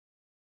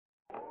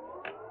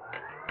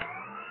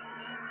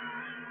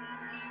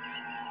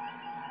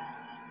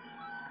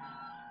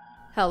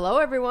Hello,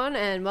 everyone,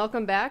 and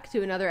welcome back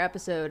to another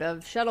episode of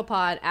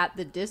Shuttlepod at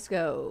the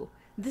Disco.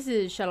 This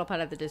is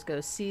Shuttlepod at the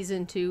Disco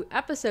Season 2,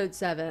 Episode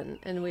 7,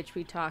 in which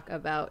we talk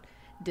about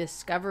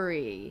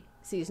Discovery,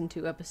 Season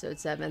 2, Episode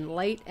 7,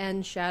 Light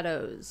and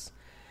Shadows.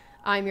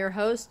 I'm your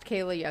host,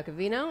 Kayla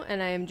Iacovino,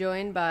 and I am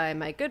joined by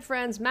my good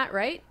friends Matt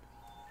Wright.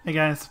 Hey,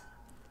 guys.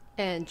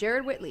 And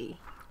Jared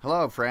Whitley.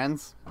 Hello,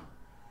 friends.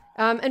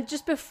 And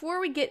just before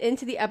we get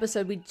into the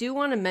episode, we do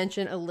want to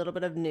mention a little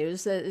bit of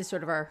news that is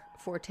sort of our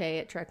forte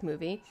at Trek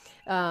Movie,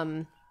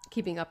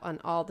 keeping up on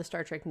all the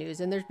Star Trek news.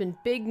 And there's been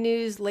big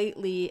news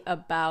lately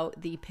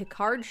about the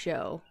Picard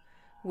show,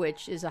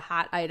 which is a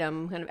hot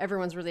item. Kind of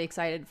everyone's really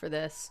excited for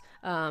this,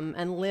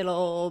 and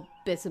little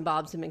bits and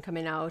bobs have been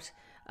coming out.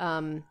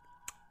 And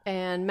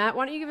Matt,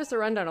 why don't you give us a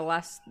rundown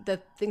of the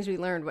things we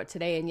learned,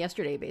 today and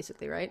yesterday,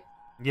 basically, right?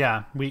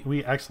 Yeah,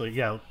 we actually,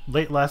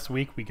 late last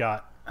week we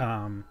got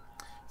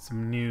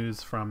some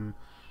news from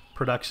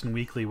Production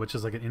Weekly, which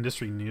is like an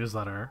industry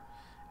newsletter.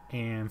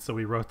 And so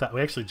we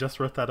actually just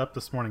wrote that up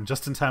this morning,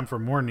 just in time for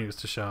more news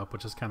to show up,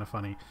 which is kind of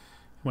funny.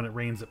 When it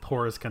rains, it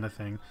pours kind of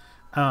thing.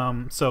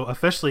 So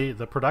officially,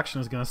 the production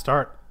is going to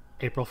start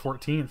April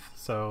 14th.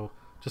 So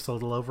just a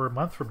little over a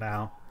month from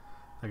now,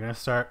 they're going to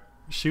start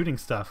shooting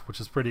stuff, which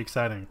is pretty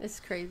exciting. It's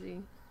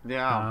crazy.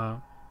 Yeah.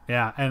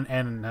 Yeah,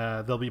 and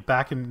they'll be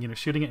back in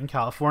shooting it in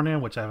California,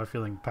 which I have a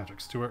feeling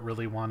Patrick Stewart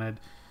really wanted,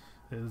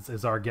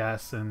 is our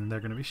guess, and they're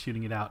going to be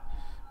shooting it out.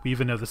 We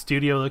even know the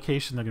studio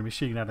location. They're going to be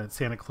shooting it out at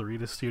Santa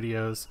Clarita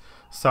Studios.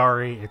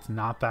 Sorry, it's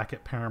not back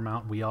at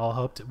Paramount. We all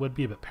hoped it would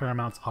be, but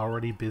Paramount's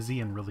already busy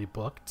and really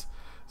booked.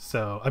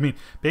 So, I mean,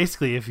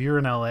 basically, if you're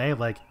in LA,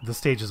 the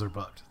stages are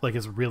booked.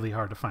 It's really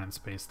hard to find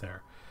space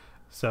there.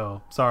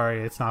 So,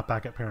 sorry, it's not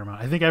back at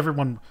Paramount. I think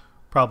everyone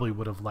probably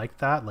would have liked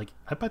that.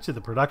 I bet you the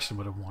production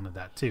would have wanted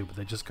that too, but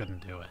they just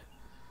couldn't do it.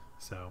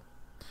 So,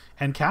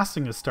 and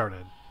casting has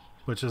started,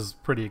 which is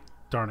pretty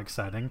darn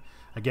exciting.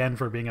 Again,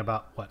 for being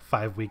about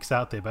 5 weeks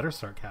out, they better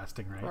start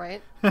casting, right?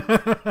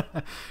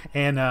 Right.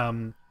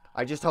 And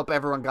I just hope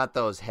everyone got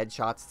those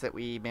headshots that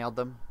we mailed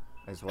them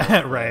as well.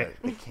 As right.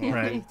 The candy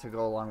Right. to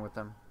go along with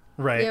them.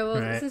 Right. Yeah,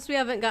 well, right. since we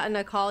haven't gotten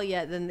a call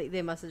yet, then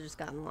they must have just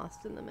gotten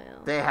lost in the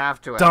mail. They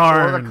have to.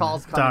 Darn. Or the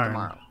call's coming Darn.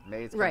 tomorrow.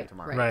 Maybe it's coming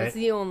tomorrow. Right. Right. That's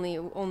the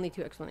only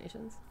two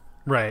explanations.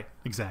 Right,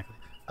 exactly.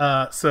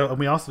 And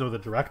we also know the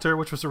director,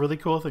 which was a really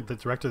cool thing. The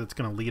director that's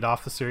going to lead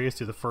off the series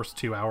through the first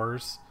 2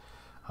 hours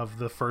of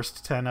the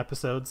first 10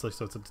 episodes. So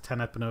it's a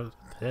 10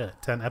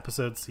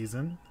 episode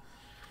season.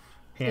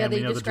 And they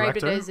we know described the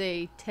it director. as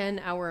a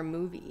 10-hour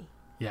movie.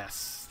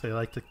 Yes, they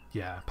like to.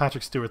 Yeah,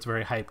 Patrick Stewart's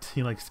very hyped.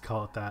 He likes to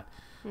call it that.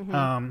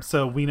 Mm-hmm.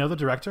 So we know the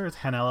director is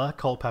Hannela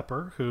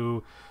Culpepper,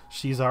 who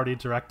she's already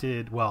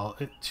directed.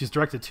 She's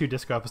directed 2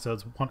 Disco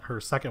episodes. Her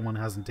second one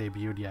hasn't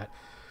debuted yet,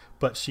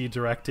 but she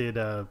directed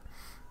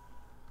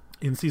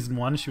in season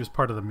 1. She was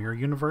part of the Mirror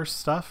Universe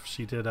stuff.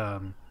 She did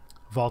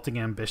Vaulting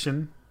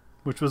Ambition,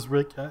 which was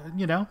really,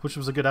 which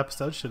was a good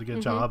episode. She did a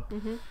good job.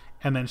 Mm-hmm.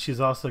 And then she's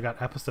also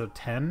got episode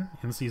 10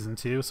 in season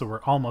 2. So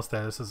we're almost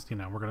there. This is,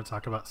 we're going to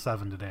talk about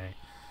 7 today.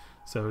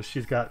 So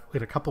she's got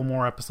a couple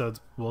more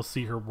episodes. We'll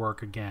see her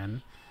work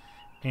again.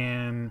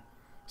 And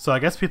so I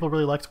guess people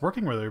really liked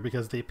working with her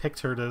because they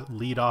picked her to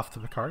lead off the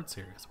Picard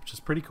series, which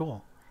is pretty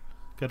cool.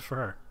 Good for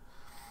her.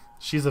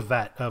 She's a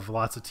vet of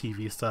lots of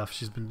TV stuff.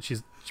 She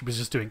was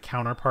just doing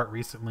Counterpart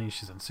recently.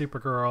 She's in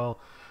Supergirl.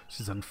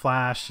 She's in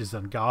Flash. She's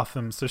in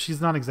Gotham. So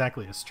she's not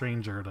exactly a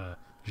stranger to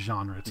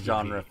genre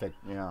TV.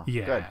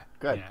 Yeah.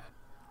 Good. Yeah.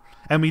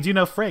 And we do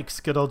know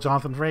Frakes, good old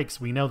Jonathan Frakes.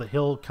 We know that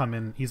he'll come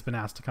in. He's been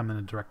asked to come in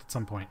and direct at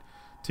some point,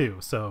 too.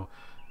 So,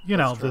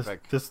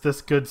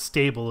 this good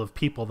stable of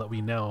people that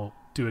we know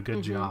do a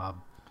good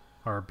job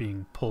are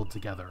being pulled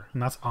together,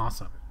 and that's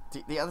awesome.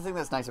 The other thing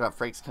that's nice about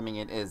Frakes coming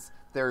in is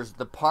there's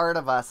the part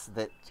of us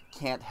that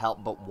can't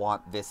help but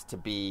want this to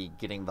be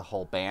getting the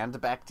whole band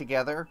back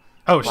together.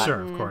 Oh,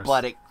 sure, of course.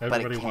 But it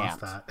Everybody can't. wants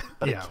that.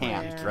 But Yeah, it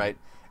can't, right. right?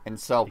 And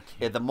so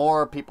the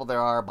more people there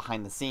are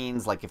behind the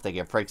scenes, like if they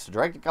get Frakes to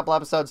direct a couple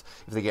episodes,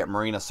 if they get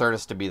Marina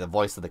Sirtis to be the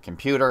voice of the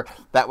computer,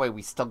 that way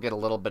we still get a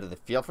little bit of the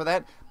feel for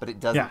that, but it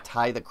doesn't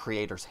tie the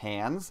creators'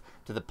 hands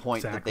to the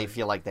point that they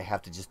feel like they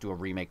have to just do a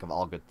remake of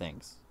All Good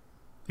Things.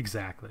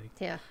 Exactly.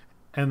 Yeah.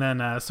 And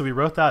then, so we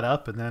wrote that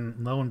up, and then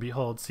lo and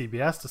behold,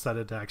 CBS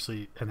decided to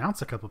actually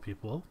announce a couple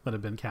people that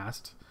have been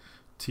cast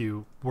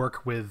to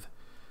work with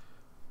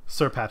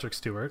Sir Patrick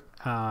Stewart.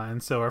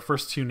 And so our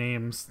first 2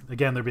 names,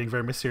 again, they're being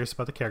very mysterious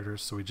about the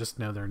characters, so we just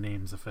know their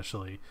names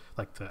officially,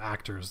 like the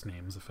actors'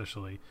 names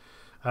officially.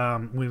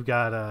 We've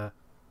got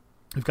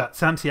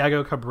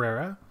Santiago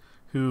Cabrera,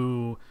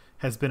 who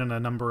has been in a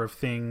number of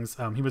things.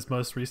 He was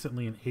most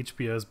recently in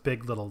HBO's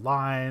Big Little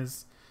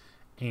Lies,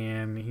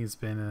 and he's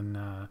been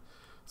in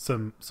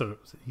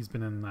he's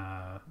been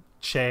in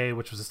Che,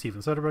 which was a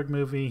Steven Soderbergh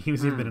movie.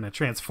 He's even been in a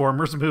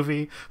Transformers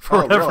movie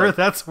for whatever really?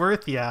 that's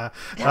worth. Yeah.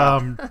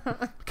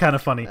 Kind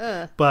of funny.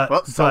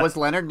 But so was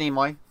Leonard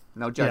Nimoy.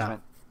 No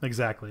judgment. Yeah,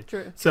 exactly.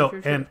 True. So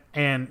True.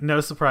 and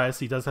no surprise,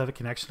 he does have a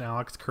connection to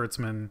Alex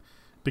Kurtzman,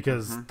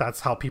 because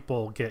that's how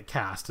people get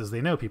cast, is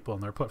they know people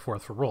and they're put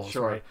forth for roles,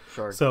 right?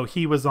 Sure. So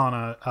he was on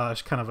a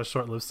kind of a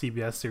short-lived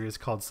CBS series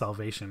called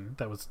Salvation.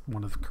 That was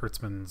one of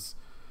Kurtzman's,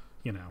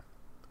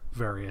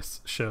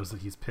 various shows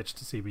that he's pitched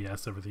to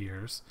CBS over the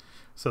years.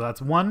 So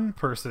that's one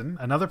person.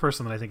 Another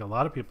person that I think a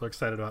lot of people are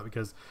excited about,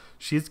 because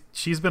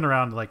she's been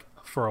around like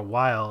for a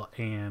while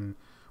and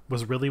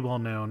was really well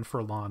known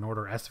for Law and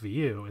Order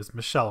SVU, is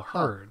Michelle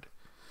Hurd.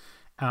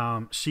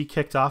 She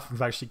kicked off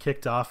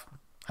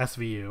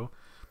SVU.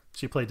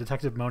 She played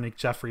Detective Monique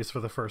Jeffries for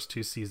the first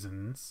 2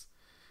 seasons.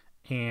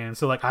 And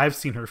so like I've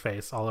seen her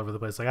face all over the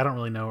place. Like I don't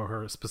really know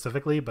her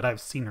specifically, but I've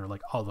seen her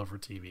like all over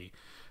TV.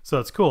 So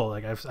it's cool.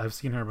 Like I've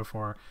seen her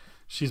before.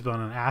 She's been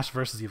on Ash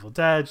vs. Evil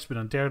Dead. She's been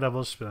on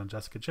Daredevil. She's been on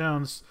Jessica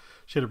Jones.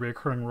 She had a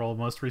recurring role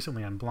most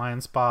recently on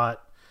Blind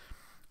Spot.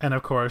 And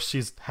of course,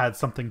 she's had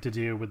something to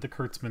do with the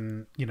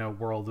Kurtzman,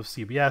 world of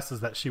CBS, is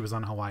that she was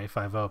on Hawaii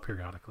Five-0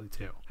 periodically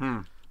too.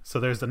 So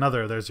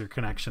there's your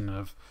connection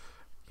of,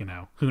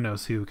 who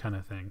knows who kind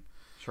of thing.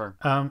 Sure.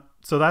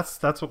 So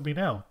that's what we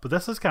know. But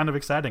this is kind of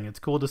exciting. It's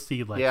cool to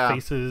see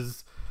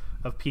faces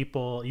of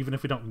people, even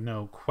if we don't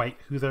know quite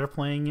who they're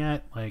playing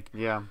yet. Like,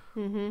 yeah.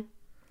 Mm-hmm.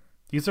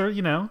 These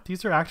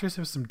are actors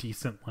who have some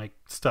decent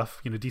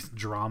stuff, decent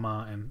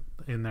drama and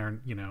in their,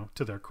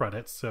 to their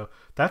credits. So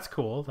that's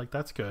cool. Like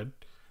that's good.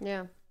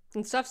 Yeah.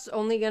 And stuff's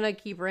only going to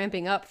keep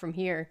ramping up from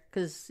here.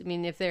 Because,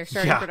 if they're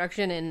starting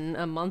production in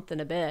a month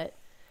and a bit.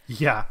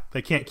 Yeah.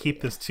 They can't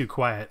keep this too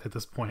quiet at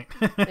this point.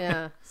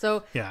 Yeah.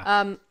 So,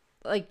 yeah.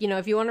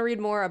 If you want to read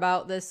more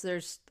about this,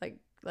 there's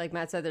like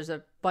Matt said, there's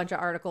a bunch of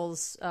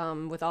articles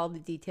with all the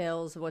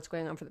details of what's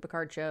going on for the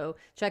Picard show.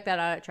 Check that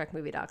out at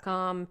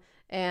trekmovie.com.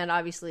 And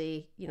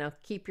obviously,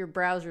 keep your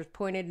browsers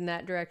pointed in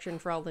that direction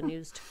for all the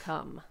news to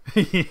come.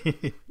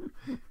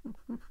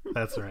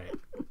 That's right.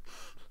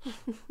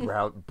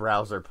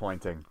 Browser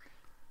pointing.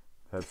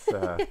 That's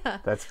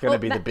going to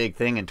be the big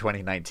thing in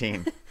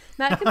 2019.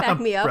 Matt can back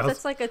me up.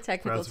 That's like a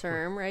technical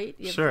term, right?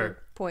 You have sure.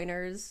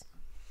 Pointers.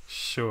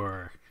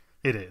 Sure.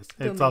 It is.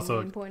 It's Domain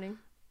also name pointing.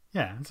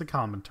 Yeah, it's a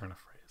common turn of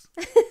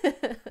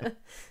phrase.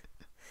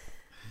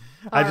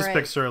 I just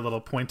picture a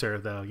little pointer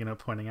though,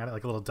 pointing at it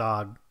like a little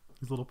dog.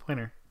 His little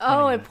pointer.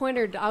 Oh, a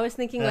pointer. I was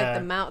thinking like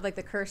the mount, like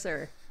the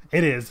cursor.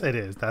 It is.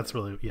 That's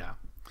really, yeah.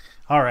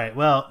 All right.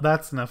 Well,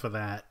 that's enough of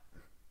that.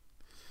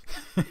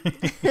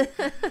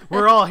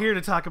 We're all here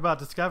to talk about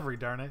Discovery,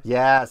 darn it.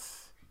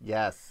 Yes.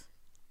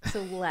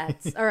 So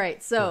let's. All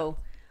right. So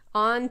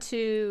on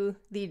to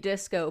the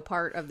disco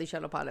part of the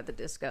Shuttle Pod at the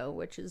Disco,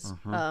 which is,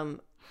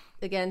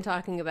 again,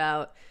 talking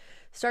about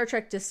Star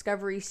Trek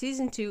Discovery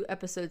Season 2,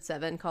 Episode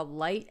 7, called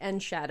Light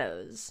and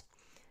Shadows.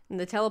 And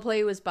the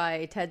teleplay was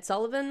by Ted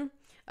Sullivan.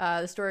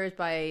 The story is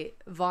by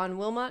Vaughn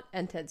Wilmot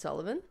and Ted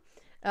Sullivan.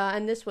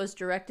 And this was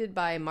directed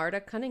by Marta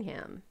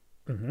Cunningham.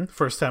 Mm-hmm.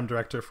 First-time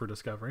director for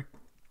Discovery.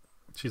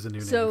 She's a new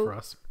name for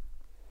us.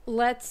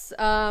 Let's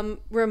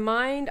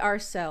remind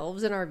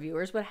ourselves and our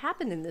viewers what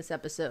happened in this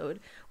episode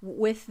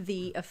with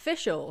the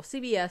official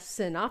CBS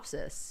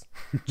synopsis.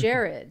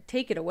 Jared,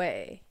 take it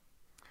away.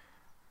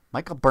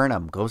 Michael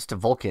Burnham goes to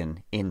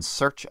Vulcan in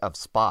search of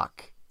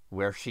Spock,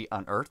 where she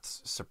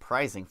unearths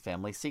surprising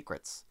family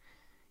secrets.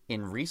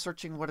 In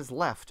researching what is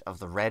left of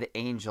the Red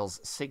Angel's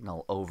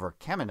signal over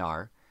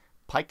Kaminar,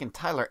 Pike and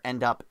Tyler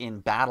end up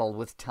in battle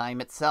with time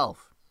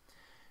itself.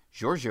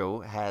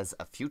 Giorgio has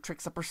a few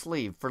tricks up her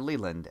sleeve for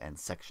Leland and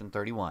Section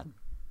 31.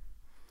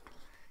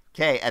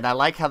 Okay, and I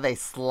like how they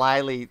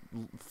slyly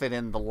fit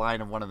in the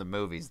line of one of the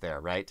movies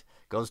there, right?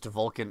 Goes to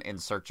Vulcan in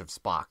search of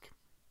Spock.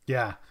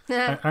 Yeah.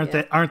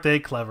 Aren't they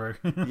clever?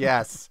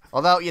 Yes.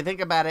 Although you think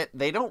about it,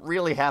 they don't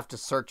really have to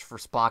search for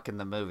Spock in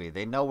the movie.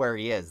 They know where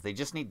he is. They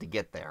just need to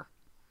get there.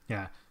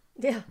 Yeah.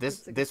 Yeah.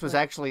 This was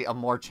actually a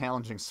more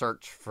challenging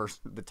search for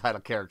the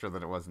title character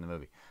than it was in the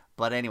movie.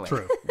 But anyway,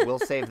 we'll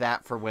save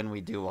that for when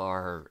we do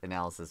our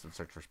analysis of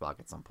Search for Spock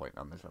at some point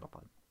on the Shuttle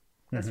Pod.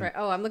 That's right.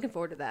 Oh, I'm looking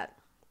forward to that.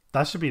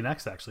 That should be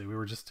next, actually.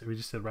 We just did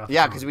Wrath of Khan.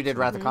 Yeah, because we did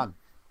Wrath of Khan.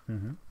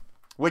 Mm-hmm.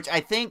 Which I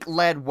think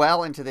led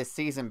well into this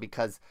season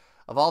because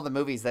of all the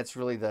movies, that's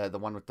really the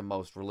one with the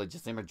most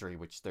religious imagery,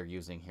 which they're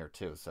using here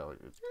too. So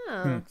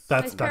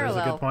that is a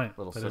good point.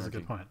 That is a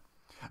good point.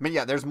 I mean,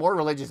 yeah, there's more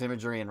religious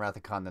imagery in Wrath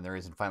of Khan than there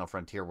is in Final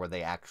Frontier, where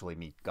they actually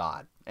meet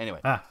God.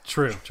 Anyway.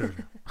 True.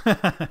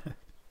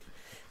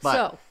 But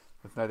so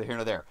it's neither here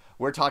nor there.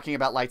 We're talking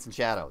about Lights and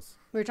Shadows.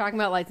 We're talking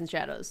about Lights and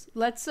Shadows.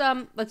 Let's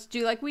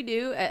do like we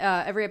do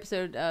every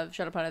episode of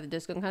Shuttle Pod at the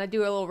Disco and kind of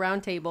do a little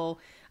round table,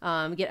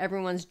 get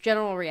everyone's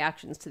general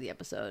reactions to the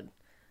episode.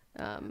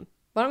 Why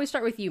don't we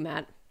start with you,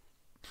 Matt?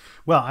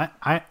 Well,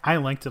 I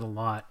liked it a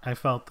lot. I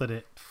felt that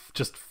it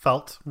just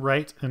felt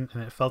right, and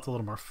it felt a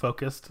little more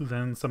focused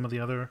than some of the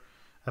other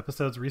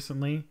episodes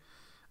recently.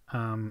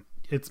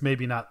 It's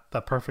maybe not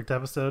the perfect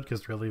episode,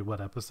 because really what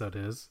episode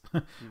is,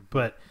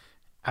 but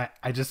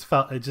I just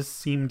felt it just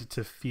seemed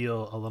to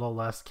feel a little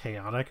less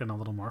chaotic and a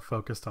little more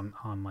focused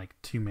on like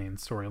two main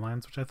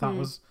storylines, which I thought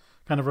was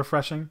kind of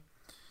refreshing.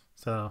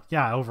 So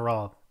yeah,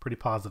 overall pretty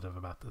positive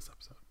about this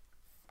episode.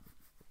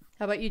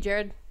 How about you,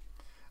 Jared?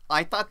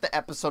 I thought the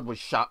episode was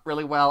shot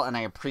really well, and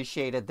I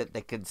appreciated that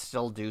they could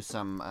still do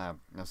some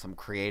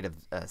creative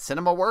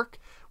cinema work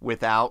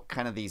without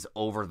kind of these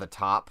over the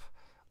top,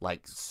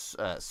 like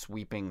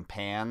sweeping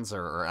pans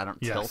or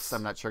tilts.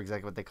 I'm not sure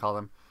exactly what they call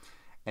them.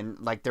 And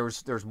like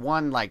there's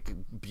one like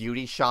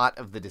beauty shot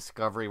of the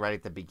Discovery right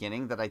at the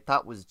beginning that I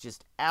thought was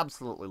just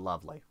absolutely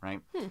lovely,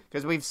 right?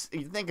 Because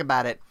you think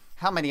about it,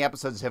 how many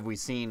episodes have we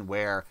seen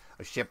where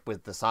a ship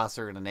with the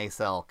saucer and a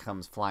nacelle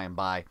comes flying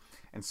by?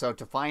 And so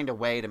to find a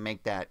way to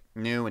make that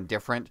new and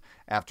different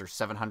after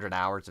 700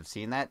 hours of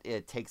seeing that,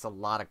 it takes a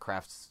lot of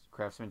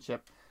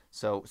craftsmanship.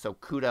 So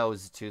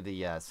kudos to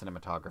the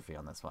cinematography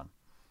on this one.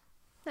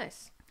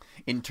 Nice.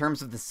 In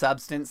terms of the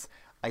substance,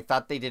 I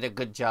thought they did a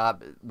good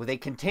job. They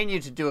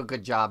continue to do a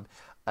good job,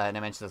 and I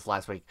mentioned this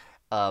last week,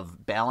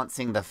 of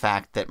balancing the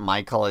fact that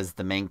Michael is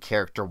the main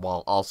character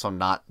while also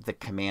not the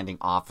commanding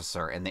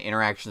officer. And the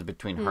interactions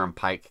between her and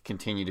Pike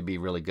continue to be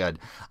really good.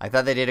 I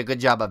thought they did a good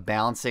job of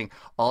balancing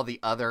all the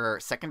other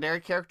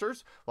secondary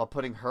characters while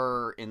putting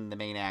her in the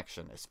main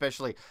action.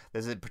 Especially,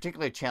 there's a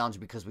particular challenge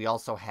because we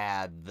also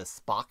had the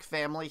Spock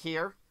family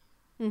here.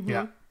 Mm-hmm.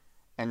 Yeah.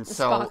 And the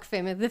so Spock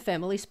family, the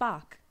family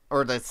Spock.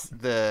 Or the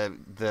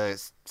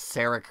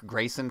Sarek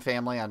Grayson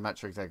family. I'm not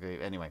sure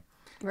exactly. Anyway.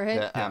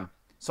 Right.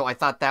 So I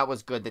thought that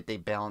was good that they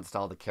balanced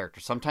all the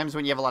characters. Sometimes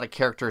when you have a lot of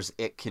characters,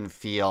 it can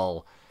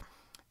feel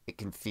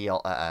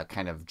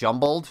kind of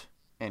jumbled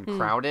and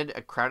crowded.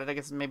 Crowded, I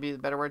guess, is maybe the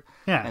better word.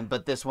 Yeah.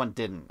 But this one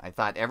didn't. I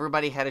thought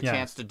everybody had a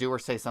chance to do or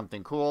say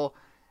something cool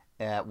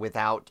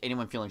without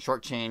anyone feeling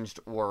shortchanged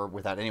or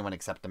without anyone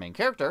except the main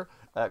character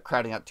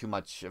crowding out too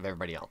much of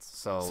everybody else.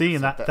 So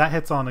that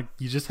hits on.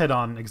 You just hit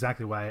on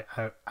exactly why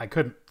I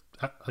couldn't.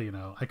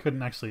 I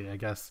couldn't actually, I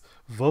guess,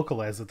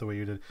 vocalize it the way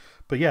you did.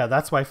 But yeah,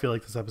 that's why I feel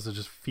like this episode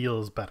just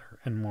feels better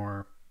and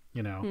more,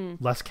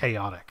 less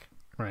chaotic,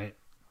 right?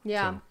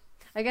 Yeah. So.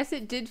 I guess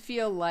it did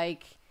feel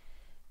like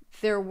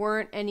there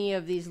weren't any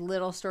of these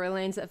little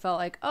storylines that felt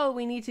like, oh,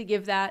 we need to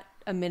give that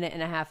a minute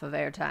and a half of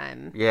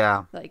airtime.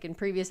 Yeah. Like in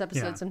previous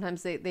episodes,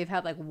 sometimes they've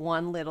had like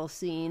one little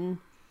scene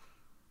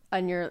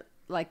and you're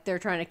like, they're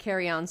trying to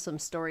carry on some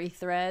story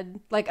thread.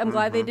 Like, I'm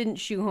glad they didn't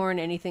shoehorn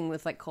anything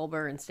with like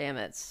Culber and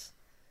Stamets.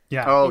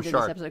 Yeah. Oh, sure.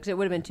 sure. This episode, because it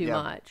would have been too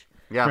much.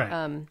 Yeah.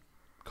 Right.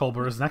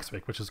 Culber is next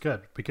week, which is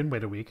good. We can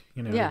wait a week.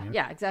 Yeah. What I mean?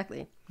 Yeah.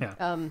 Exactly. Yeah.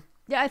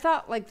 Yeah. I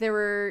thought like there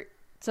were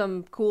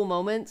some cool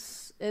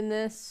moments in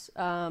this.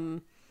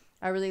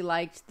 I really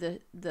liked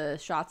the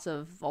shots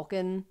of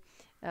Vulcan,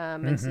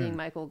 and seeing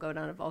Michael go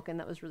down to Vulcan.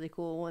 That was really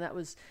cool, and that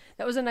was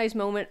a nice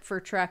moment for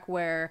Trek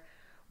where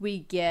we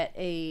get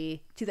a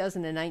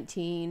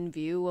 2019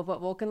 view of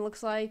what Vulcan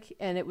looks like,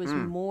 and it was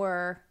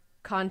more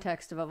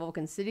context of a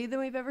Vulcan city than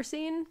we've ever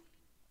seen.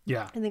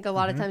 Yeah. I think a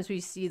lot of times we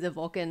see the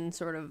Vulcan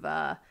sort of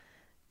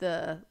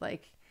the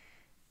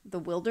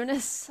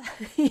wilderness,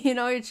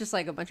 it's just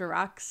like a bunch of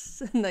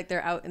rocks and like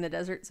they're out in the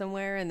desert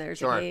somewhere and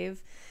there's a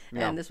cave.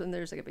 Yeah. And this one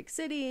there's like a big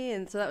city,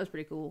 and so that was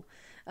pretty cool.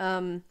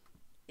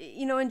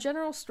 In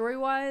general,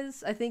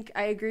 story-wise, I think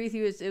I agree with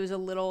you. It was a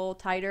little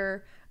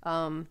tighter.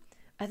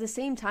 At the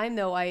same time,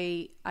 though,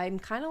 I'm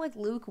kind of like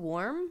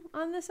lukewarm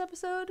on this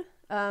episode.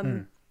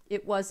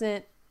 It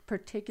wasn't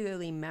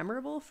particularly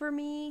memorable for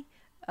me.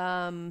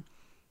 I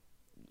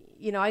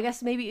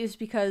guess maybe it's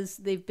because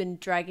they've been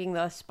dragging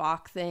the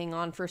Spock thing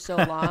on for so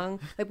long.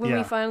 Like when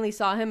we finally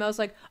saw him, I was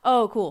like,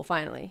 "Oh, cool,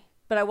 finally!"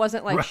 But I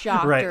wasn't like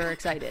shocked or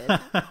excited.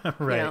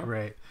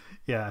 Right.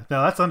 Yeah,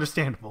 no, that's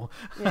understandable.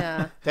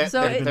 Yeah. There's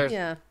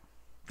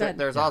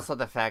There's also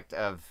the fact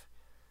of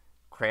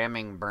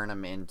cramming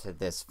Burnham into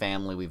this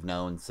family we've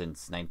known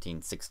since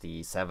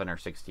 1967 or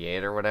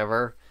 68 or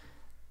whatever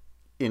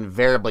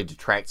invariably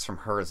detracts from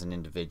her as an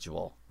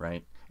individual,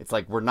 right? It's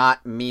like we're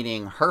not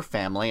meeting her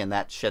family, and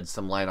that sheds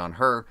some light on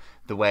her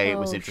the way it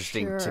was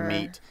interesting to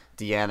meet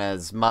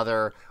Deanna's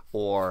mother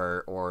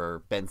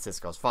or Ben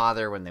Sisko's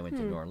father when they went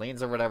to New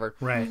Orleans or whatever.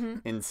 Right.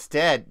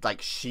 Instead,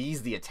 like,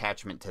 she's the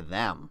attachment to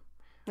them.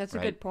 That's a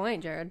good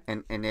point, Jared.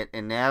 And it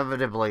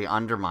inevitably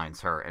undermines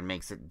her and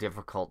makes it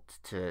difficult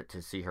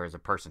to see her as a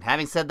person.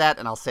 Having said that,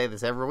 and I'll say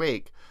this every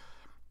week,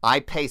 I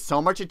pay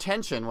so much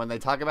attention when they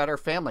talk about her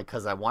family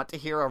because I want to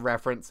hear a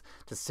reference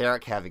to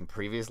Sarek having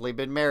previously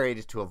been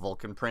married to a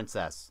Vulcan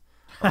princess.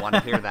 I want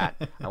to hear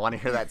that. I want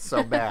to hear that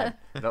so bad.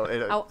 I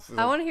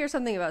want to hear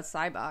something about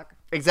Sybok.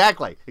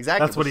 Exactly.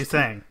 That's what he's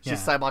saying.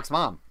 She's Sybok's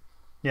mom.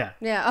 Yeah.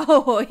 Yeah.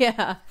 Oh,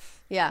 yeah.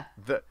 Yeah.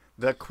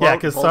 The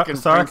quote Vulcan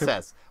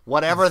princess.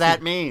 Whatever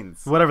that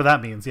means. Whatever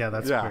that means. Yeah,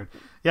 that's weird.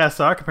 Yeah,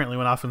 Sarek apparently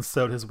went off and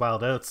sowed his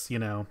wild oats,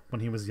 when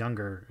he was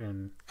younger,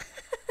 and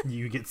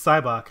you get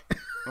Sybok.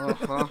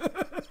 Uh-huh.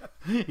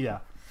 Yeah.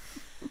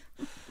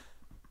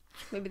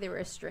 Maybe they were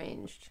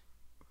estranged.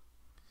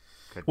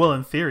 Well,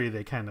 in theory,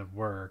 they kind of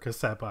were, because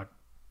Sybok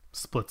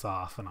splits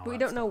off and all that. We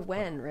don't know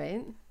when,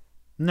 right?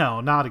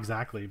 No, not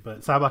exactly, but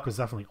Sybok was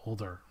definitely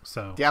older,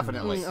 so...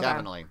 Definitely.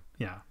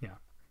 Yeah.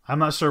 I'm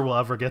not sure we'll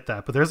ever get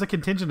that, but there's a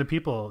contingent of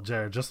people,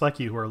 Jared, just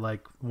like you, who are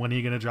like, when are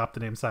you going to drop the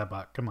name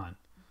Sybok? Come on.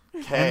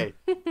 Okay,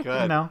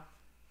 good.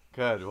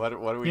 Good. What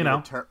do we need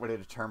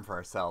a term for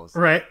ourselves?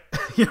 Right.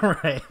 You're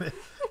right.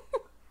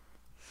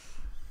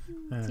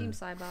 Team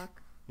Cybok.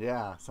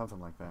 Yeah, something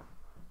like that.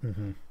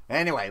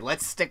 Anyway,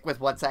 let's stick with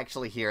what's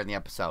actually here in the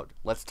episode.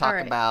 Let's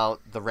talk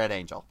about the Red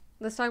Angel.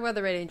 Let's talk about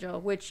the Red Angel,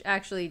 which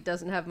actually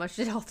doesn't have much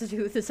at all to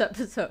do with this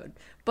episode,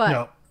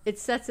 but it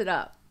sets it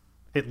up.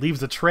 It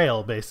leaves a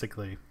trail,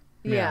 basically.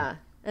 Yeah.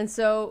 And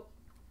so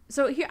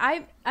here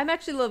I'm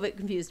actually a little bit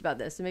confused about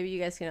this, so maybe you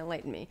guys can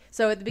enlighten me.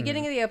 So at the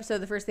beginning of the episode,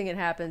 the first thing that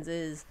happens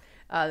is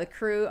the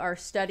crew are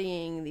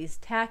studying these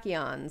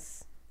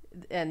tachyons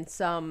and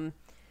some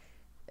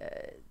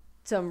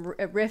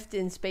rift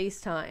in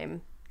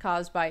space-time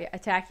caused by a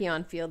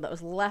tachyon field that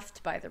was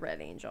left by the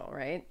Red Angel,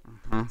 right?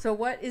 So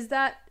what is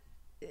that?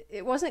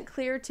 It wasn't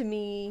clear to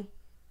me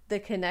the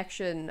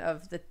connection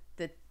of the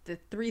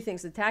three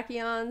things: the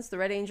tachyons, the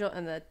Red Angel,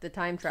 and the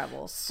time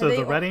travel. So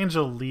the Red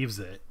Angel leaves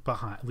it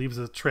behind, leaves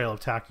a trail of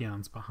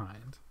tachyons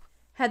behind.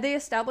 Had they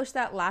established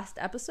that last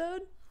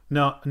episode?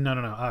 No.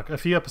 A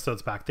few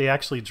episodes back, they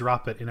actually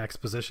drop it in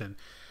exposition.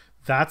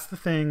 That's the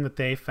thing that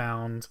they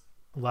found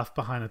left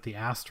behind at the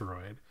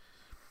asteroid.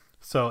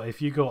 So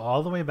if you go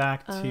all the way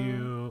back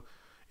to,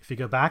 if you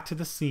go back to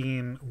the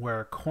scene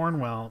where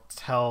Cornwell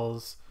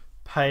tells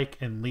Pike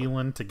and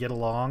Leland to get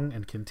along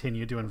and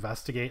continue to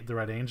investigate the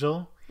Red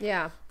Angel,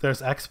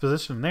 there's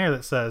exposition there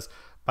that says,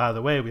 by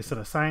the way, we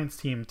sent a science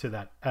team to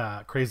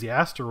that crazy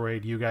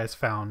asteroid you guys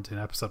found in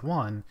episode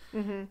 1,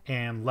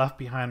 and left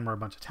behind were a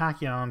bunch of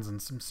tachyons and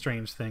some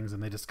strange things,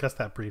 and they discussed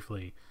that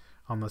briefly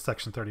on the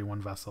Section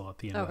 31 vessel at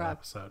the end of the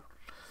episode.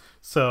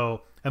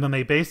 So, and then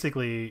they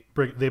basically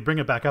bring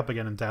it back up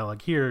again in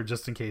dialogue here,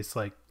 just in case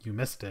like you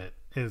missed it.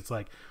 It's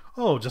like,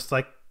 oh, just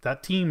like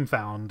that team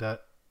found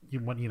at they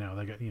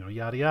got,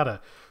 yada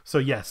yada. So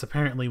yes,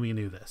 apparently we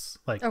knew this.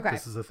 Like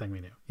this is the thing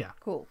we knew. Yeah,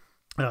 cool.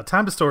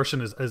 Time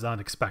distortion is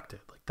unexpected.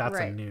 Like that's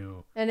a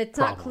new and it's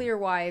problem. Not clear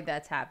why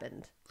that's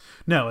happened.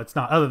 No, it's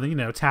not. Other than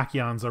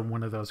tachyons are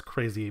one of those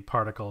crazy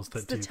particles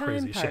that do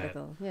crazy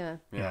particle. shit.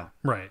 Yeah.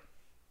 Right.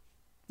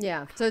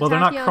 Yeah. So well, they're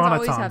not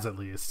chronotons chronotons, at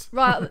least.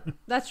 Well,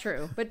 that's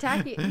true. But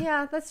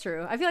yeah, that's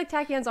true. I feel like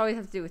tachyons always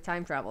have to do with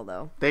time travel,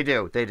 though. They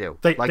do. They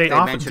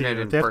often mention it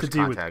in First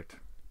Contact.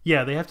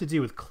 They have to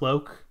do with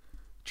cloak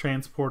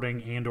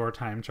transporting and/or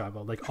time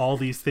travel. Like all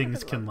these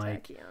things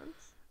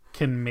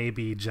can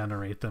maybe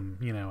generate them,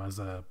 as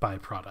a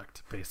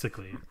byproduct,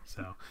 basically.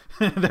 So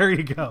there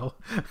you go.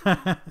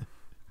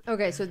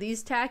 Okay, so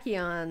these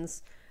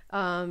tachyons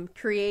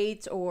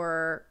create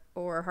or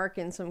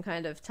hearken some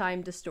kind of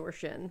time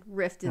distortion,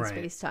 rift in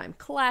space-time.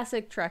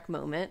 Classic Trek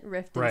moment,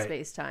 rift in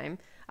space-time.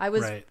 I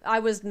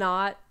was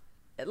not,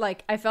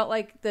 like, I felt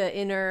like the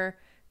inner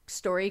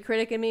story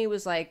critic in me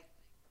was like,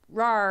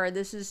 rawr,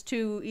 this is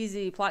too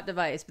easy plot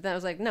device. But then I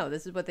was like, no,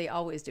 this is what they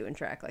always do in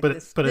Trek. Like,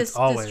 this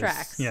always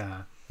tracks.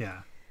 Yeah.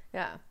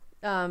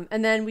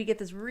 And then we get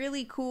this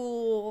really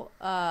cool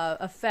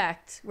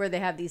effect where they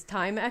have these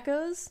time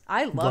echoes.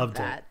 I loved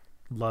that.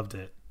 Loved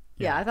it.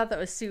 Yeah, I thought that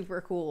was super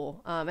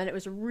cool. And it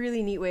was a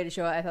really neat way to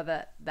show it. I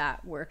thought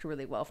that worked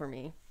really well for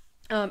me.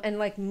 And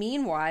like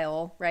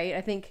meanwhile, right,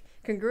 I think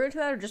congruent to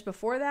that or just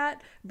before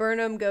that,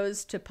 Burnham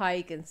goes to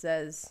Pike and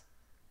says...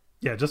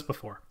 Yeah, just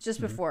before.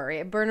 Before,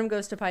 right? Burnham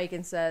goes to Pike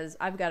and says,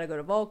 I've got to go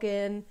to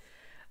Vulcan.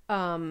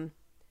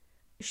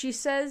 She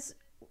says,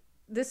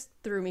 this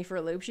threw me for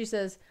a loop. She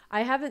says,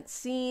 I haven't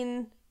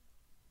seen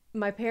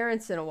my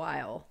parents in a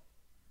while.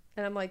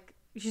 And I'm like...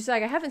 She's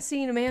like, I haven't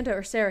seen Amanda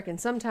or Sarek in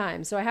some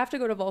time, so I have to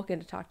go to Vulcan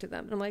to talk to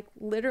them. And I'm like,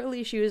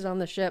 literally, she was on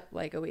the ship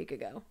like a week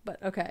ago.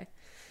 But okay.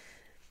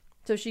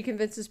 So she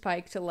convinces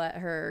Pike to let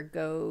her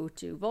go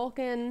to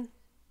Vulcan.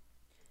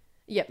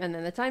 Yep, and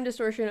then the time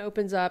distortion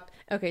opens up.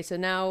 Okay, so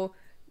now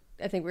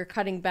I think we're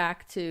cutting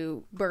back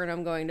to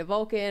Burnham going to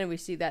Vulcan, and we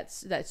see that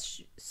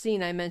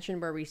scene I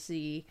mentioned where we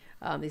see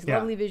these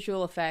lovely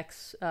visual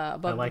effects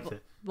above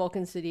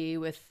Vulcan City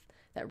with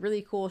that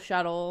really cool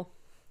shuttle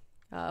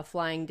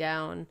flying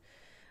down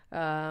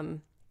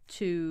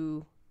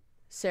to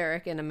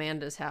Sarek and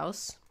Amanda's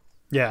house.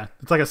 Yeah,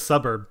 it's like a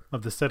suburb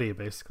of the city,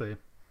 basically.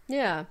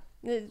 Yeah,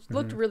 it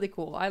looked really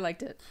cool. I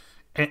liked it.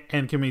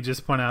 And can we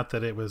just point out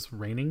that it was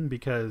raining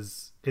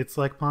because it's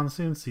like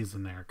monsoon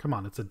season there? Come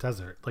on, it's a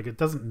desert. Like, it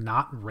doesn't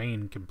not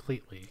rain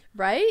completely.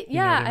 Right?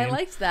 Yeah, I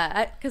liked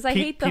that. Because I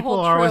hate the whole trope.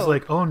 People are always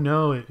like, oh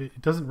no,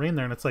 it doesn't rain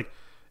there. And it's like,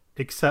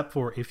 except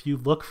for if you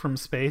look from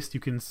space,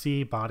 you can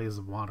see bodies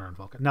of water in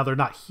Vulcan. Now, they're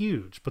not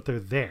huge, but they're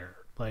there.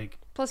 Like,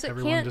 plus,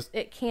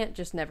 it can't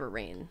just never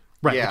rain.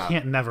 Right, it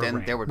can't never rain.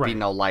 Then there would be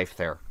no life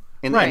there.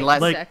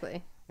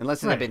 Exactly.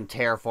 Unless it had been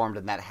terraformed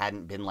and that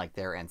hadn't been like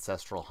their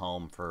ancestral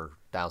home for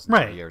thousands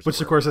of years. Which,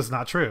 of course, is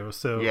not true.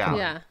 So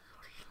yeah.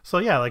 So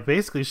yeah, like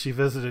basically she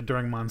visited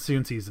during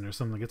monsoon season or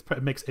something.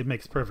 It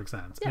makes perfect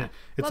sense. Yeah,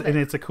 and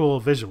it's a cool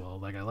visual.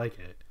 Like, I like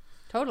it.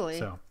 Totally.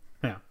 So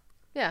yeah.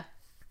 Yeah.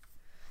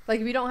 Like,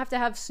 if you don't have to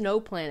have snow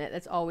planet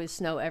that's always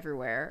snow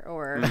everywhere,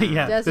 or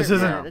desert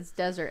planet that's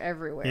desert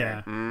everywhere.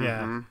 Yeah,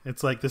 yeah.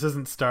 It's like, this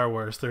isn't Star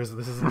Wars. This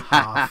isn't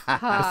Hoth.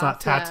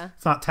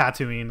 It's not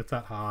Tatooine. It's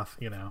not Hoth.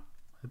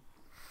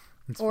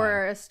 It's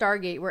or a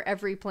Stargate where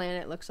every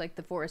planet looks like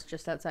the forest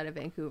just outside of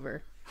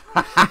Vancouver.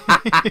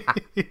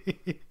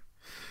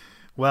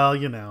 Well,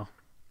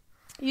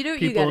 You do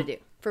what you gotta do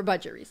for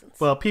budget reasons.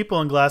 Well, people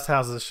in glass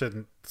houses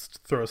shouldn't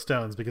throw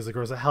stones because of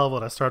course a hell of a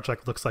lot of Star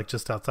Trek looks like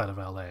just outside of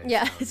LA.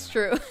 Yeah, so, it's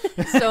true.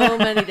 So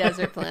many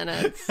desert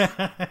planets.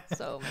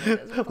 So many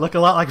desert planets. Look a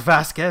lot like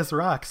Vasquez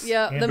rocks.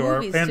 Yeah, the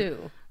movies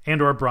too.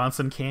 And or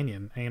Bronson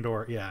Canyon. And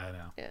or I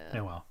know.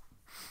 Yeah, well.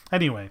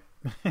 Anyway.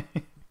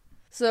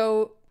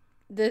 So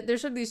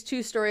there's sort of these two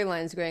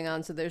storylines going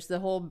on. So there's the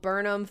whole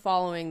Burnham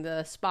following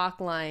the Spock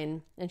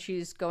line, and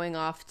she's going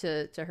off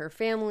to her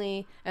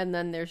family, and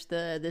then there's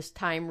this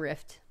time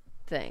rift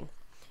thing.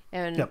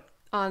 And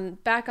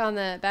back on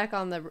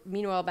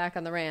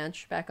the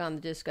ranch, back on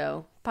the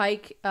Disco,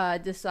 Pike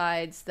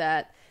decides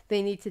that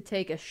they need to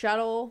take a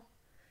shuttle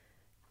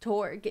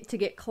to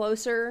get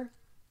closer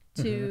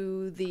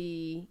to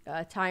the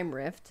time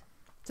rift,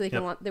 so they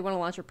want to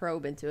launch a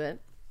probe into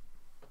it.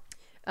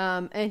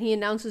 And he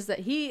announces that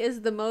he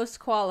is the most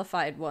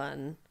qualified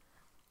one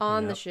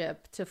on the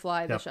ship to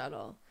fly the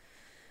shuttle,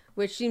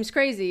 which seems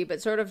crazy,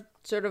 but sort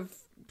of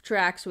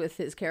tracks with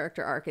his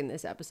character arc in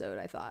this episode,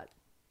 I thought.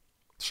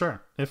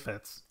 Sure, it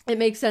fits. It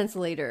makes sense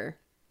later.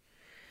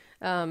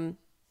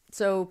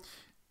 So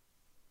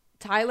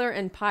Tyler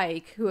and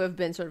Pike, who have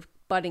been sort of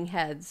butting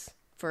heads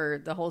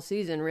for the whole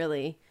season,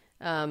 really,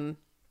 end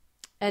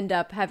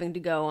up having to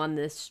go on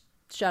this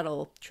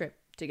shuttle trip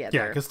together.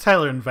 Yeah, because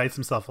Tyler invites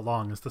himself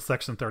along as the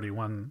Section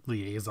 31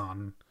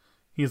 liaison.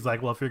 He's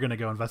like, well, if you're going to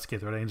go investigate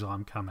the Red Angel,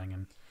 I'm coming.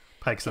 And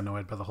Pike's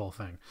annoyed by the whole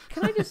thing.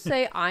 Can I just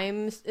say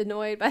I'm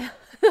annoyed by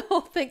the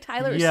whole thing?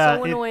 Tyler is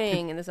so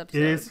annoying in this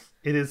episode.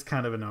 It is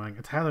kind of annoying.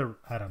 Tyler,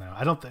 I don't know.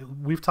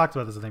 We've talked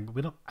about this thing,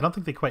 but I don't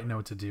think they quite know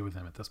what to do with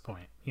him at this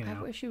point. You know?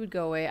 I wish he would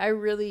go away. I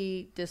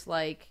really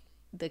dislike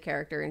the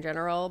character in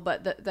general,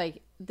 but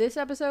this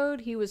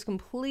episode, he was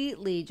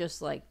completely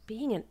just like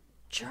being a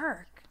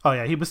jerk. Oh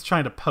yeah, he was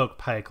trying to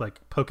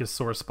poke his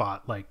sore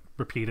spot,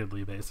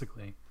 repeatedly,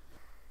 basically.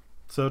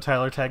 So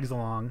Tyler tags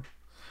along.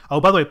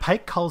 Oh, by the way,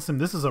 Pike calls him,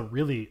 this is a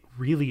really,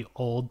 really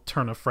old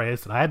turn of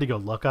phrase that I had to go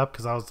look up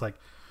because I was like,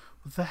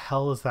 what the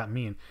hell does that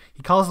mean?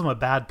 He calls him a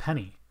bad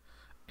penny.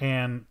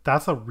 And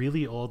that's a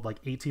really old,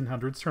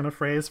 1800s turn of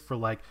phrase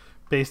for,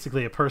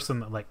 basically a person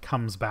that,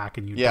 comes back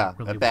and you don't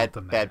really want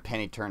them there. Bad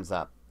penny turns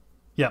up.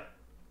 Yep.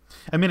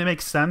 I mean, it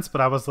makes sense,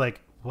 but I was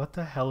like, what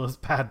the hell is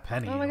bad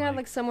penny? Oh my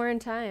God, Somewhere in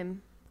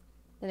Time.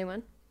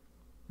 Anyone?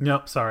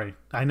 Nope, sorry.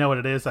 I know what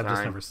it is. I've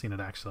just never seen it,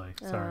 actually.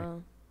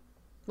 Sorry.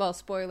 Well,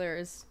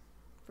 spoilers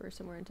for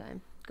Somewhere in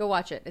Time. Go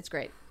watch it. It's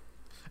great.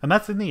 And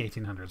that's in the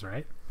 1800s,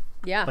 right?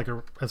 Yeah.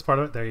 As part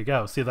of it? There you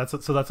go. See, that's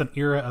an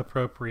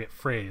era-appropriate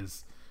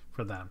phrase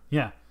for them.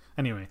 Yeah.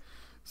 Anyway,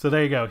 so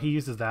there you go. He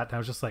uses that, and I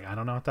was just like, I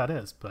don't know what that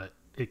is, but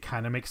it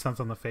kind of makes sense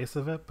on the face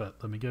of it, but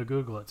let me go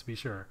Google it to be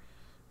sure.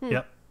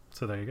 Yep.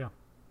 So there you go.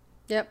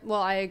 Yep.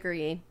 Well, I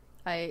agree.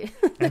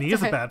 And he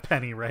is a bad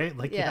penny, right?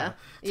 Tyler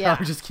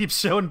just keeps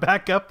showing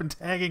back up and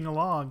tagging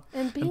along.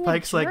 And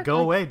Pike's like, go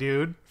away,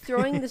 dude.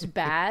 Throwing this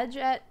badge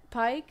at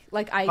Pike.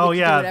 I get to do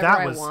whatever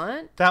I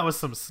want. That was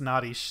some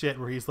snotty shit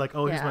where he's like,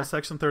 here's my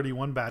Section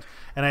 31 badge.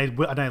 And I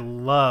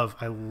love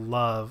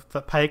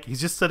that Pike,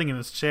 he's just sitting in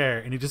his chair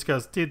and he just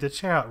goes, dude, the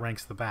chair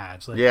outranks the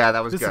badge.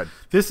 That was good.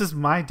 This is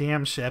my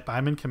damn ship.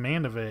 I'm in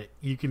command of it.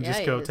 You can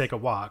just go take a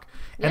walk.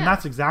 And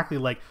that's exactly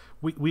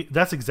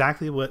that's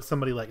exactly what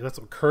somebody that's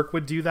what Kirk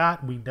would do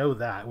that. We know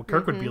that. Well,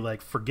 Kirk would be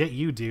like, forget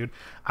you, dude.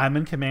 I'm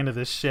in command of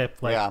this ship.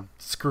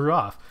 Screw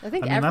off. I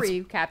think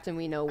every captain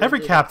we know would every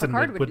do captain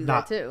that. would do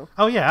not. That too.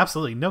 Oh yeah,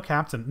 absolutely. No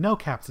captain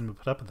would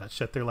put up with that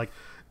shit. They're like,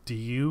 do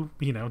you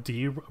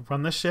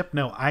run the ship?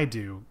 No, I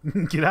do.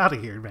 Get out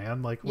of here,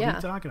 man. What are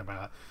you talking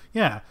about?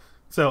 Yeah.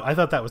 So I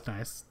thought that was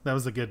nice. That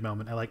was a good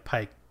moment. I like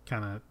Pike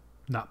kind of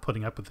not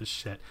putting up with this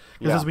shit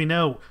because as we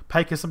know,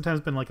 Pike has sometimes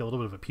been a little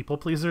bit of a people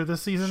pleaser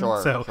this season. Sure.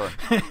 At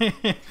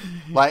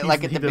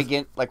the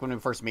beginning, when we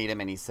first meet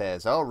him and he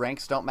says, "Oh,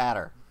 ranks don't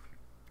matter."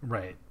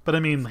 Right. But I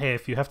mean, hey,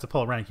 if you have to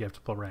pull rank, you have to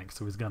pull rank.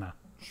 So he's gonna.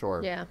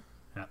 Sure. Yeah.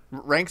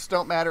 Ranks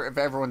don't matter if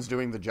everyone's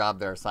doing the job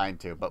they're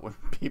assigned to, but when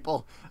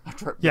people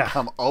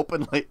become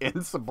openly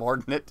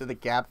insubordinate to the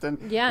captain,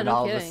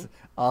 no kidding.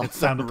 It's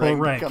time to pull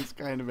rank. Becomes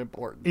kind of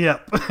important.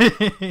 Yep.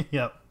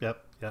 Yep.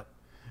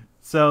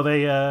 So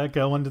they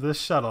go into this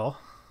shuttle.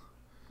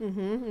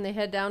 And they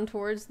head down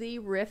towards the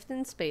rift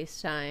in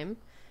space-time.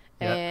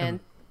 And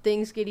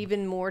things get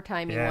even more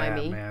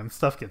timey-wimey. Yeah, man.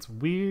 Stuff gets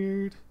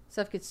weird.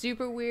 Stuff gets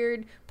super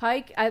weird.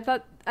 Pike,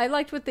 I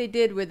liked what they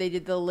did where they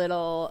did the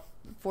little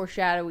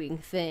foreshadowing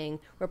thing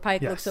where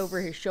Pike looks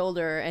over his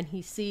shoulder and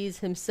he sees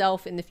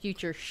himself in the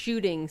future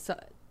shooting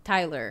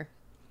Tyler.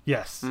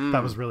 Yes,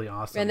 that was really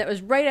awesome. And that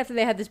was right after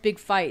they had this big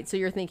fight. So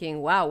you're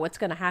thinking, wow, what's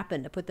going to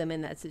happen to put them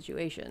in that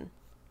situation?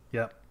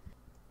 Yep.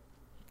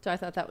 So I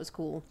thought that was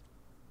cool.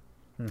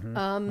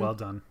 Well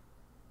done.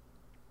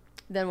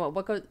 Then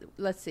what goes?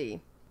 Let's see.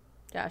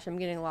 Gosh, I'm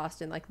getting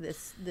lost in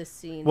this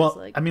scene.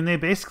 Well, I mean, they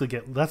basically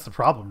that's the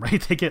problem,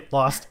 right? They get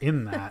lost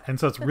in that, and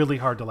so it's really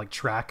hard to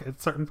track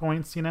at certain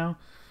points,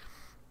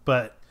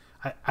 But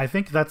I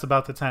think that's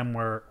about the time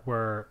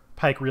where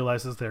Pike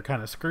realizes they're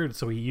kind of screwed,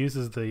 so he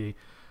uses the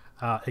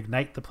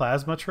ignite the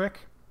plasma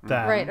trick,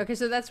 that Right. Okay.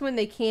 So that's when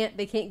they can't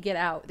get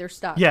out. They're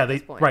stuck. Yeah, at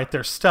this point. right.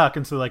 They're stuck,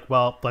 and so like,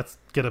 well, let's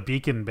get a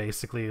beacon.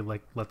 Basically,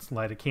 like, let's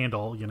light a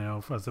candle,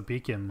 as a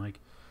beacon, like,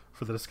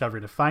 for the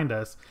Discovery to find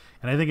us.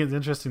 And I think it's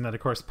interesting that, of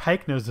course,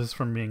 Pike knows this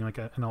from being like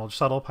an old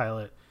shuttle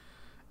pilot,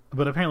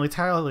 but apparently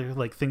Tyler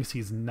like thinks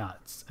he's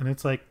nuts, and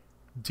it's like,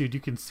 dude, you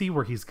can see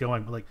where he's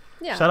going. But, like,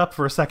 shut up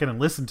for a second and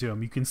listen to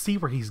him. You can see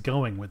where he's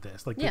going with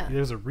this. Like,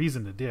 there's a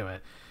reason to do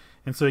it.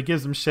 And so he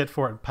gives him shit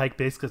for it. And Pike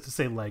basically has to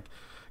say, like,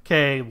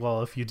 okay,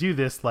 well, if you do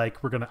this, like,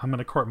 I'm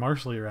gonna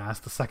court-martial your ass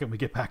the second we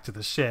get back to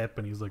the ship.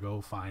 And he's like, oh,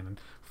 fine, and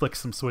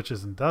flicks some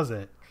switches and does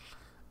it.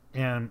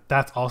 And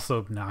that's also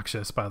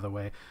obnoxious, by the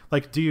way.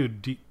 Like,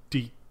 dude,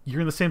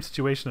 you're in the same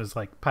situation as,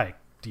 like, Pike.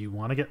 Do you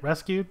want to get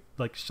rescued?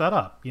 Like, shut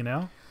up,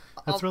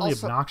 That's really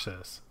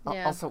obnoxious.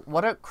 Yeah. Also,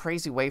 what a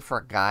crazy way for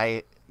a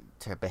guy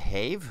to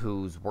behave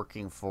who's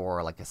working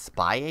for, like, a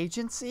spy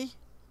agency.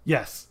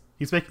 Yes.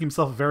 He's making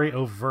himself very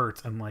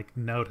overt and, like,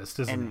 noticed,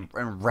 isn't he?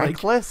 And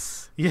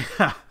reckless. Like,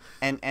 yeah.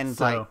 And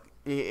so, like,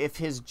 if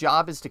his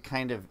job is to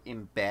kind of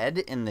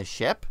embed in the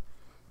ship,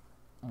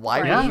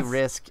 why would he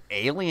risk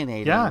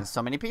alienating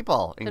so many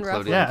people,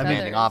 including the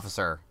commanding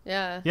officer?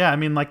 Yeah. Yeah, I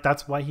mean, like,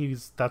 that's why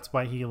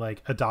he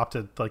like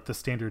adopted, like, the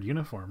standard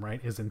uniform, right?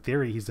 Is in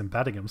theory he's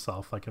embedding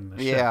himself, like, in the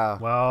ship. Yeah.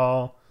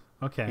 Well,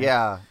 okay.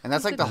 Yeah, and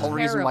that's like the whole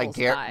reason why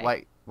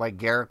terrible why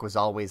Garrick was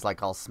always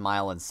like all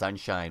smile and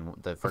sunshine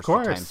the first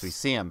few times we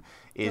see him,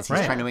 is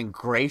he's trying to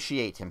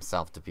ingratiate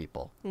himself to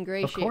people.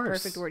 Ingratiate,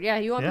 perfect word. Yeah,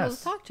 you want people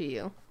to talk to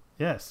you.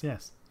 Yes.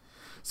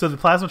 So the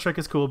plasma trick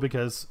is cool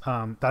because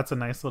that's a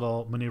nice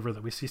little maneuver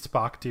that we see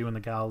Spock do in the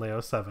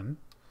Galileo 7.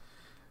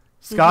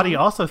 Scotty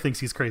also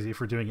thinks he's crazy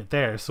for doing it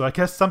there. So I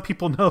guess some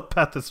people know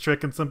about this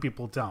trick and some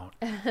people don't.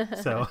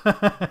 So,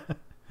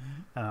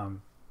 but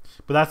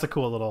that's a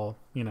cool little,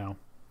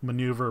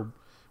 maneuver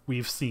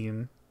we've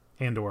seen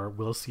and or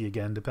will see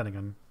again, depending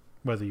on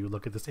whether you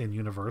look at this in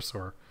universe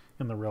or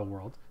in the real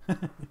world.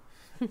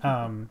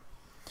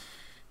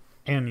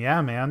 And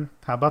yeah, man,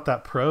 how about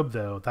that probe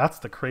though? That's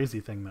the crazy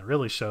thing that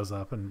really shows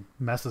up and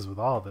messes with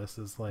all of this,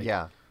 is like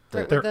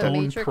their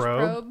own Matrix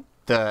probe.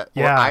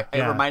 It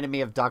reminded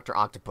me of Dr.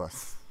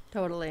 Octopus.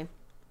 Totally.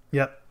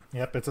 Yep.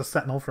 It's a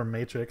Sentinel from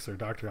Matrix or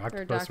Dr.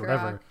 Octopus,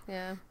 whatever.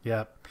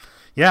 Yep.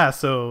 Yeah,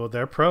 so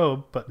their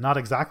probe, but not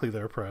exactly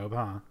their probe,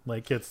 huh?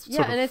 Like, it's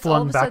sort of it's flung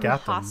all of a back sudden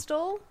at them.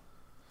 hostile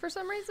for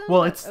some reason.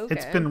 Well, it's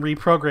been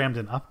reprogrammed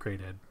and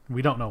upgraded.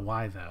 We don't know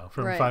why though.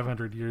 From Right.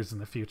 500 years in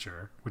the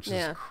future, which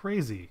is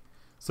crazy.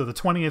 So the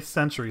 20th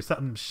century,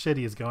 something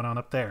shitty is going on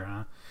up there,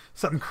 huh?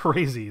 Something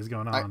crazy is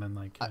going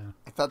on,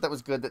 I thought that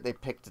was good that they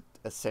picked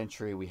a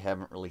century we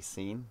haven't really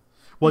seen.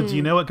 Well, do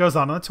you know what goes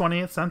on in the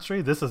 20th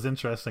century? This is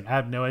interesting. I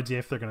have no idea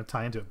if they're going to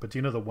tie into it, but do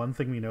you know the one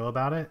thing we know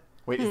about it?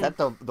 Wait, is that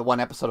the one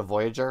episode of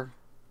Voyager?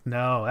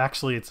 No,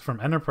 actually, it's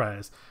from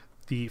Enterprise.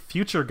 The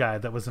future guy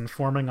that was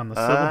informing on the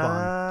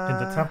Silabon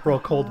in the temporal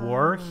Cold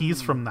War,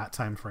 he's from that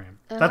time frame.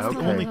 That's the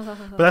only,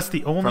 but that's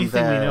the only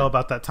thing we know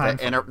about that time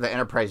frame. The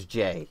Enterprise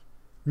J.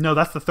 No,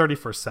 that's the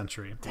 31st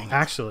century.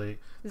 Actually,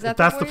 is that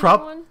that's the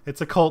problem.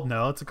 It's a cult.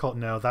 No,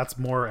 that's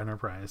more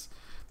Enterprise.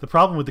 The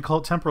problem with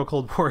the temporal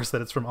Cold War is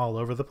that it's from all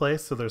over the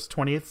place. So there's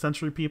 20th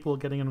century people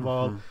getting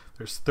involved. Mm-hmm.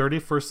 There's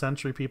 31st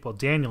century people.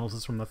 Daniels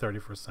is from the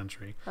 31st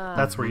century.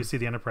 That's where you see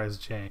the Enterprise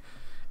J.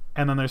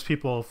 And then there's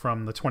people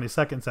from the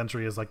 22nd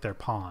century as like their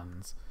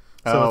pawns.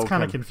 So it's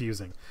kind of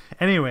confusing.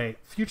 Anyway,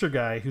 future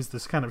guy, who's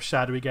this kind of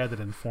shadowy guy that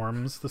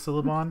informs the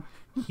Silabon,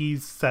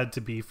 he's said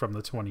to be from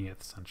the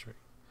 20th century.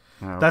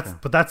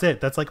 But that's it.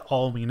 That's like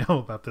all we know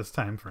about this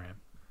time frame.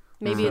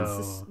 Maybe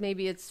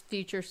it's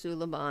future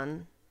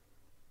Suliban.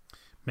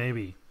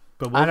 Maybe,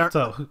 but I don't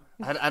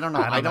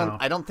know.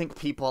 I don't think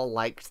people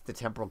liked the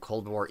temporal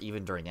Cold War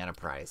even during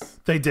Enterprise.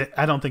 They did.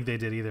 I don't think they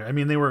did either. I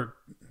mean, they were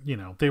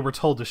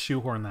told to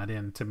shoehorn that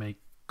in to make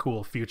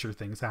cool future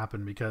things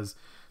happen because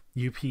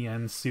the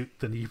UPN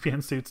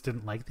suits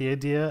didn't like the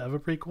idea of a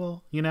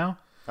prequel.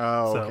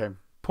 Okay.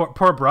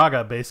 Poor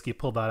Braga basically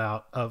pulled that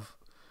out of.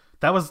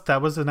 That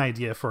was an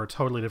idea for a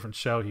totally different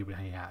show he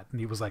had, and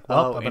he was like,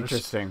 "Well,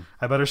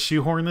 I better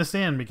shoehorn this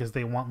in because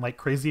they want like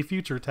crazy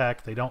future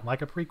tech. They don't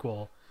like a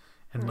prequel,"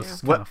 and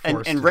was kind of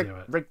forced to do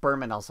it. Rick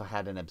Berman also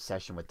had an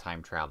obsession with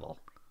time travel.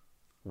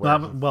 Well,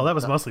 that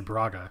was mostly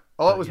Braga.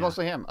 Oh, it was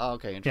mostly him. Oh,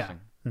 okay,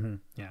 interesting. Yeah,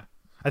 yeah.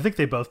 I think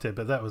they both did,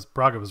 but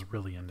Braga was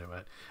really into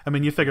it. I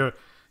mean, you figure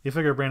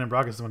Brandon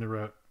Braga is the one who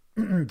wrote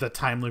the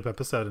time loop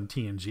episode in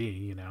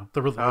TNG.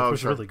 Which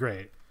was really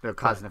great. The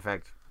Cause and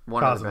Effect.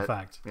 Cause and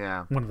Effect.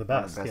 Yeah. One of the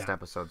best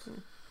episodes.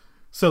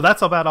 So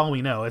that's about all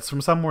we know. It's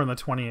from somewhere in the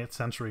 20th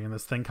century, and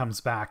this thing comes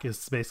back,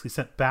 is basically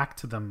sent back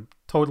to them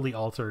totally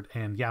altered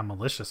and,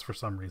 malicious for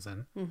some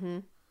reason. Mm-hmm.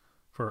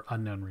 For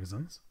unknown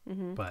reasons.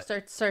 Mm-hmm. But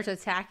starts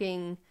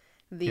attacking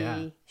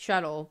the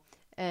shuttle.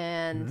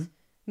 And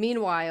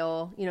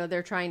meanwhile,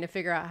 they're trying to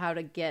figure out how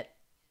to get...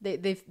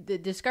 The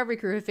Discovery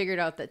crew have figured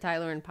out that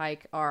Tyler and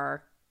Pike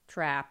are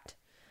trapped.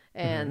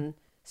 And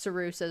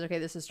Saru says, okay,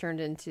 this has turned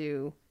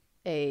into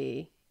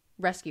a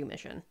rescue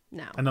mission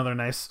now. Another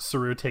nice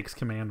Saru takes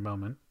command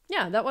moment.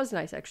 Yeah, that was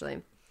nice,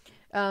 actually.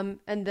 And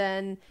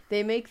then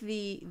they make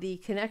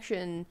the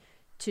connection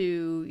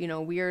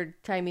to,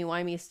 weird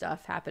timey-wimey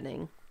stuff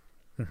happening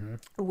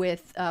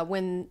with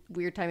when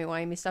weird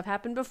timey-wimey stuff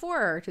happened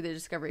before to the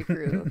Discovery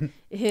crew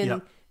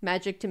in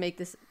Magic to Make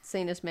the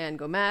Sanest Man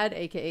Go Mad,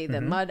 aka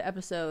the Mud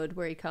episode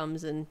where he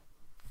comes and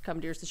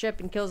commandeers the ship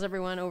and kills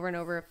everyone over and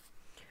over.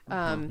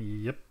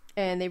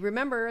 And they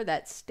remember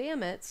that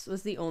Stamets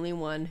was the only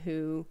one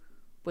who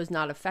was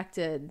not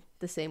affected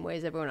the same way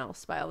as everyone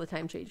else by all the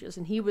time changes.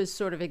 And he was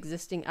sort of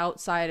existing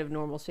outside of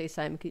normal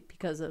space-time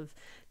because of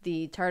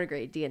the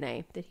tardigrade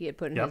DNA that he had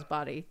put in his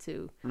body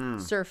to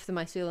surf the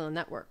mycelial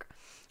network.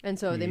 And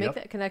so they make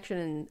that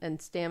connection, and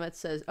Stamets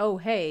says, oh,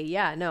 hey,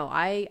 yeah, no,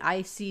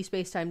 I see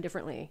space-time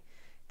differently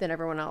than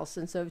everyone else.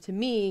 And so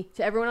to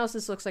everyone else,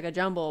 this looks like a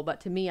jumble,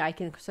 but to me, I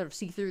can sort of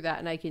see through that,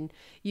 and I can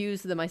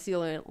use the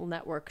mycelial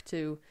network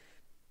to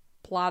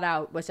plot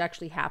out what's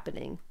actually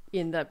happening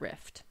in the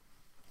rift.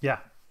 Yeah.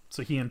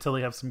 So he and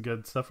Tilly have some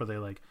good stuff where they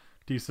like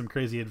do some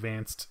crazy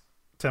advanced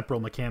temporal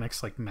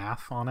mechanics, like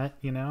math on it,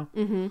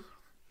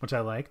 which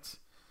I liked.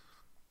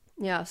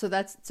 Yeah. So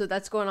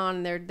that's going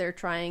on, and they're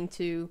trying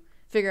to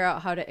figure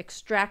out how to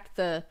extract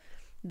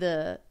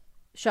the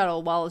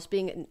shuttle while it's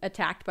being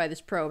attacked by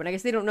this probe. And I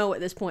guess they don't know at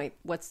this point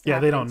what's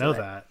happening. They don't know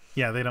that.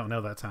 Yeah, they don't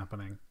know that's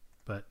happening.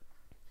 But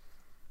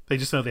they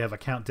just know they have a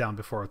countdown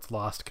before it's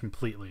lost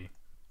completely.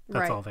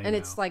 That's all they know. And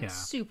it's like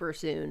super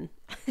soon.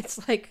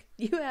 It's like,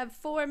 you have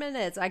 4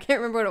 minutes. I can't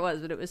remember what it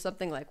was, but it was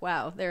something like,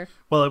 wow.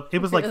 Well, it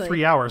was like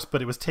 3 hours,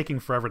 but it was taking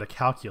forever to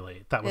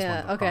calculate. That was one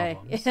of the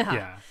problems.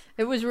 Yeah.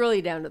 It was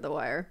really down to the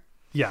wire.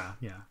 Yeah.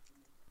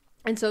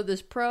 And so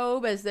this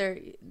probe, as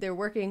they're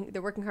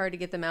working hard to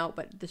get them out,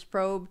 but this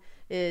probe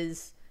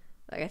is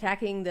like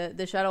attacking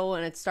the shuttle,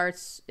 and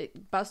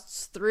it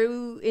busts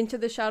through into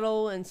the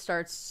shuttle and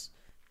starts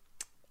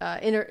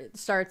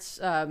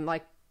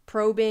like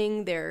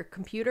probing their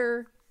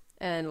computer,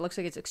 and it looks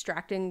like it's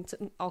extracting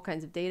all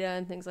kinds of data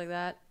and things like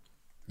that.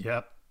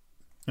 Yep.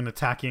 And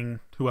attacking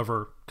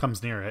whoever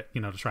comes near it,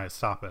 to try to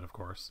stop it, of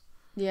course.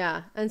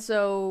 Yeah. And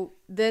so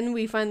then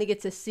we finally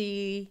get to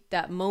see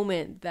that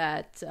moment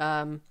that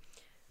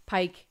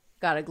Pike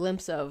got a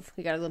glimpse of.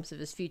 He got a glimpse of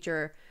his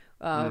future,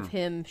 of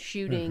him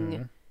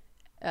shooting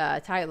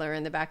Tyler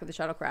in the back of the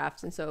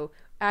shuttlecraft. And so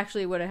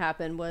actually what had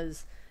happened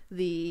was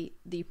the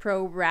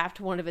probe wrapped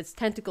one of its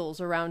tentacles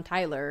around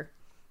Tyler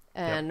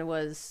and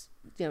was,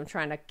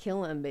 trying to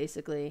kill him,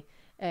 basically.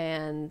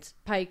 And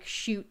Pike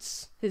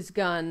shoots his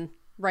gun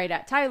right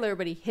at Tyler,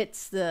 but he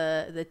hits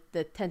the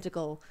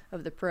tentacle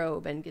of the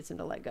probe and gets him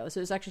to let go.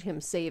 So it's actually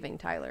him saving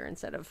Tyler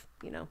instead of,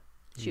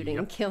 shooting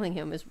and killing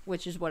him,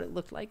 which is what it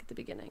looked like at the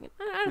beginning.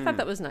 I thought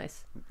that was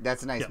nice.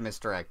 That's a nice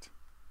misdirect.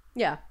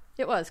 Yeah,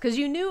 it was. Because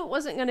you knew it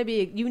wasn't going to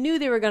be... You knew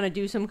they were going to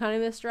do some kind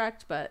of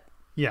misdirect, but...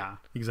 Yeah,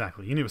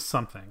 exactly. You knew it was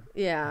something.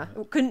 Yeah,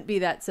 it couldn't be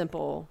that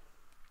simple.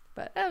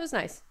 But that was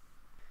nice.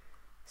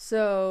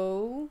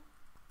 So,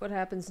 what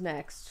happens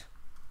next?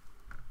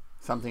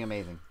 Something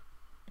amazing.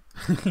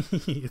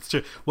 It's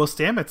true. Well,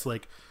 Stamets,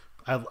 like...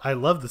 I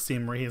love the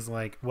scene where he's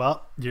like,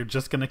 well, you're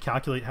just going to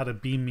calculate how to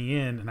beam me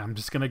in, and I'm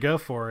just going to go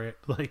for it.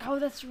 Like, oh,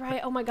 that's right.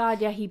 Oh my God.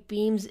 Yeah, he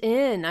beams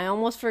in. I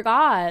almost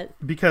forgot.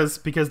 Because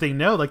they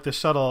know, like, the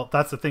shuttle,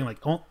 that's the thing, like,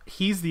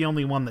 he's the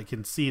only one that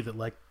can see that,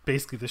 like,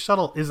 basically the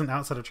shuttle isn't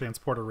outside of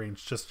transporter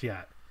range just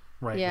yet,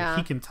 right? Yeah.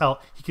 Like,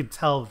 he can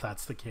tell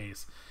that's the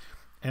case.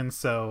 And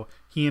so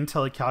he and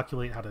Tilly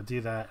calculate how to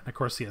do that. And of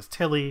course he has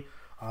Tilly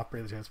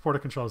operate the transporter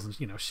controls, and,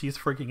 she's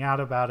freaking out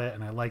about it.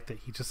 And I like that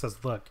he just says,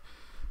 look,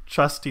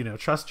 trust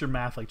your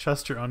math, like,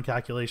 trust your own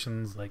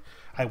calculations. Like,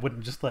 I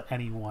wouldn't just let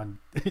anyone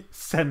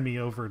send me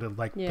over to,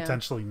 like,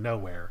 potentially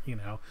nowhere,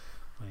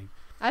 like,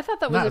 I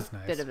thought that was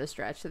a bit of a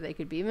stretch that they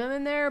could beam him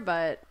in there,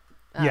 but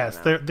yes,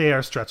 they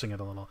are stretching it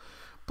a little.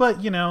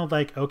 But,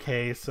 like,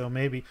 okay, so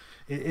maybe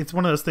it's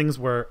one of those things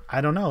where, I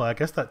don't know, I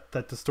guess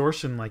that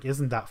distortion, like,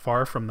 isn't that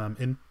far from them,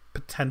 and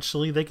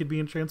potentially they could be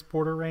in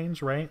transporter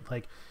range, right?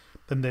 Like,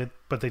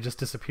 but they just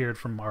disappeared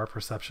from our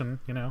perception,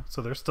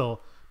 so they're still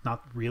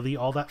not really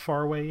all that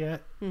far away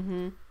yet.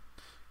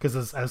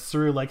 Because as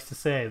Saru likes to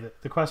say,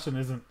 the question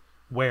isn't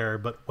where,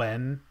 but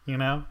when,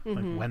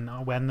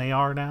 like when they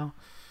are now.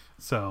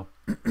 So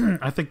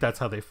I think that's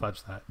how they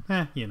fudge that.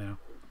 Yeah,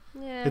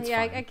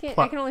 I can't.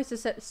 I can only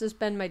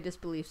suspend my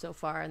disbelief so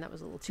far, and that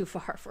was a little too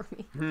far for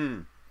me.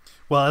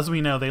 Well, as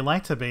we know, they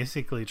like to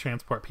basically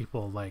transport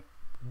people, like,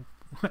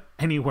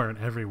 anywhere and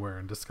everywhere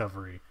in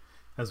Discovery,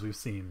 as we've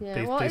seen.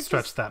 Yeah, they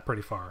stretched that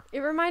pretty far. It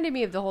reminded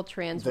me of the whole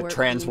transwarp. The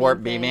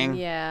transwarp beaming.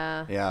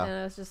 Yeah. And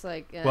I was just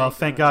like, well,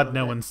 thank God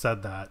no one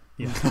said that.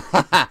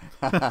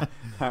 Yeah.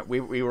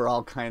 we were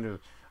all kind of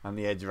on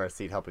the edge of our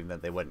seat, hoping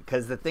that they wouldn't.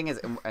 Because the thing is,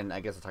 and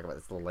I guess we'll talk about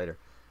this a little later.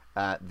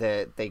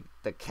 The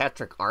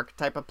Catrick Arc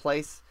type of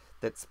place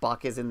that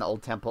Spock is in the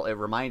old temple, it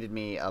reminded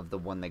me of the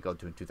one they go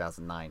to in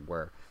 2009,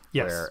 where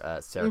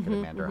Sarek and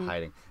Amanda are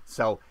hiding.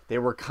 So they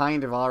were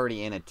kind of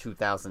already in a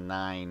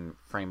 2009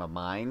 frame of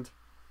mind.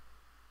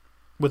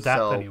 With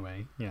that,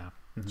 anyway, yeah.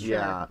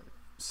 Yeah.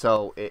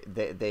 So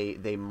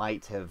they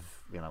might have,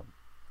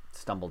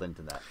 stumbled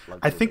into that.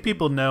 I think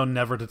people know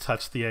never to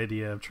touch the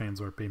idea of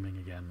transwarp beaming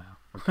again now.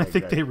 Okay, I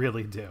think good. they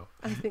really do.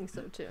 I think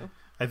so too.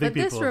 I think But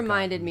this people have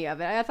reminded gotten- me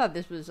of it. I thought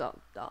this was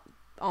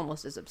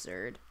almost as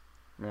absurd.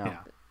 Yeah.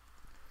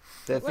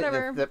 Yeah.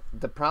 Whatever.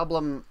 The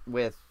problem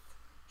with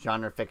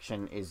genre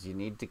fiction is you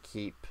need to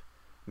keep.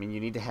 I mean, you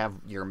need to have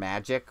your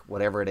magic,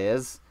 whatever it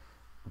is,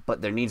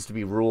 but there needs to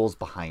be rules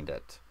behind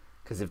it.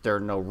 Because if there are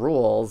no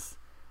rules,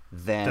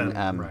 then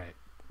right.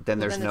 then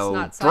there's then it's no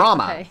not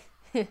drama,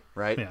 sci-fi.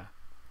 right? Yeah.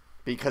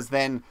 Because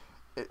then,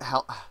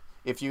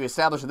 if you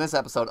establish in this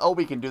episode, oh,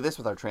 we can do this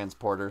with our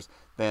transporters,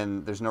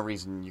 then there's no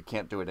reason you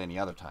can't do it any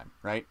other time,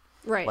 right?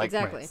 Right, Like,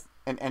 exactly.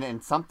 right.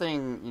 And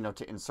something,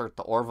 to insert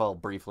the Orville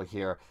briefly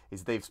here,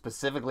 is they've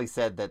specifically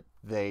said that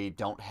they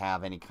don't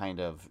have any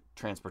kind of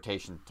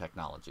transportation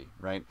technology,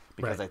 right?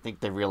 Because Right. I think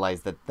they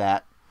realize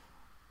that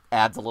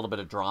adds a little bit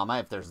of drama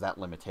if there's that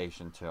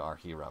limitation to our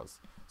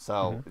heroes.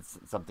 So it's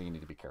something you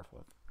need to be careful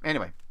with.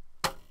 Anyway,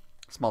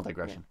 small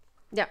digression.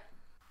 Yeah.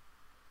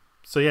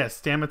 So yeah,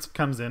 Stamets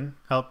comes in,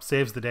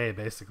 saves the day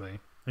basically,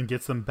 and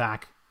gets them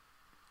back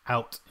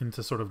out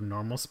into sort of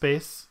normal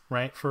space,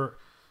 right? For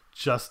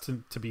just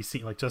to be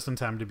seen, like just in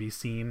time to be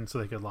seen, so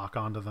they could lock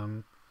onto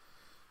them.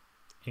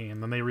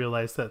 And then they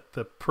realize that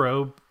the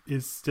probe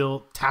is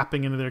still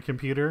tapping into their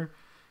computer.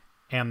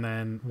 And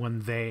then when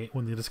the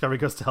Discovery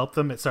goes to help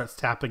them, it starts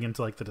tapping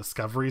into like the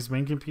Discovery's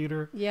main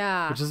computer.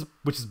 Yeah.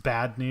 Which is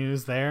bad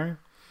news there.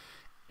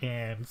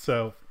 And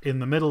so in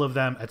the middle of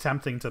them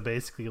attempting to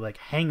basically like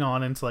hang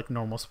on into like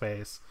normal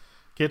space,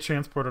 get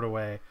transported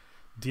away,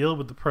 deal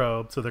with the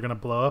probe, so they're going to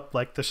blow up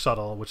like the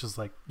shuttle, which is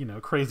like,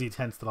 crazy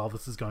tense that all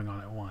this is going on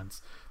at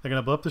once. They're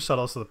going to blow up the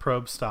shuttle so the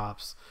probe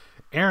stops.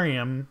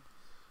 Arium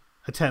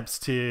attempts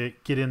to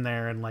get in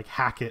there and like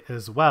hack it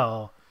as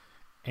well.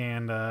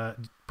 And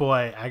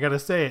boy, I got to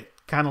say, it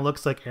kind of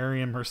looks like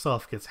Arium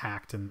herself gets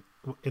hacked in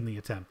the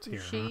attempt here.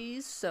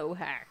 She's so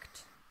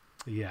hacked.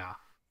 Yeah.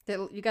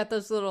 You got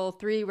those little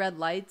 3 red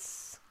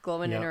lights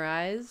glowing in Yep. her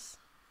eyes.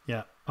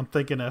 Yeah, I'm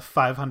thinking a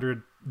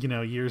 500,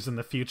 years in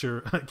the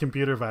future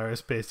computer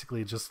virus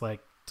basically just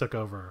like took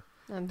over.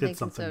 I'm Did thinking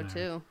something so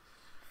there. too.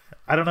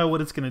 I don't know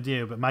what it's going to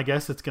do, but my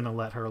guess it's going to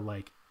let her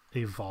like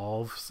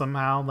evolve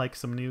somehow, like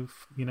some new,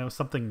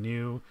 something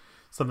new,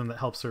 something that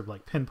helps her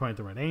like pinpoint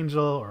the right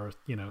angel, or,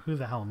 who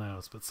the hell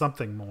knows, but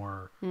something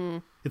more.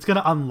 It's going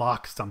to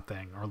unlock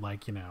something, or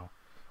like,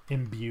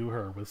 imbue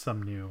her with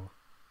some new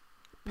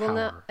Well,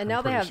 power.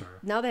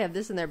 now they have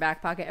this in their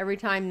back pocket. Every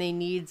time they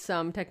need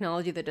some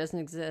technology that doesn't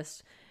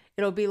exist,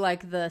 it'll be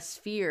like the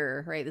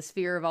sphere, right? The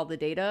sphere of all the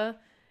data.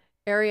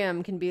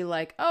 Arium can be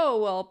like,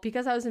 oh, well,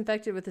 because I was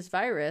infected with this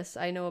virus,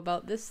 I know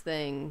about this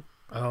thing.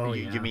 Oh,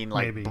 You mean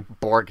maybe.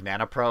 Borg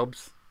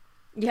nanoprobes?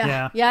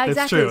 Yeah, Yeah, it's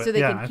exactly. true. So they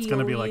Yeah, can it's heal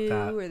gonna be you, like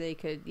that. or they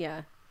could,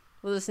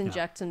 we'll just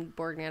inject some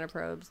Borg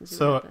nanoprobes and see what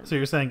So happens.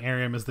 you're saying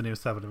Arium is the new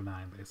 7 of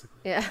 9, basically.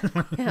 Yeah,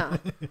 yeah,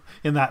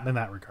 in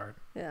that regard.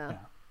 yeah. Yeah.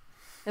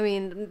 I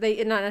mean,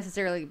 they not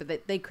necessarily,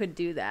 but they could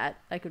do that.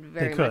 I could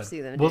very much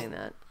see them doing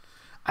that.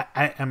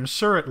 I am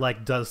sure it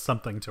like does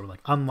something to her,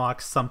 like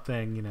unlocks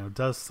something,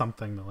 does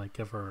something to like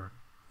give her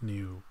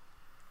new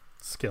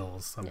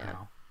skills somehow.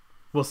 Yeah.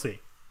 We'll see.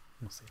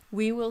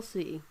 We will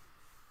see.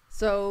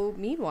 So,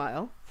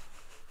 meanwhile,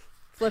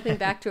 flipping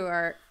back to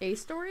our A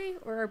story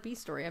or our B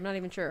story, I'm not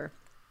even sure.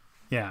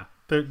 Yeah,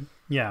 They're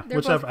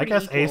whichever. both I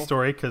guess pretty A equal.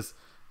 story because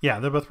they're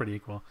both pretty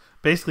equal.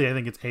 Basically, I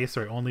think it's A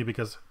story only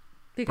because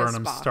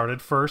Burnham Spock.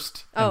 started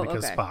first, and Oh,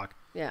 because okay. Spock,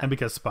 Yeah. and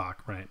because Spock,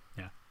 right?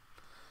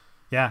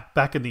 Yeah.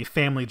 Back in the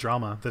family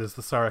drama that is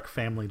the Sarek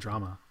family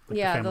drama, like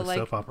the family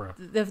soap opera.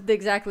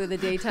 Exactly the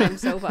daytime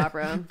soap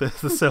opera. The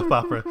soap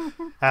opera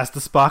as the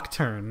Spock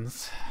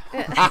turns.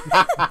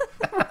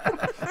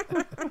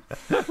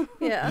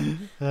 Yeah.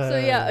 So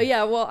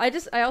yeah. Well,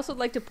 I also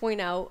like to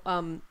point out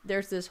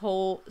there's this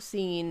whole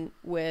scene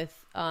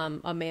with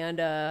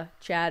Amanda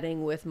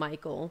chatting with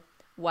Michael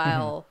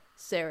while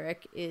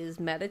Sarek is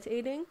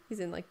meditating. He's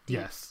in like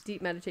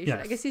deep meditation.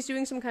 Yes. I guess he's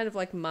doing some kind of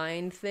like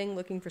mind thing,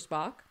 looking for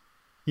Spock.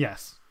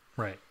 Yes,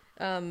 right.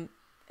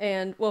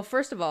 And well,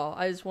 first of all,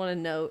 I just want to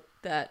note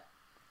that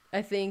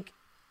I think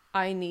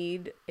I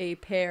need a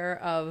pair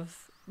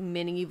of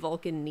mini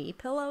Vulcan knee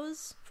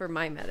pillows for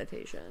my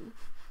meditation.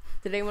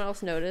 Did anyone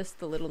else notice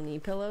the little knee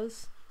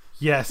pillows?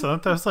 Yeah, so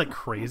that was like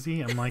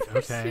crazy. I'm like, They're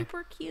okay.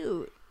 super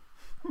cute.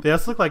 They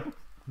also look like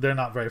they're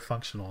not very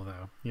functional,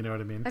 though. You know what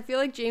I mean? I feel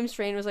like James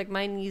Strain was like,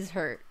 my knees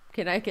hurt.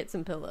 Can I get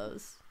some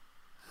pillows?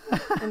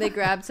 And they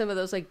grabbed some of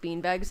those like bean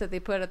bags that they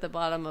put at the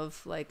bottom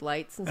of like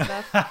lights and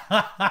stuff.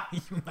 Oh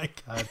my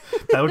god,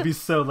 that would be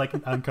so like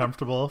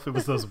uncomfortable if it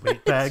was those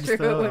weight bags. True,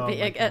 though. it would Oh be.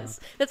 my I guess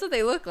God. that's what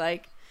they look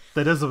like.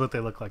 That is what they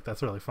look like.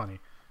 That's really funny.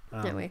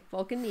 Anyway,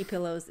 Vulcan knee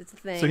pillows. It's a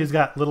thing. So he's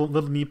got little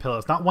knee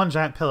pillows, not one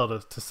giant pillow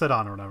to sit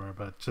on or whatever,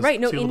 but just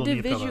right. No, two little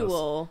knee pillows.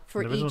 individual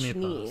for Individual each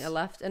knee knee, pillows. a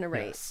left and a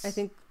right. Yes. I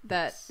think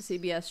that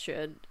CBS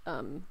should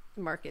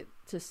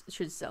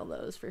should sell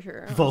those for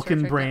sure. on Vulcan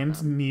StarTrek.com.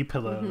 brand knee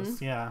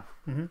pillows. Yeah.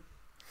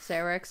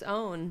 Sarek's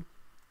own.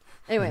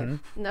 Anyway,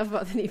 enough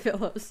about the knee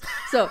pillows.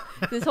 So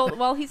this whole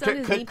while he's on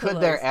his knee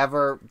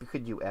pillows.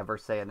 Could you ever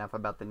say enough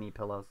about the knee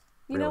pillows?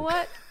 You know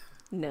what?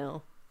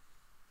 No.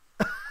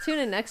 Tune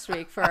in next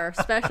week for our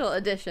special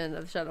edition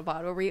of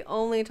Shuttlepod, where we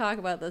only talk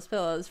about those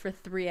pillows for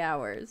 3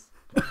 hours.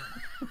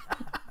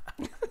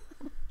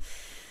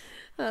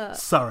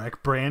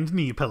 Sarek brand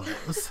knee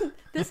pillows.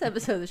 This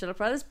episode of the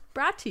Shuttlepod is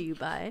brought to you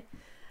by.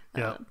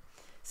 Yeah.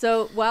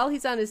 So while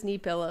he's on his knee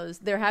pillows,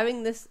 they're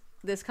having this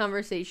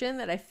conversation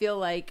that I feel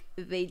like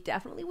they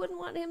definitely wouldn't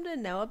want him to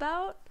know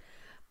about,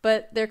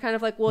 but they're kind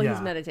of like, well,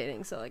 he's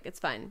meditating, so like it's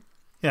fine.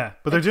 Yeah,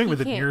 but they're doing it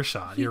with an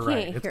earshot. You're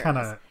right. It's kind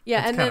of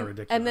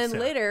ridiculous. And then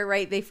later,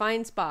 right? They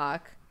find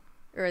Spock,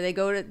 or they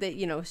go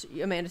to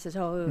Amanda says,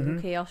 "Oh,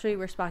 okay, I'll show you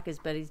where Spock is,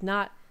 but he's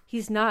not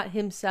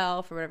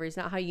himself or whatever. He's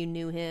not how you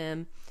knew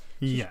him."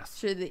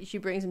 Yes. She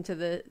brings him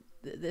to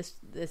this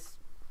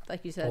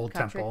like you said, old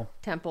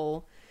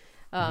temple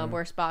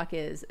where Spock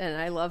is, and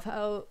I love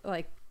how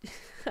I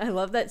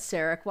love that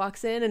Sarek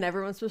walks in and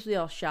everyone's supposed to be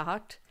all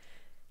shocked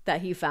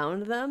that he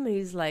found them.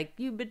 He's like,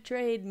 "You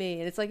betrayed me,"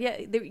 and it's like,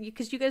 yeah,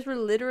 because you guys were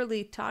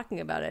literally talking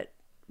about it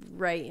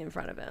right in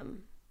front of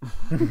him.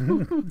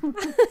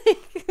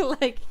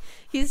 Like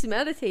he's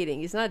meditating.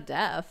 He's not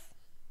deaf.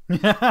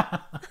 Anyway,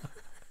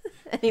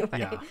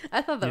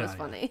 I thought that was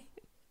funny.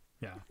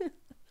 Yeah.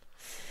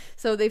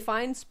 So they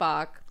find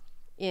Spock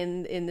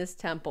in this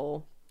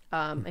temple.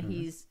 And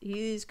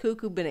he's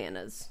cuckoo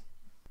bananas.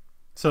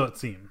 So it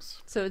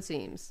seems.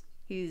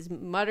 He's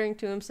muttering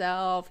to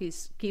himself. He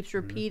keeps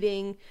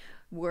repeating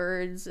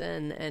words,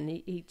 and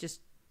he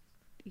just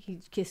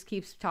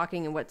keeps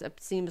talking in what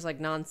seems like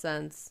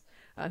nonsense.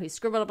 He's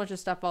scribbled a bunch of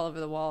stuff all over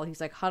the wall.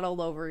 He's like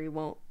huddled over. He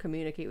won't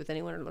communicate with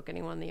anyone or look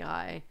anyone in the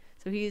eye.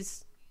 So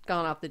he's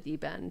gone off the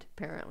deep end,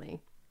 apparently.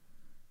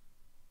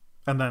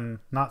 And then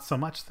not so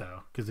much,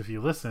 though, because if you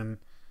listen,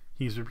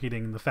 he's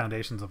repeating the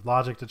foundations of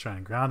logic to try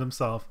and ground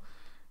himself,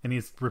 and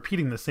he's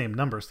repeating the same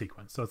number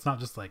sequence. So it's not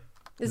just like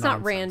it's nonsense,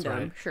 not random,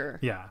 right? Sure.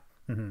 Yeah.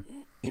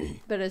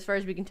 But as far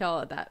as we can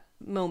tell at that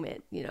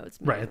moment, it's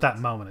right at that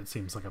moment. It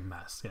seems like a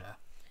mess. Yeah.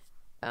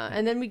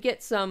 And then we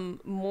get some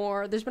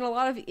more. There's been a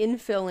lot of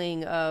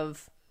infilling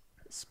of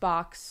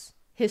Spock's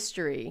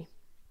history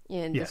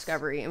in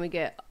Discovery, and we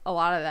get a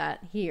lot of that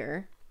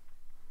here.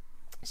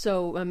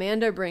 So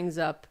Amanda brings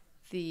up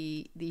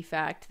the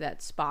fact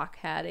that Spock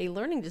had a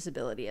learning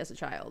disability as a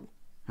child.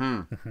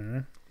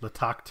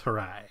 Latak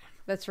Tarai.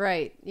 That's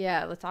right.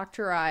 Yeah, Latak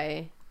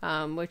Tarai,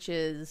 which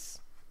is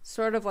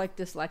sort of like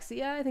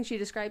dyslexia. I think she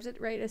describes it,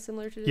 right, as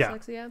similar to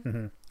dyslexia.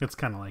 Yeah. It's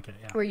kind of like it,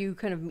 yeah. Where you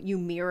you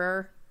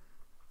mirror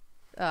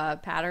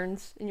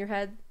patterns in your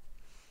head.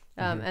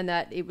 And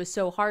that it was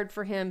so hard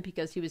for him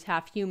because he was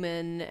half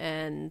human,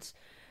 and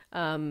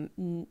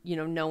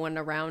no one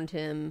around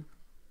him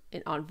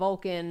on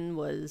Vulcan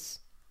was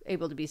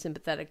able to be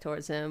sympathetic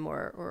towards him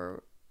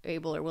or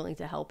able or willing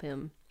to help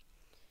him.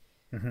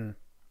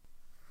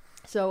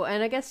 So,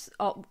 and I guess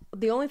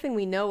the only thing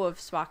we know of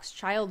Spock's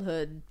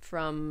childhood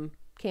from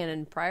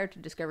canon prior to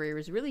Discovery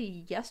was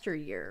really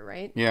yesteryear,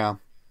 right? Yeah.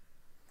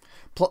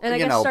 And I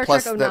guess Star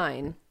Trek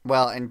 09.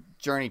 Well, and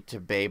Journey to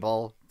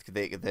Babel,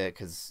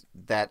 because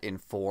that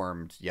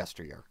informed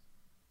yesteryear.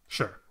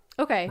 Sure.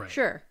 Okay, right.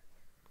 Sure.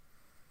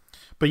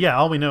 But yeah,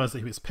 all we know is that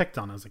he was picked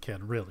on as a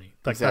kid, really.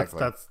 Like,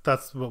 exactly.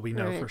 That's what we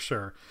know for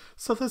sure.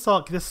 So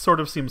this sort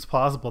of seems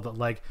plausible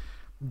that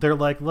they're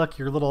like, look,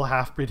 your little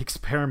half-breed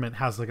experiment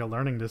has like a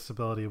learning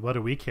disability. What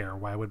do we care?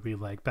 Why would we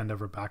bend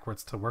over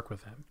backwards to work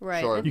with him?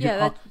 Right. Sure. You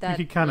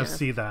could kind of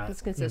see that.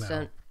 It's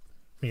consistent.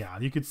 Yeah,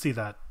 you could see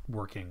that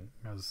working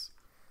as.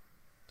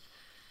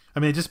 I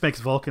mean, it just makes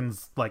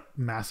Vulcans like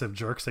massive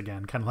jerks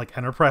again, kind of like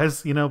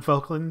Enterprise,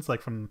 Vulcans,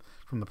 like from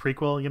the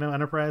prequel,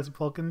 Enterprise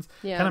Vulcans.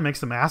 Yeah. Kind of makes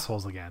them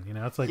assholes again.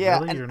 It's like,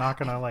 really, you're not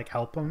gonna like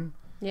help them.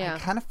 Yeah. I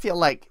kind of feel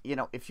like,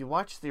 if you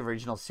watch the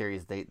original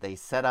series, they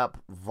set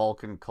up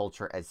Vulcan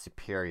culture as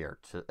superior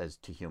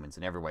to humans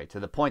in every way, to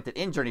the point that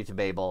in Journey to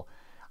Babel,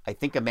 I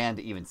think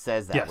Amanda even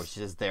says that, which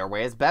is their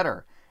way is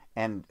better.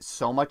 And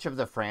so much of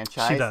the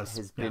franchise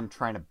has been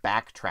trying to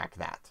backtrack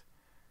that,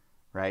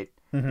 right?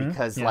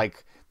 Because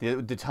like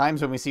the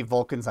times when we see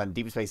Vulcans on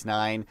Deep Space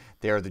Nine,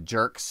 they're the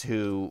jerks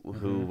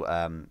who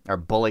are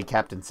bully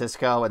Captain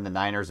Sisko and the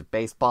Niners of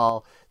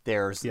baseball.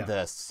 There's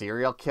the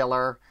serial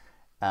killer.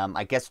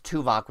 I guess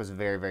Tuvok was a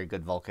very, very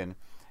good Vulcan.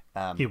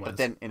 He was. But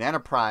then in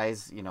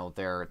Enterprise,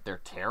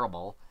 they're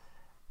terrible.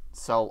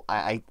 So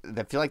I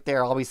feel like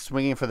they're always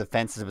swinging for the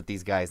fences with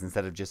these guys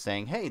instead of just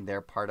saying, hey, they're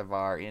part of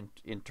our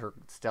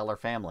interstellar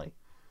family.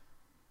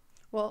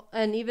 Well,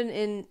 and even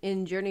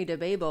in Journey to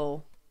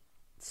Babel,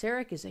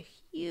 Sarek is a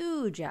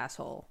huge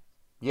asshole.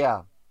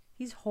 Yeah.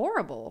 He's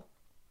horrible.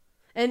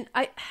 And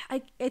I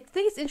think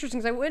it's interesting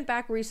because I went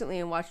back recently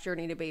and watched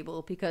Journey to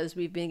Babel because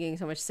we've been getting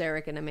so much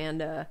Sarek and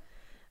Amanda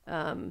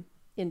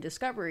in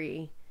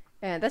Discovery.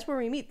 And that's where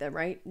we meet them,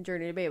 right? In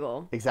Journey to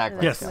Babel.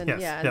 Exactly. Yes.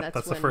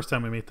 That's the first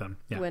time we meet them.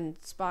 Yeah. When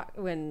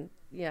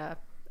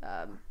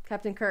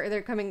Captain Kirk,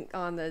 they're coming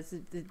on this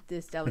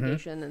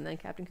delegation, and then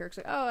Captain Kirk's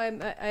like, "Oh,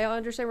 I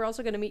understand we're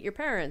also going to meet your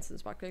parents."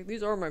 And Spock's like,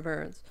 "These are my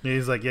parents." Yeah,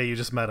 he's like, "Yeah, you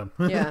just met them."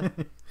 Yeah.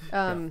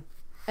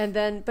 And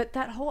then, but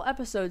that whole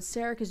episode,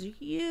 Sarek is a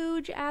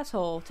huge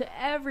asshole to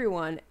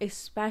everyone,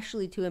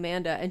 especially to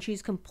Amanda, and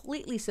she's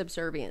completely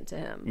subservient to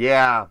him.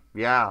 Yeah,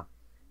 yeah.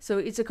 So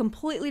it's a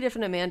completely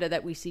different Amanda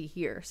that we see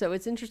here. So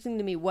it's interesting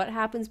to me what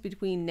happens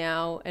between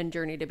now and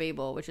Journey to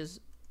Babel, which is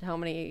how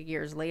many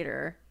years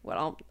later?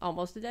 What,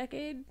 almost a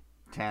decade?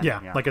 10,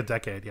 yeah, like a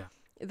decade, yeah.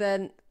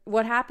 Then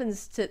what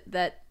happens to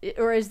that,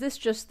 or is this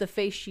just the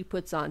face she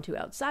puts on to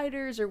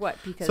outsiders, or what?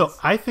 Because so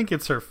I think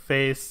it's her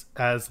face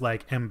as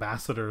like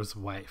ambassador's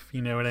wife.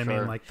 You know what I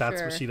mean? Like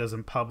that's what she does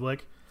in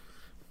public.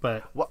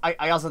 But well,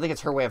 I also think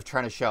it's her way of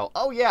trying to show,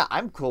 oh yeah,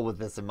 I'm cool with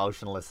this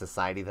emotionless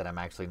society that I'm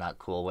actually not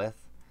cool with.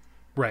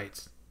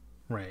 Right.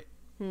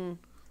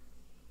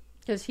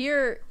 Because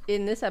here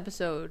in this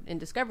episode in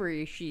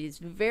Discovery, she's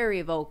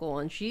very vocal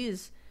and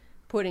she's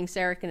putting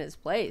Sarek in his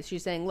place.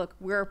 She's saying, "Look,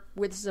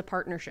 this is a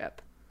partnership."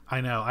 I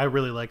know. I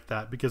really like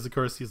that because, of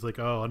course, he's like,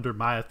 "Oh, under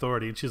my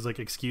authority," and she's like,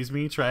 "Excuse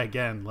me, try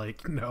again."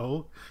 Like,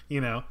 no,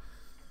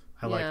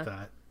 I like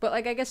that. But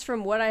like, I guess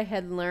from what I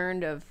had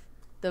learned of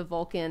the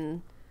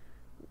Vulcan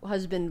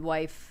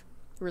husband-wife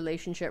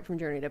relationship from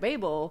Journey to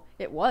Babel,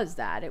 it was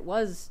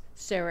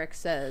Sarek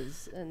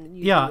says, and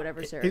you do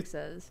whatever Sarek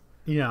says.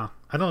 Yeah,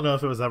 I don't know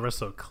if it was ever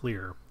so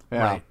clear.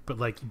 Yeah. Right,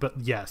 but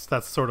yes,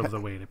 that's sort of the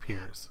way it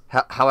appears.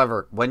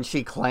 However, when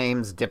she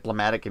claims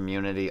diplomatic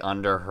immunity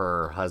under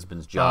her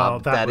husband's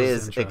job, that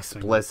is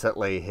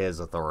explicitly his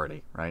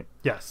authority, right?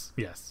 Yes.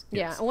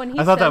 Yeah, when he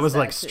I thought that was that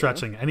like too.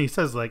 Stretching, and he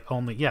says like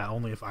only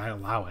if I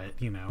allow it,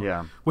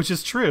 Yeah, which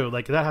is true.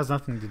 Like that has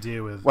nothing to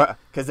do with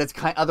because it's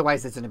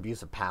otherwise it's an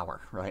abuse of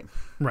power, right?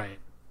 Right.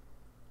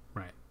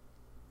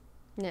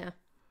 Yeah.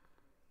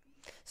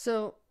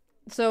 So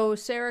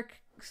Sarek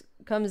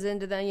comes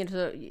into that.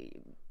 So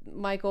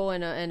Michael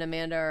and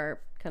Amanda are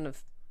kind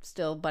of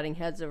still butting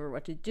heads over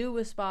what to do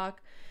with Spock.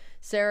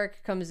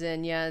 Sarek comes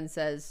in, and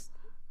says,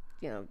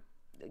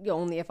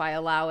 only if I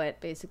allow it,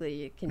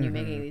 basically, can you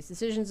make any of these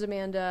decisions,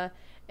 Amanda?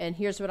 And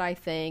here's what I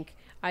think.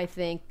 I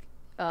think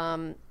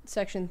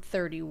Section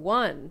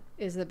 31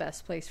 is the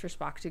best place for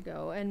Spock to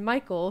go, and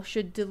Michael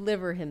should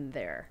deliver him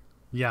there.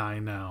 Yeah, I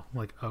know.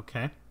 Like,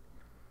 okay.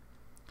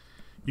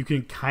 You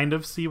can kind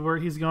of see where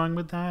he's going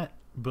with that.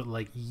 But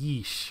like,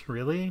 yeesh,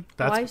 really?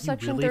 That's why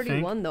Section really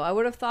 31 think? though? I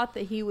would have thought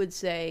that he would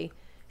say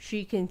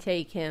she can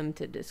take him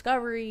to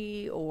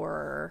Discovery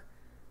or.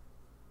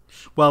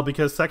 Well,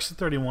 because Section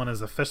 31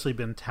 has officially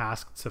been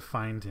tasked to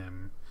find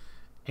him,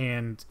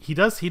 and he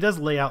does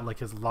lay out like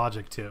his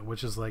logic to it,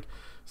 which is like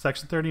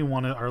Section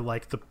 31 are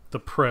like the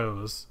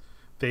pros.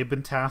 They've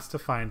been tasked to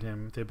find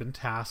him. They've been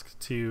tasked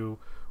to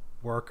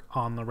work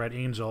on the Red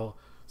Angel.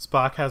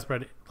 Spock has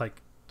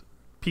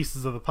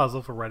pieces of the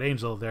puzzle for Red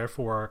Angel,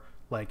 therefore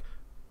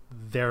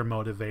they're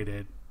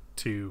motivated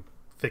to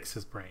fix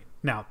his brain.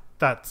 Now,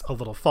 that's a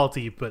little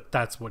faulty, but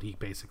that's what he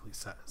basically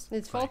says.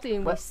 It's faulty,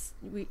 and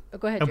we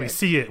go ahead, and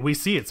Jared. we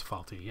see it's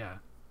faulty, yeah.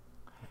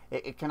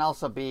 It can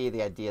also be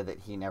the idea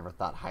that he never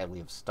thought highly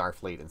of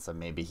Starfleet, and so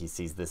maybe he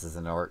sees this as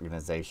an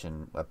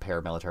organization, a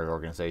paramilitary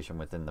organization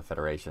within the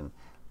Federation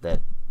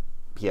that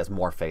he has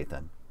more faith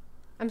in.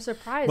 I'm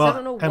surprised. Well, I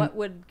don't know what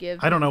would give.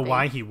 I don't know faith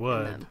why he in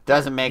would. them.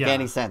 Doesn't make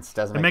any sense.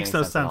 It makes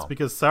no sense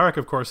because Sarek,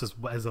 of course,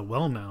 is a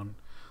well-known.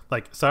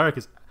 Like Sarek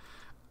is,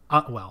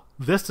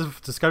 this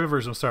Discovery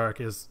version of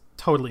Sarek is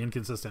totally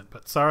inconsistent.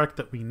 But Sarek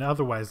that we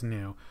otherwise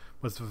knew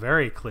was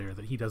very clear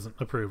that he doesn't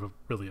approve of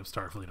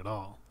Starfleet at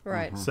all.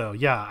 Right. So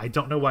yeah, I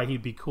don't know why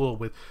he'd be cool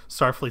with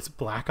Starfleet's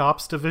Black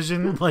Ops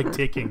division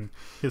taking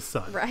his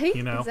son. Right.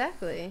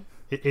 Exactly.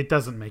 It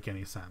doesn't make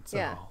any sense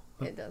at all.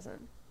 It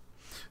doesn't.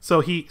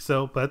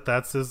 But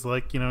that's his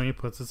he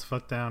puts his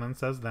foot down and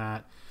says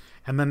that,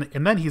 and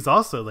then he's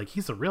also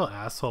he's a real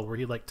asshole where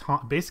he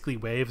basically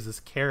waves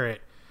this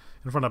carrot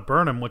in front of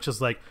Burnham, which is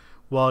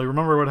well, you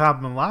remember what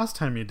happened last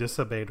time you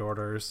disobeyed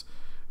orders,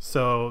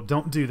 so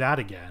don't do that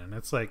again. And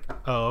it's oh,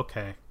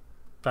 okay,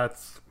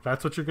 that's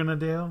what you're gonna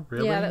do,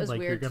 really? Yeah, that was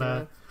weird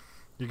too.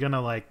 You're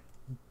gonna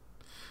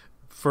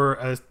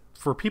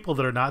for people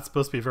that are not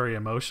supposed to be very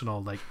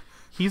emotional,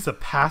 he's a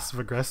passive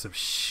aggressive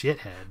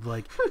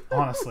shithead.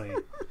 Honestly,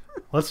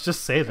 let's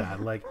just say that.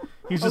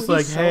 He's just so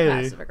hey,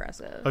 passive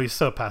aggressive. Oh, he's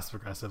so passive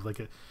aggressive.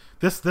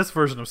 This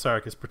version of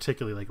Sarek is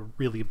particularly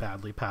really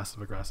badly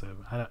passive aggressive.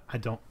 I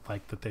don't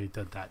like that they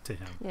did that to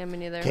him. Yeah, me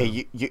neither.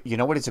 Okay, you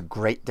know what is a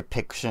great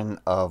depiction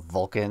of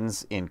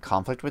Vulcans in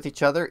conflict with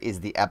each other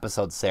is the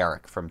episode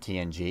Sarek from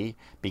TNG,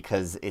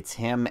 because it's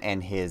him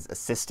and his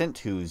assistant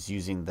who's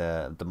using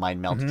the mind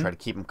meld to try to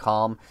keep him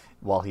calm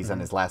while he's on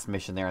his last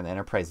mission there in the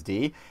Enterprise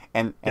D,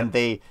 and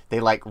they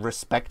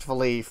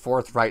respectfully,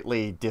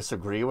 forthrightly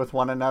disagree with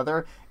one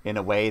another in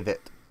a way that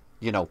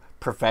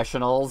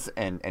professionals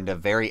and a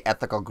very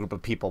ethical group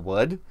of people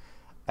would.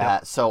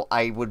 So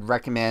I would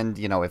recommend,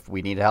 if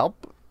we need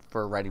help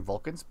for writing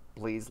Vulcans,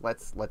 please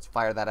let's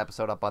fire that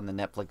episode up on the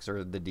Netflix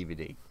or the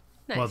DVD.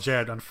 Nice. Well,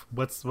 Jared,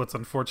 what's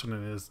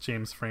unfortunate is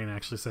James Frain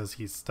actually says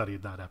he's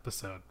studied that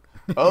episode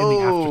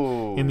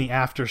in the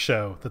after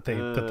show that they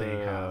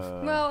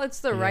have. Well, it's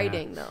the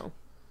writing though.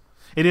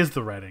 It is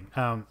the writing.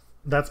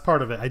 That's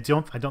part of it. I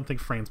don't think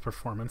Frain's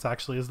performance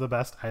actually is the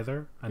best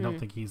either. I don't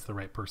think he's the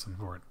right person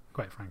for it,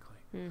 quite frankly.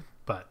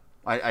 But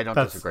I don't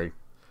disagree.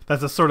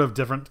 That's a sort of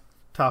different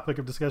topic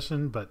of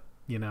discussion, but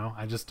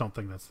I just don't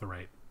think that's the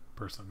right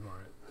person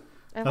for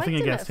it. Nothing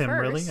against him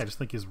really. I just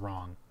think he's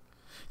wrong.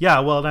 Yeah,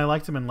 well, and I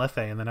liked him in Lethe,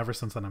 and then ever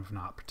since then I've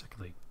not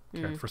particularly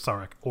cared for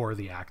Sarek or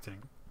the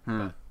acting.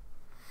 But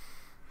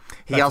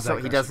he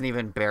doesn't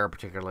even bear a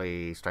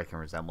particularly striking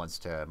resemblance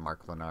to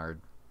Mark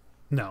Lenard.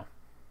 No.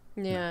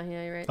 Yeah,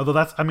 you're right. Although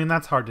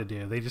that's hard to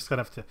do. They sort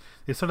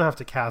of have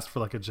to cast for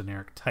like a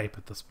generic type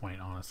at this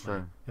point, honestly.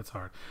 Sure. It's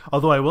hard.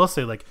 Although I will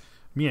say, like,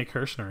 Mia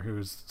Kirshner,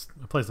 who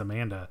plays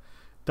Amanda,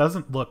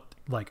 doesn't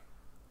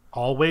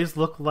always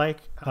look like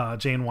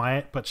Jane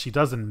Wyatt, but she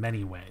does in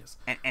many ways.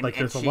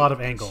 There's a lot of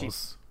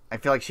angles. I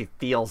feel like she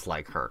feels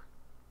like her.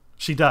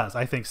 She does.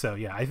 I think so,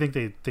 yeah. I think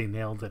they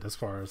nailed it as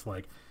far as,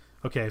 like,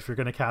 okay, if you're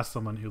going to cast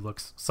someone who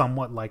looks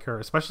somewhat like her,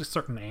 especially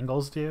certain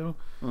angles do,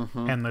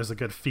 and there's a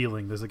good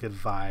feeling, there's a good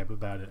vibe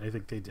about it, I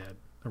think they did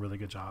a really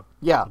good job.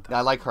 Yeah,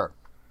 I like her.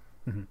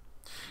 Mm-hmm.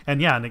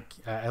 And yeah,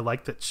 I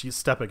like that she's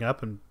stepping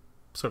up and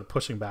sort of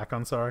pushing back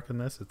on Sarek in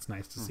this. It's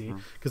nice to see.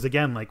 Because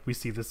again, like, we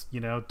see this,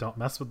 don't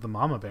mess with the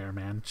mama bear,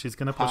 man. She's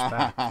going to push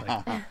back.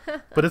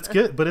 But it's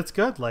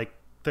good. Like,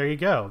 there you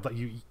go. But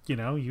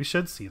you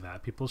should see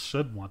that. People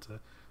should want to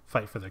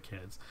fight for their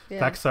kids. Yeah.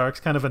 In fact, Sarek's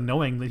kind of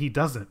annoying that he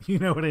doesn't. You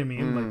know what I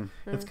mean? Like,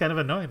 it's kind of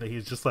annoying that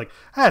he's just like,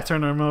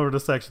 turn him over to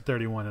Section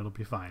 31. It'll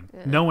be fine.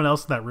 Yeah. No one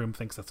else in that room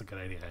thinks that's a good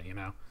idea,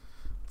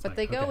 It's but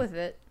they go with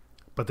it.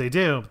 But they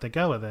do. But they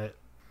go with it.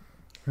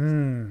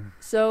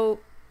 So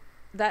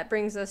that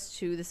brings us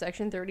to the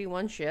Section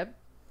 31 ship.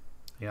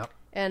 Yep.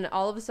 And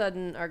all of a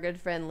sudden, our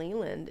good friend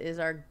Leland is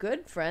our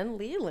good friend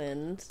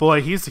Leland.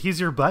 Boy, he's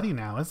your buddy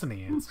now, isn't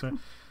he?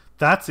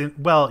 That's in.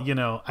 Well,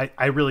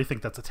 I really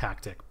think that's a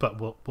tactic, but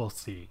we'll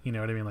see. You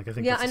know what I mean? Like, I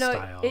think that's a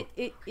style.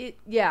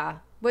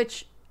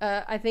 Which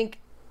I think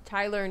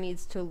Tyler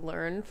needs to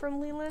learn from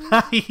Leland.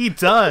 He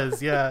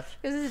does, yeah.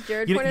 Because as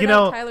Jared pointed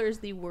out, Tyler is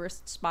the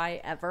worst spy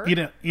ever.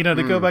 To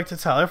go back to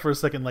Tyler for a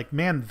second, like,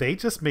 man, they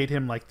just made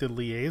him like the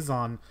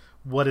liaison.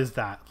 What is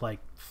that, like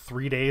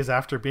 3 days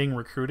after being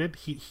recruited?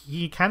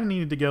 He kind of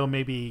needed to go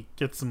maybe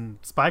get some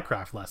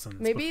spycraft lessons.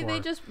 Maybe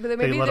this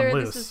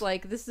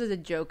is a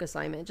joke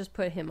assignment. Just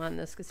put him on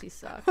this because he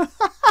sucks.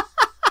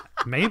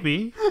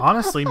 Maybe,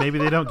 honestly, maybe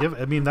they don't give.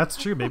 I mean, that's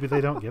true. Maybe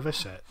they don't give a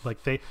shit.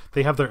 Like,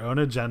 they have their own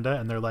agenda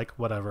and they're like,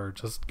 whatever,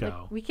 just go.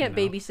 Like, we can't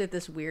babysit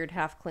this weird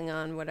half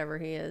Klingon, whatever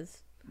he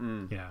is.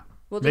 Yeah.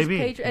 We'll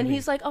just and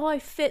he's like, oh, I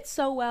fit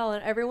so well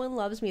and everyone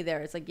loves me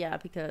there. It's like, yeah,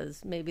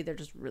 because maybe they're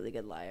just really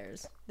good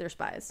liars. They're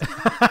spies.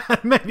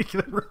 Maybe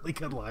they're really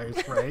good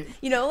liars, right?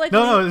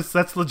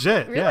 That's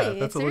legit. Really? Yeah,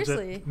 that's seriously.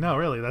 Legit. No,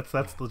 really, that's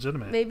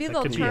legitimate. Maybe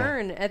they'll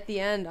turn at the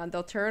end.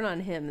 They'll turn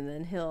on him and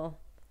then he'll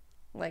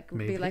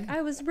be like,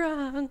 I was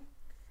wrong.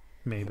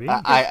 Maybe.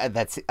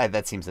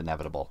 That seems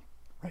inevitable.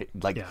 Right,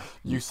 like,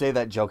 you say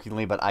that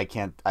jokingly, but I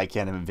can't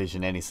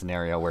envision any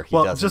scenario where he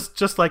doesn't.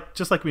 Just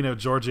like we know,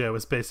 Georgia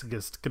is basically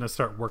going to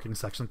start working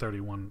Section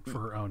 31 for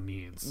her own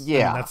needs. Yeah,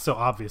 I mean, that's so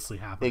obviously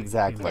happening.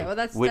 Exactly. Yeah, well,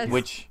 that's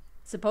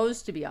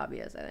supposed to be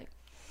obvious, I think.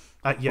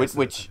 Yes,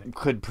 which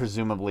could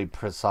presumably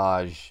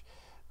presage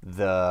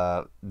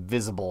the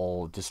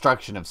visible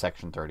destruction of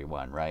Section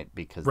 31, right?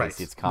 Because they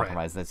see it's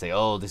compromised and they say,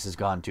 "Oh, this has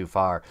gone too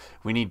far.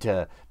 We need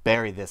to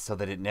bury this so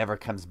that it never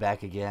comes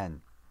back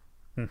again."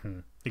 Mm-hmm.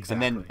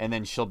 Exactly. And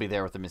then she'll be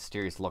there with a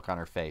mysterious look on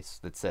her face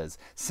that says,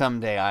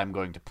 "Someday I'm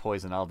going to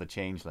poison all the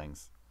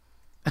changelings."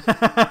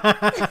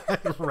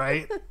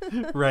 Right,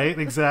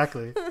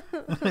 exactly.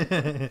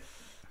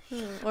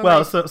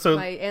 So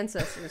my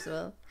ancestors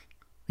will.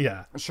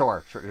 Yeah,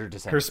 sure.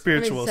 Her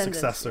spiritual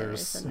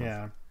successors.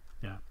 Yeah.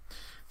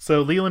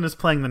 So Leland is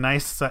playing the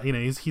nice.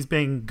 He's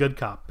being good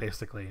cop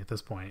basically at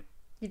this point.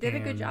 He did a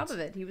good job of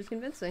it. He was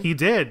convincing. He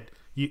did.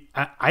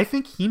 I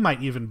think he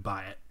might even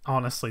buy it,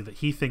 honestly, that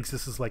he thinks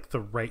this is like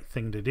the right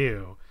thing to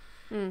do.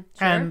 Sure.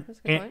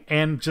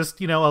 And just,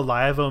 a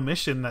live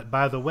omission that,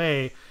 by the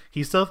way,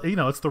 he still,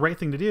 it's the right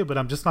thing to do, but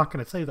I'm just not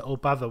going to say that, oh,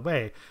 by the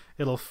way,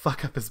 it'll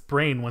fuck up his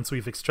brain once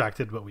we've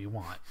extracted what we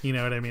want. You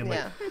know what I mean?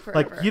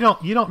 Like you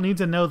don't need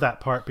to know that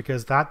part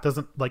because that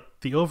doesn't, like,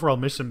 the overall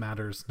mission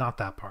matters, not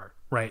that part.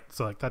 Right,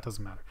 so like that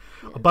doesn't matter.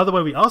 Yeah. By the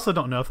way, we also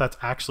don't know if that's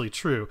actually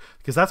true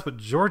because that's what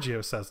Giorgio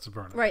says to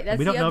Burnham. Right, that's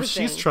we don't the know other if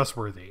she's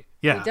trustworthy.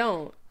 Yeah,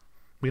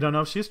 we don't know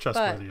if she's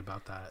trustworthy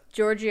about that.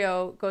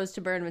 Giorgio goes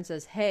to Burnham and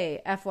says,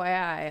 "Hey,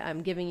 FYI,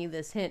 I'm giving you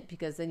this hint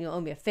because then you'll owe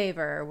me a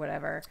favor or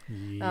whatever.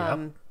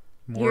 Yep.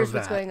 Here's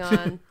what's going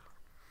on.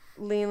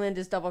 Leland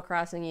is double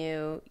crossing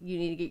you. You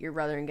need to get your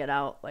brother and get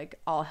out. Like,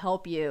 I'll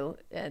help you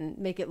and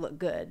make it look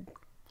good."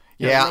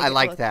 Yeah, I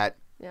like that.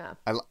 Yeah.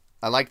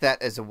 I like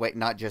that as a way,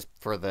 not just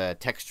for the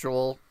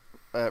textual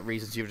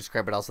reasons you've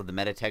described, but also the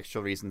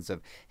metatextual reasons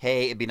of,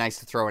 hey, it'd be nice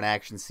to throw an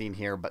action scene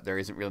here, but there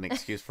isn't really an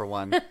excuse for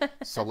one.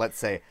 So let's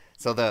say,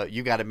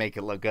 you got to make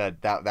it look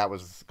good. That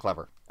was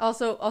clever.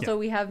 Also,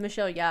 we have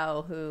Michelle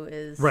Yeoh, who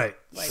is right.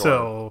 Like,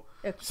 so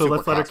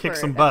let's let her kick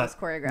some butt.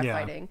 Choreographed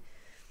fighting.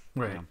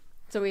 Right. Yeah.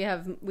 So we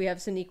have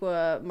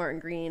Sonequa Martin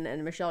Green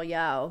and Michelle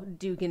Yeoh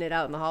duking it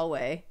out in the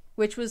hallway,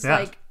 which was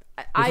like.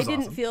 I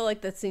didn't awesome. feel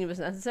like that scene was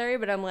necessary,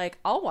 but I'm like,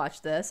 I'll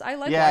watch this. I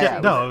like it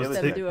watching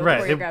them do a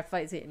choreographed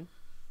fight scene.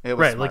 It was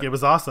right, smart. like it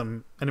was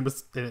awesome, and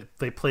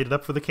they played it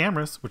up for the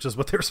cameras, which is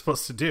what they're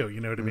supposed to do.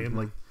 You know what I mean?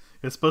 Like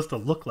it's supposed to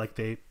look like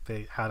they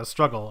had a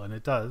struggle, and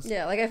it does.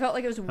 Yeah, like I felt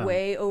like it was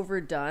way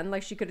overdone.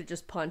 Like she could have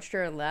just punched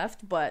her and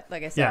left, but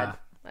like I said,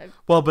 I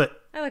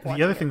like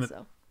the other thing it, that.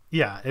 So.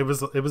 Yeah, it was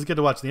good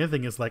to watch. The other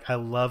thing is like I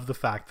love the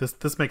fact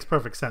this makes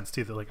perfect sense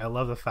too. That like I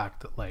love the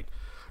fact that like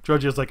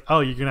Georgia's like,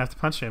 oh, you're gonna have to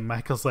punch him.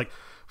 Michael's like,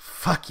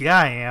 fuck yeah,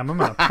 I am. I'm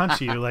gonna punch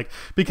you, like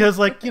because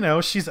like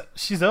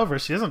she's over.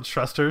 She doesn't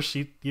trust her.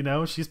 She's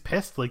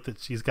pissed like that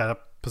she's got a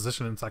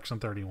position in Section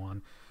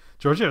 31.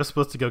 Georgia was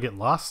supposed to go get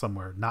lost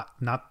somewhere, not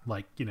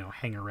like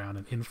hang around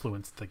and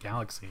influence the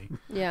galaxy.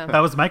 Yeah, that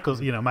was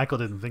Michael's. Michael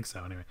didn't think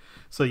so anyway.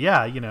 So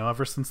yeah,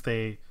 ever since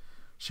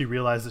she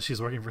realized that she's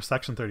working for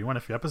Section 31 a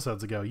few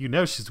episodes ago,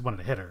 she's wanted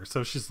to hit her.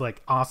 So she's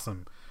like,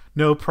 awesome,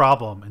 no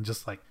problem, and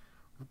just like,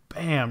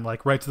 bam,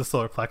 like right to the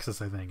solar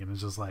plexus, I think, and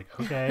it's just like,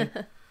 okay.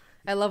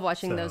 I love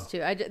watching those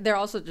two. They're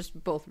also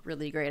just both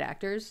really great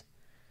actors.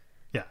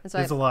 Yeah, and so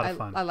it's a lot of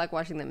fun. I like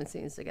watching them in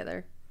scenes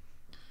together.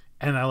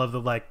 And I love the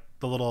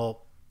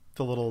little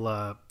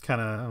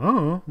kind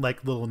of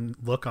little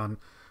look on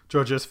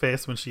Georgia's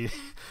face when she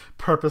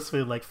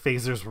purposefully like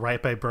phasers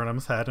right by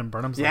Burnham's head, and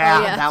Burnham's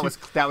that was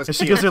and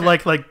she gives her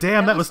like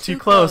damn, that was too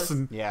close.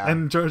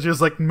 And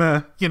Georgia's like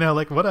meh,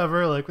 like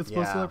whatever, like it's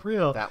supposed to look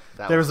real.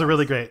 There was a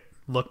really great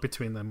look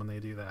between them when they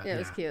do that. Yeah, it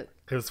was cute.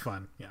 It was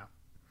fun. Yeah.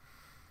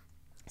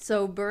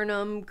 So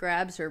Burnham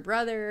grabs her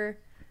brother,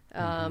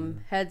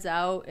 heads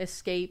out,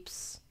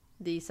 escapes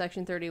the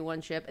Section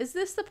 31 ship. Is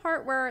this the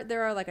part where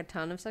there are like a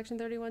ton of Section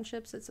 31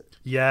 ships?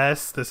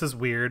 Yes, this is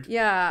weird.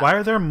 Yeah. Why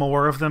are there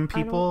more of them,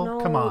 people? I don't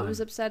know. Come on. It was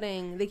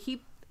upsetting. They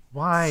keep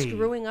Why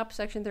screwing up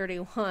Section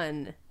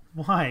 31.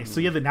 Why? So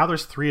yeah, now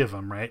there's 3 of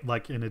them, right?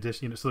 Like in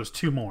addition, so there's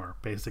 2 more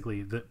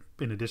basically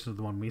in addition to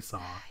the one we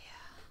saw.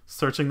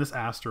 Searching this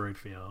asteroid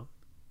field.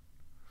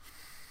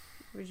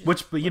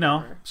 Which, but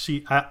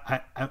she,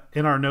 I,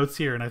 in our notes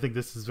here, and I think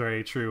this is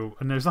very true,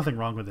 and there's nothing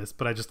wrong with this,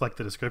 but I just like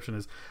the description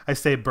is, I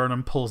say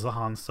Burnham pulls a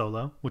Han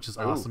Solo, which is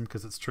awesome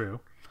because it's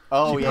true.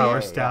 Oh, she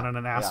powers down on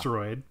an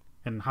asteroid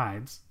and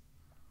hides.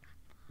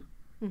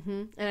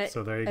 Mm-hmm. And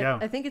so there you go.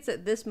 I think it's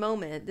at this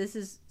moment. This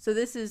is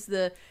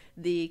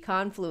the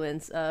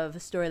confluence of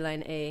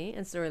storyline A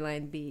and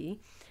storyline B,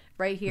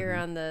 right here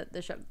on the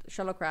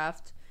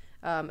shuttlecraft,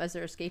 as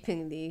they're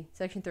escaping the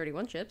Section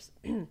 31 ships.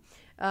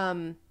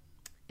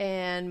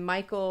 And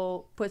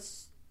Michael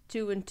puts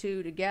 2 and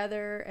 2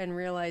 together and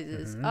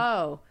realizes,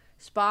 oh,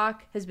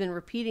 Spock has been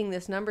repeating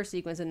this number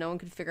sequence and no one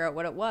could figure out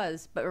what it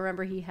was. But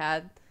remember, he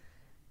had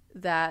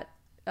that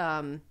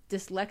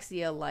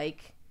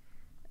dyslexia-like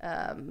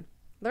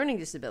learning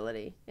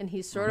disability, and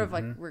he's sort of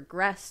like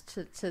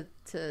regressed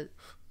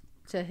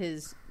to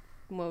his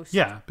most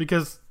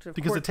because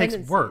it takes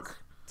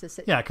work.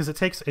 Because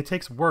it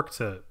takes work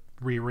to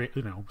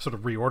sort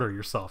of reorder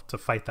yourself to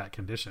fight that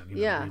condition.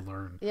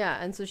 Relearn.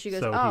 Yeah, and so she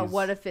goes,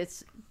 what if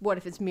it's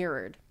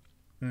mirrored?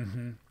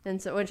 Mm-hmm.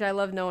 And so, which I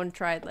love. No one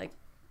tried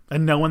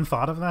and no one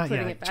thought of that.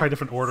 Yeah, try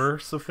different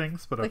orders of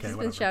things, but okay, he's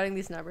whatever. been shouting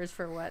these numbers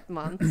for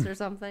months or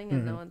something,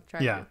 and no one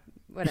tried. Yeah,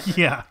 whatever.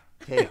 Yeah.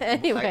 Hey,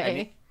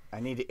 Anyway, I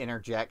need to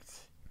interject.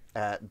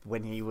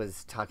 When he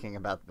was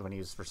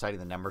reciting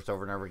the numbers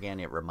over and over again,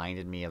 it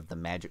reminded me of the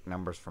magic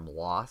numbers from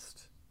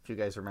Lost. If you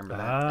guys remember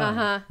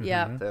that.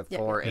 Yeah. The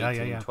 4,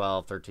 18,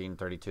 12, 13,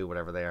 32,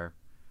 whatever they are.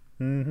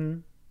 Mm-hmm.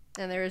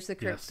 And there's the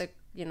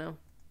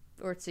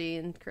Ortsy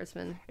and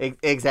Kurtzman.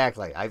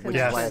 Exactly. Which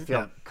is why I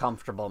feel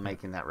comfortable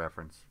making that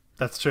reference.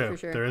 That's true.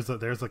 For sure.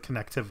 There's a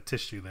connective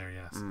tissue there,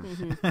 yes.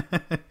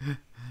 Mm-hmm.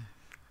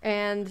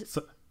 And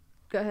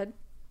go ahead.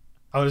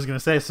 I was going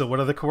to say, so what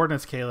are the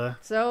coordinates, Kayla?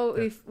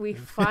 So we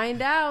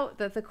find out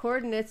that the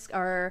coordinates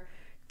are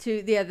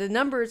the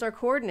numbers are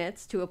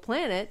coordinates to a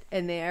planet,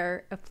 and they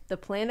are the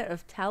planet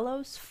of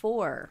Talos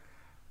 4.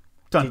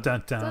 Dun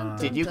dun dun.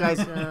 Did you guys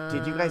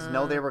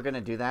know they were going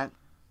to do that?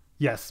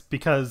 Yes,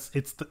 because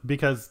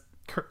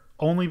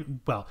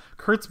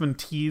Kurtzman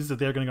teased that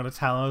they're going to go to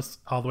Talos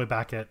all the way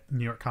back at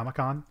New York Comic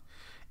Con,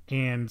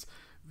 and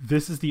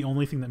this is the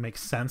only thing that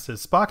makes sense.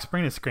 Is Spock's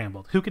brain is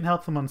scrambled. Who can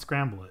help them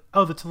unscramble it?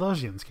 Oh, the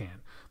Telosians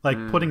can.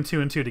 Putting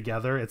 2 and 2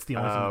 together, it's the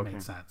only thing that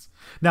makes sense.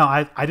 Now,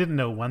 I didn't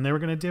know when they were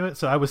going to do it,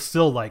 so I was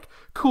still like,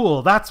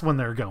 cool, that's when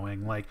they're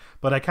going.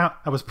 But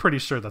I was pretty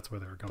sure that's where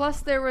they were going. Plus,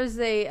 there was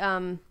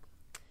the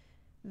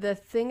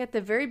thing at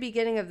the very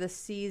beginning of the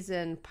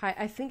season.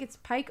 I think it's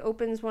Pike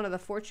opens one of the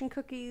fortune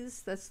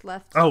cookies that's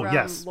left from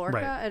Lorca,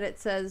 right. and it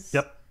says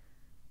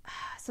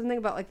something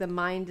about the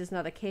mind is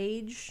not a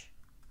cage,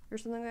 or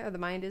something like that. Or the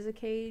mind is a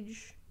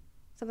cage,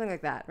 something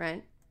like that,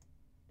 right?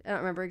 I don't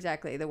remember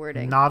exactly the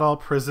wording. Not all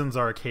prisons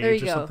are a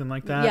cage or something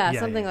like that. Yeah,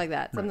 something like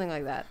that. Something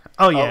like that.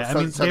 Oh yeah, I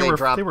mean they were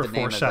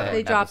foreshadowing.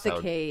 They dropped the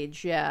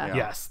cage. Yeah.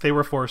 Yes, they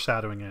were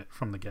foreshadowing it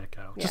from the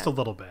get-go, just a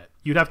little bit.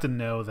 You'd have to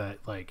know that,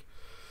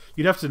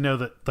 you'd have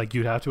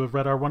to have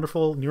read our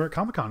wonderful New York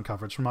Comic Con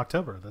coverage from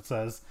October that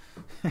says,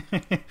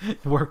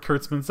 where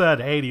Kurtzman said,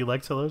 "Hey, do you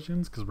like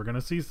Talosians? Because we're going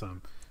to see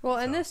some." Well,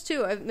 and this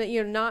too,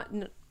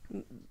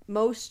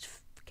 most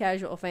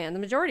casual fans, the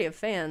majority of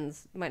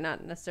fans might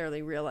not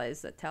necessarily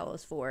realize that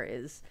Talos 4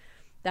 is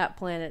that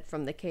planet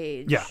from the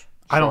cage. Yeah,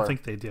 I don't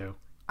think they do.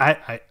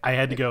 I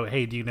had to go,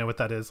 "Hey, do you know what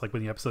that is?" Like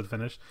when the episode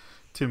finished,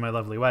 to my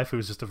lovely wife, who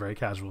was just a very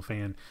casual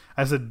fan.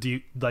 I said, "Do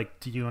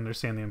you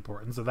understand the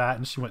importance of that?"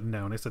 And she went,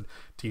 "No." And I said,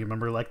 "Do you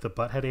remember the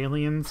butthead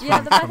aliens?"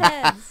 Yeah, the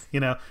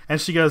buttheads.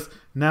 And she goes,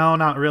 "No,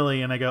 not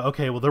really." And I go,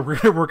 "Okay, well, we're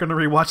going to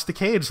rewatch The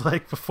Cage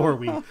before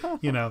we,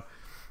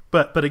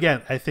 But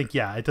again, I think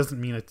it doesn't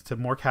mean it to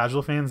more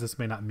casual fans. This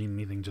may not mean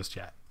anything just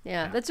yet.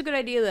 Yeah, that's a good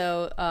idea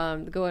though.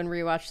 Go and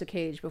rewatch The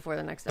Cage before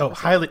the next episode. Oh,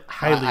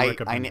 highly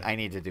recommend. I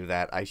need to do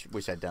that. I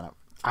wish I'd done it.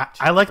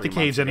 I like The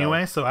Cage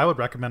anyway, so I would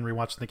recommend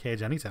rewatching The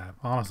Cage anytime,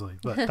 honestly.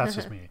 But that's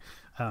just me.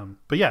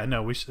 But yeah,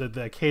 no,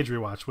 the Cage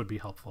rewatch would be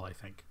helpful, I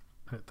think,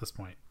 at this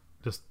point.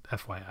 Just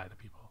FYI to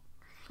people.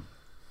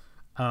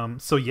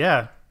 So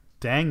yeah,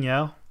 dang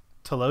yo,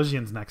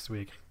 Talosians next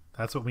week.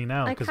 That's what we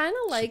know. I kind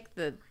of like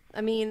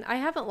I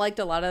haven't liked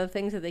a lot of the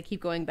things that they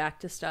keep going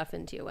back to stuff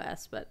in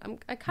TOS, but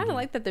I kind of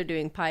like that they're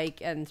doing Pike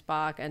and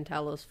Spock and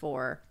Talos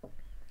 4.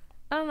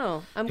 I don't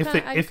know.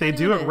 If they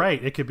do it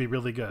right, it could be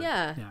really good.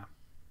 Yeah.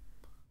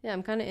 Yeah,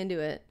 I'm kind of into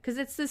it because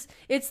it's this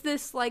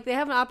they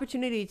have an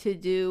opportunity to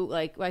do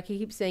like he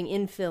keeps saying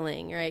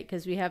infilling, right?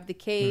 Because we have the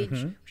cage,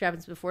 which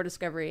happens before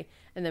Discovery,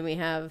 and then we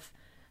have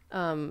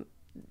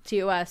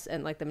TOS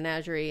and the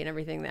menagerie and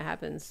everything that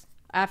happens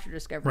after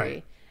Discovery.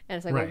 Right. And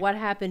it's well, what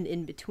happened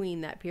in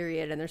between that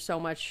period? And there's so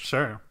much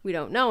we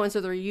don't know, and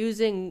so they're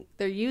using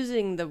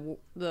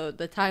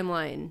the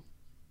timeline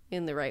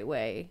in the right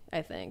way,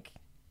 I think,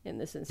 in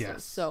this instance.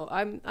 Yes. So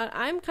I'm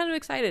kind of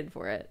excited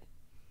for it.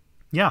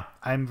 Yeah,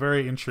 I'm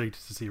very intrigued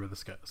to see where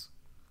this goes,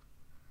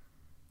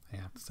 I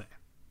have to say.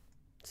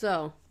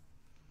 So,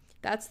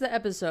 that's the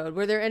episode.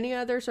 Were there any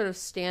other sort of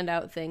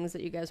standout things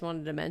that you guys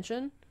wanted to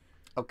mention?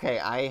 Okay,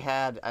 I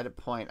had at a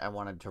point I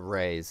wanted to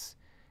raise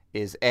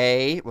is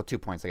 2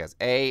 points, I guess.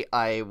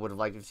 I would have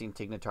liked to have seen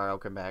Tig Notaro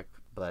come back,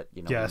 but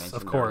yes,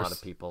 of course, there are a lot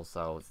of people,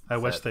 so I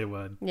wish they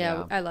would.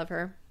 Yeah, I love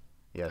her.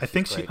 Yeah, I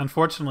think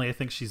unfortunately, I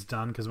think she's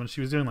done because when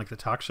she was doing the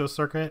talk show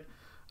circuit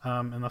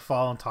in the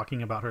fall and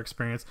talking about her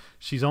experience,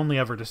 she's only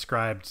ever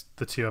described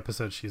the 2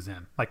 episodes she's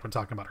in, when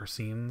talking about her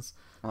scenes.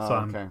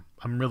 So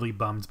I'm really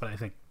bummed, but I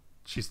think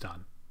she's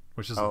done,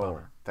 which is a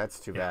bummer. That's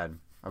too bad.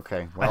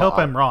 Okay, well, I hope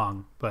I'm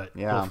wrong, but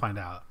we'll find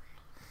out.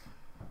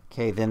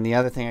 Okay, then the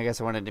other thing I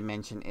guess I wanted to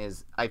mention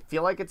is I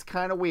feel like it's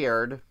kind of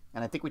weird,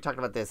 and I think we talked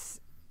about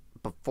this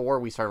before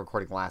we started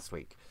recording last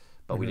week,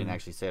 but we didn't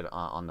actually say it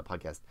on the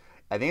podcast.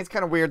 I think it's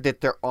kind of weird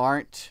that there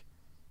aren't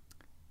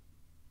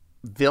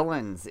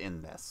villains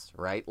in this,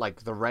 right?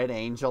 The Red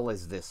Angel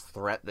is this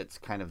threat that's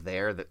kind of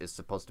there that is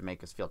supposed to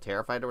make us feel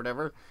terrified or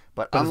whatever,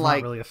 but unlike,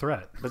 it's not really a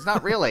threat. But it's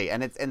not really,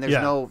 and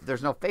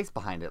there's no face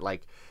behind it.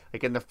 Like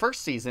in the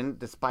first season,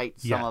 despite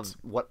some of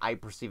what I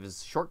perceive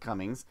as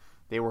shortcomings,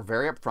 they were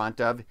very upfront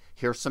of,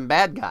 here's some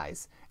bad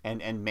guys.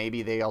 And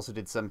maybe they also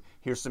did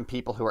here's some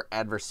people who are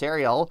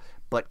adversarial,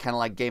 but kind of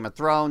like Game of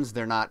Thrones,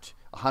 they're not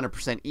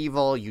 100%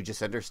 evil. You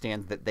just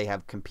understand that they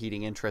have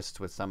competing interests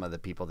with some of the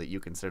people that you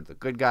consider the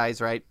good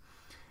guys, right?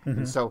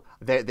 And so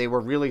they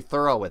were really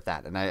thorough with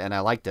that, and I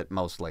liked it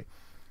mostly.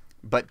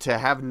 But to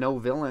have no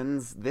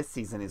villains this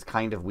season is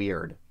kind of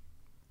weird.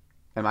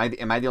 Am I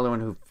the only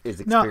one who is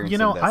experiencing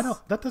this? I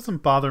don't. That doesn't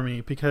bother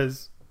me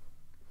because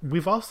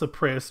we've also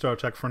praised Star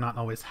Trek for not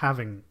always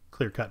having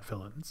clear-cut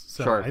villains.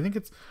 So I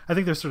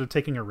think they're sort of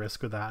taking a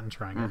risk with that and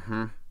trying it.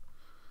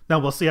 Now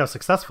we'll see how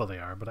successful they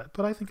are,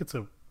 but I think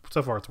so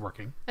far it's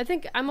working. I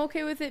think I'm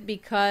okay with it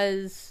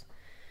because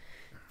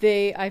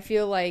I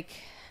feel like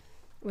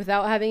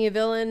without having a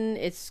villain,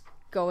 it's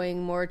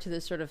going more to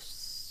the sort of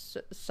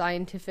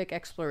scientific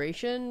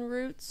exploration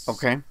roots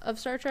of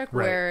Star Trek,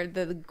 where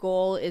the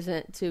goal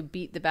isn't to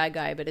beat the bad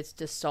guy, but it's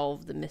to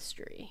solve the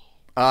mystery.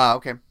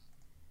 Okay.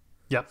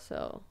 Yep.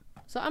 So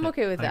I'm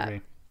okay with that.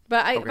 Agree.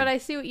 But I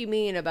see what you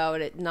mean about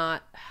it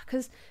not,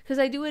 because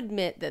I do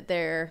admit that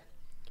there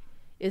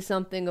is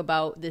something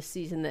about this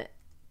season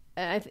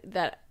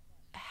that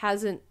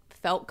hasn't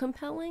felt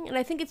compelling, and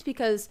I think it's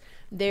because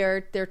they're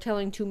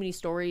telling too many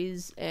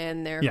stories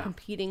and they're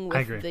competing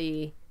with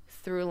the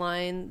through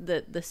line,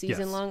 the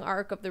season long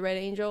arc of the Red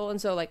Angel,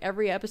 and so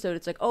every episode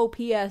it's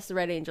P.S. the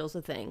Red Angel's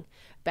a thing.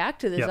 Back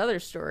to this other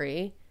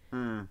story.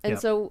 And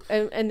so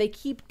and they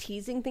keep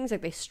teasing things,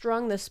 they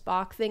strung the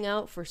Spock thing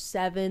out for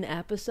 7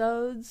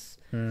 episodes,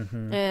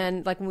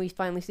 and when we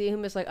finally see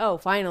him, it's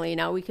finally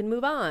now we can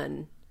move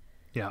on.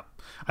 Yeah,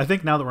 I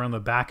think now that we're on the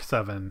back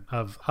 7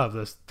 of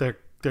this,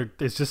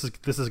 this is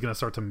going to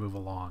start to move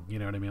along. You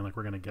know what I mean?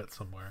 We're going to get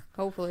somewhere.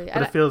 Hopefully,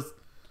 but it feels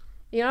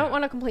I don't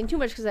want to complain too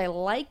much because I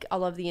like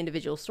all of the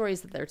individual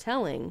stories that they're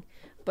telling,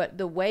 but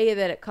the way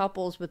that it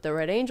couples with the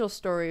Red Angel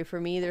story, for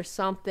me, there's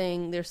some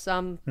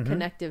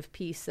connective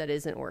piece that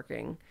isn't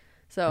working.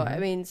 So, I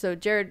mean, so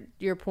Jared,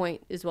 your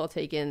point is well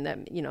taken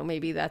that,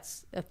 maybe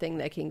that's a thing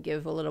that can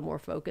give a little more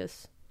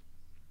focus.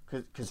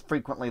 Because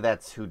frequently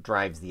that's who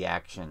drives the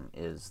action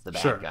is the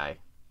bad guy.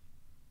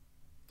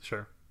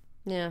 Sure.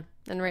 Yeah.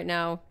 And right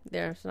now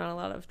there's not a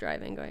lot of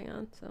driving going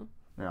on. So.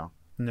 Yeah.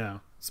 No.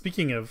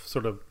 Speaking of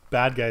sort of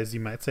bad guys, you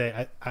might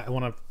say, I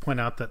want to point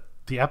out that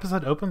the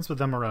episode opens with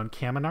them around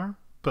Kaminar,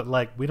 but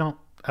we don't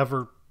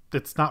ever,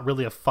 it's not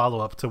really a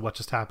follow-up to what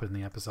just happened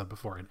in the episode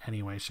before in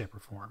any way, shape, or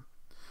form.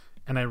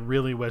 And I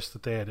really wish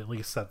that they had at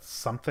least said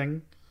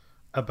something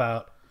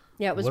about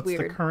it was what's weird.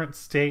 The current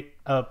state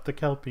of the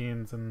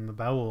Kelpians and the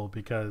Baul,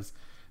 because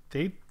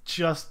they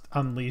just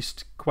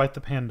unleashed quite the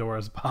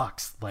Pandora's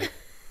box.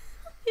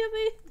 Yeah,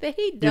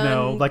 they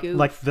done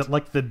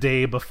like the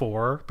day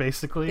before,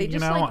 basically,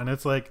 and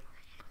it's like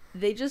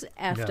they just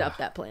effed up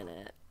that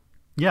planet.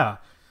 Yeah.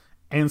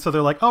 And so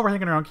they're like, oh, we're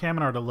hanging around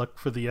Kaminar to look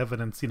for the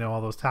evidence, all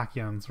those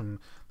tachyons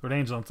from the Red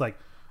Angel. It's like,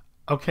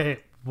 okay,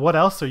 what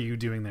else are you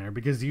doing there?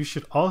 Because you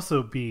should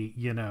also be,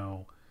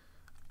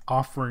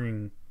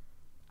 offering,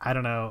 I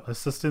don't know,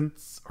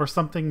 assistance or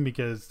something,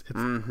 because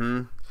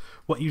it's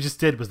what you just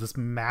did was this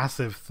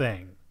massive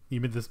thing.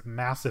 You made this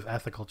massive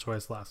ethical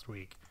choice last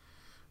week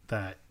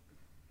that,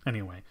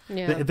 anyway,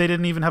 they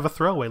didn't even have a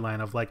throwaway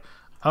line of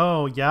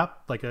oh, yep,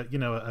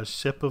 a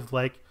ship of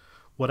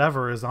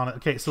whatever is on it.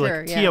 Okay,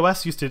 so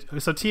TOS used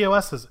to, so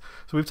TOS is,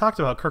 so we've talked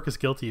about Kirk is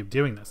guilty of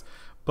doing this,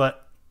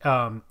 but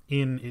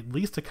in at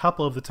least a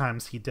couple of the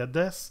times he did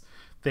this,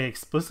 they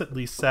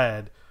explicitly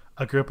said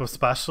a group of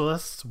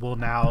specialists will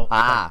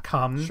now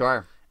come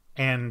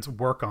and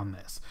work on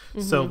this.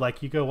 So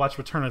you go watch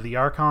Return of the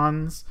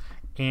Archons,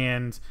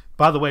 and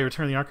by the way,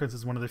 Return of the Archons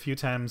is one of the few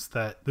times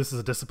that this is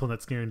a discipline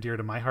that's near and dear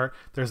to my heart.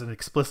 There's an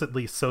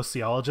explicitly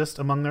sociologist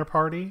among their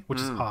party, which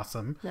is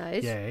awesome.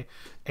 Nice. Yay.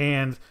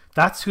 And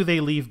that's who they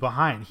leave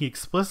behind. He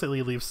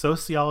explicitly leaves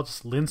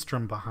sociologist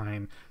Lindstrom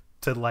behind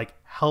to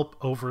help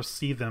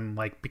oversee them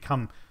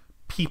become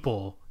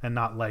people and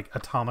not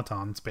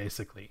automatons,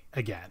 basically,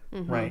 again,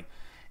 right?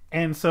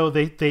 And so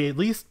they at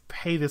least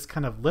pay this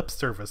kind of lip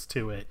service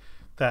to it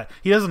that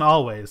he doesn't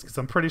always, because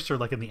I'm pretty sure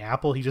in the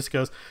Apple he just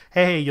goes,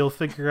 hey, you'll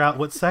figure out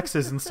what sex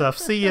is and stuff,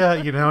 see ya,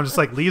 just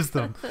leaves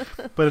them.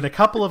 But in a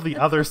couple of the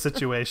other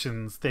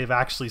situations they've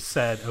actually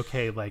said,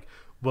 okay,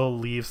 we'll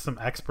leave some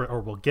expert, or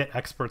we'll get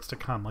experts to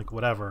come,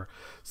 whatever.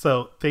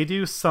 So they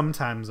do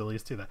sometimes at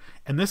least do that,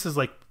 and this is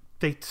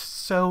they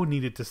so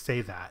needed to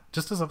say that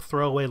just as a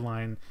throwaway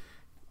line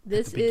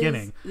at the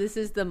beginning. This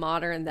is the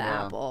modern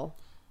Apple.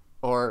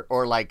 Or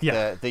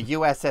the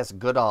USS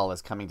Goodall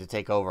is coming to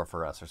take over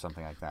for us, or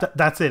something like that.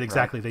 That's it,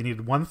 exactly. Right. They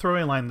needed one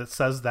throwaway line that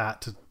says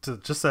that to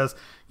just says,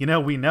 we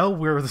know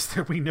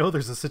we know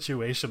there's a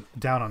situation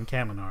down on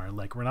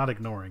Kaminar. We're not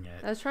ignoring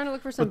it. I was trying to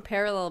look for some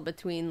parallel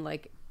between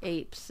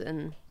apes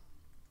and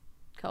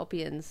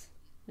Kelpians.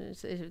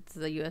 It's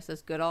the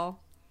USS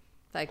Goodall.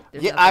 I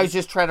was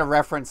just trying to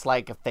reference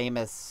a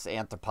famous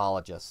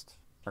anthropologist,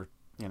 or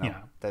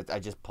that I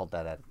just pulled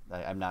that out.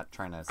 I'm not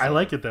trying to. I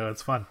like it though;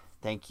 it's fun.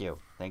 Thank you.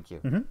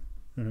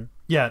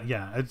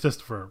 Yeah. It's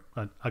just for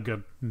a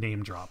good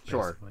name drop.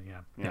 Sure. Basically.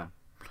 Yeah.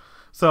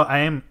 So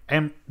I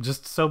am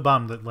just so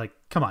bummed that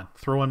come on,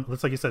 throw in.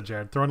 It's like you said,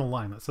 Jared, throw in a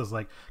line that says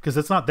because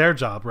it's not their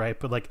job, right?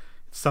 But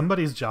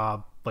somebody's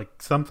job,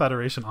 some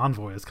Federation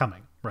envoy is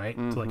coming, right,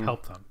 to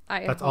help them.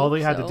 That's all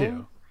they had to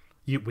do.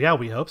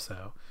 We hope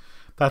so.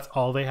 That's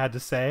all they had to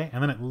say,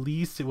 and then at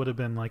least it would have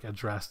been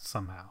addressed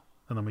somehow,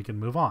 and then we can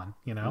move on.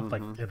 In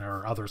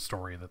our other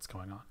story that's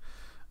going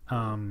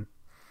on.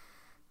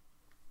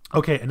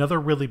 Okay, another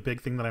really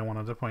big thing that I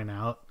wanted to point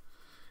out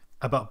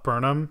about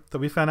Burnham that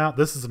we found out.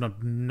 This is an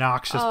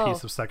obnoxious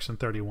piece of Section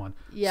 31.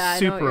 Yeah,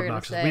 super I know what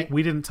obnoxious.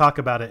 We didn't talk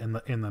about it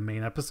in the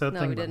main episode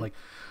thing, but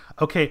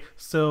okay,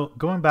 so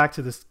going back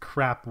to this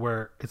crap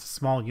where it's a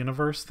small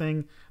universe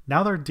thing.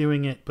 Now they're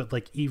doing it, but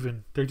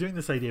they're doing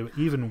this idea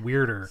even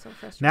weirder. So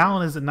now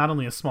is it not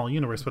only a small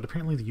universe, but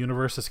apparently the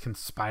universe is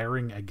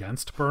conspiring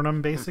against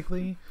Burnham,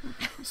 basically.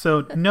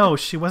 So no,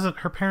 she wasn't.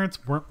 Her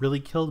parents weren't really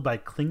killed by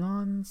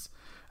Klingons,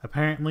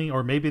 apparently,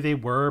 or maybe they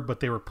were, but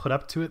they were put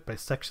up to it by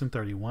Section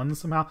 31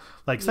 somehow.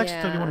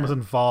 Section 31 was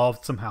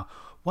involved somehow.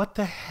 What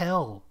the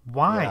hell?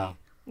 Why?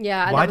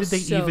 Yeah. Why did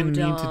they even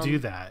need to do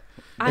that?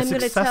 I'm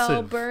going to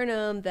tell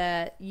Burnham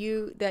that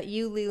you,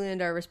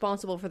 Leland, are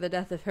responsible for the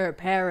death of her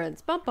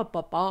parents. Bum, bum,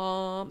 bum,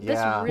 bum.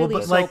 Yeah. This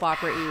really soap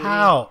opera.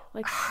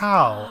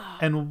 How?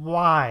 And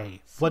why?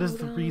 So what is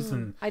the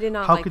reason? I did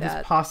not How like could that.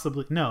 this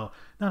possibly? No,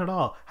 not at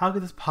all. How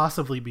could this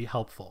possibly be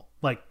helpful?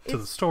 To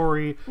the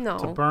story,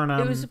 to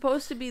Burnham. It was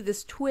supposed to be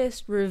this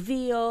twist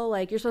reveal.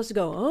 You're supposed to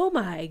go, oh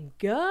my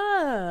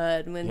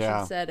god, when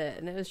she said it.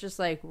 And it was just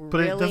But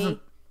really? it doesn't.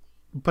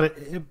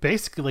 it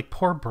basically, like,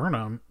 poor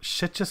Burnham,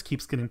 shit just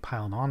keeps getting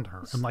piled on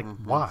her. And, like,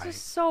 why? It's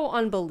just so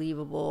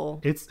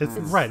unbelievable. It's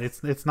right.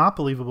 It's not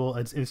believable.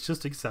 It's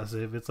just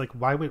excessive. It's like,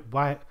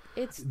 why?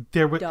 It's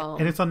dumb.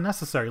 And it's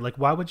unnecessary. Like,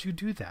 why would you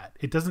do that?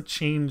 It doesn't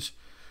change.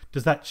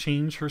 Does that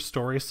change her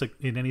story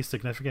in any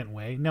significant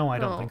way? No, I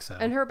don't think so.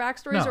 And her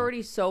backstory is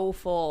already so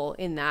full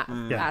in that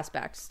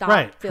aspect. Stop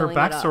right. Her filling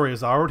backstory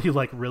is already,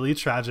 like, really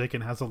tragic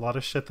and has a lot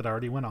of shit that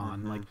already went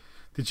on. Like,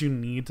 did you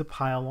need to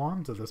pile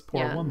on to this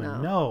poor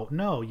woman?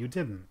 No, you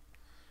didn't.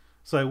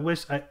 So I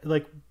wish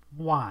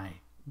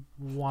why?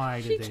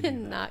 Why did they do that? She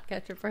cannot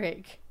catch a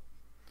break.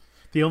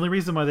 The only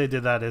reason why they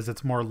did that is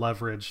it's more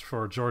leverage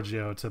for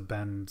Giorgio to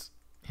bend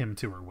him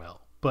to her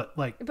will. But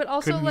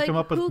also, couldn't you come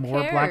up with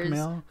more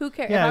blackmail? Who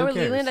cares? Yeah, if I were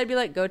Leland, I'd be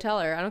like, go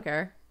tell her. I don't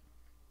care.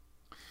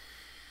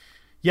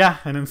 Yeah,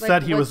 and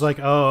instead he was like,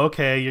 "Oh,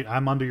 okay,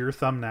 I'm under your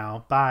thumb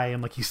now. Bye,"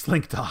 and like he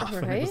slinked off,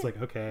 right? And it was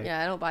like, "Okay."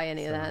 Yeah, I don't buy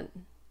any of that.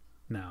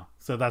 No,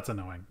 so that's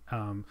annoying.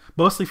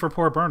 Mostly for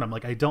poor Burnham.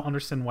 Like, I don't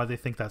understand why they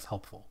think that's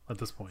helpful at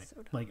this point.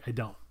 So like, I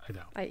don't.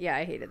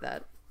 I hated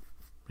that.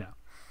 Yeah.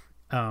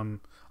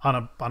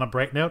 On a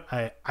bright note,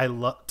 I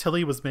love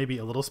Tilly was maybe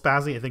a little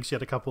spazzy. I think she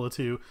had a couple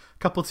too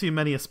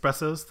many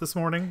espressos this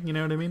morning. You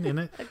know what I mean? In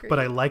it, but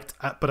I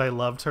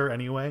loved her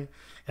anyway,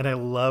 and I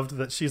loved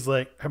that she's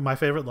like, my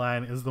favorate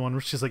line is the one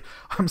where she's like,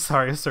 "I'm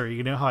sorry, sir.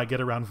 You know how I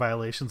get around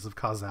violations of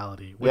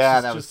causality." Which is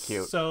that just was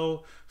cute.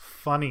 So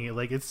funny.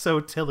 Like, it's so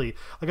Tilly.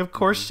 Like, of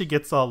course she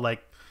gets all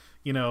like,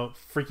 you know,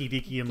 freaky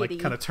deaky and like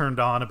kind of turned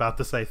on about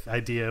this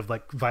idea of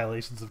like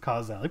violations of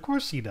causality. Of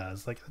course she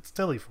does. Like, it's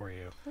Tilly for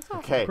you.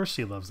 Okay. Of course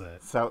she loves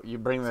it. So you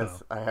bring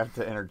this. I have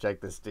to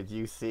interject this. Did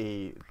you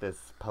see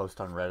this post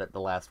on Reddit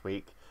the last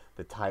week?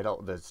 The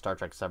title, the Star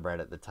Trek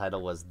subreddit, the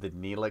title was "The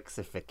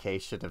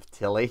Neelixification of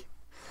Tilly."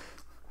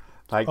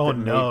 Like, oh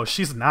no,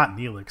 she's not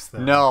Neelix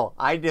though. No,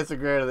 I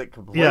disagree with it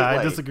completely. Yeah,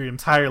 I disagree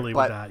entirely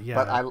with that. Yeah,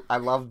 but I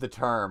love the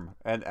term,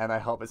 and I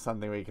hope it's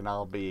something we can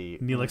all be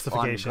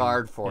on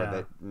guard for.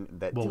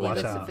 That we'll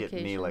Tilly doesn't get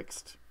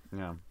Neelixed.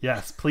 Yeah.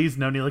 Yes, please,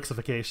 no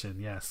Neelixification.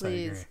 Yes,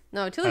 please. I agree.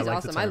 No, Tilly's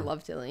awesome. I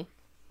love Tilly.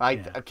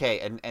 Okay,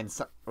 and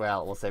so,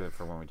 well, we'll save it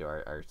for when we do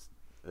our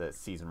the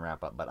season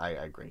wrap up. But I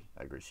agree.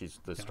 She's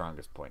the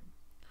strongest point.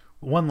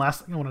 One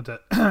last thing I wanted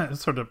to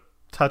sort of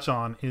touch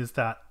on is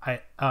that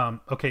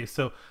okay,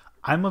 so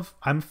I'm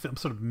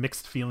sort of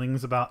mixed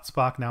feelings about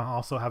Spock now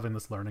also having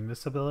this learning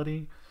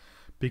disability,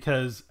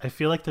 because I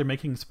feel like they're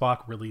making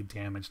Spock really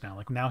damaged now.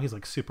 Like, now he's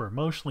like super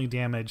emotionally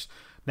damaged.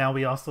 Now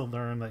we also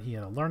learn that he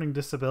had a learning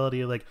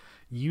disability. Like,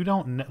 you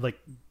don't know, like,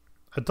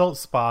 adult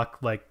Spock,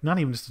 like, not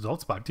even just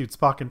adult Spock, dude,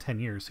 Spock in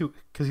 10 years,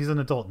 because he's an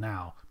adult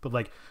now, but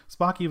like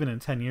Spock even in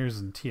 10 years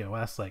in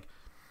TOS, like,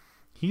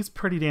 he's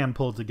pretty damn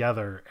pulled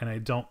together, and I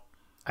don't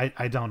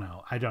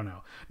know.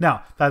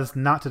 Now, that is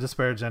not to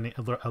disparage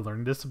a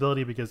learning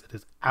disability, because it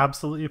is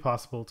absolutely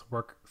possible to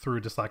work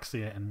through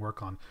dyslexia and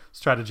work on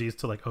strategies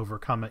to like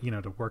overcome it,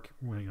 to work,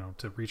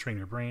 to retrain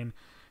your brain,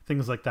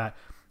 things like that,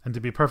 and to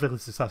be perfectly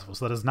successful.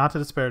 So that is not to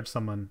disparage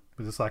someone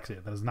with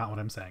dyslexia. That is not what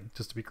I'm saying,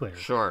 just to be clear.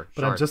 Sure.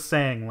 But I'm just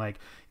saying, like,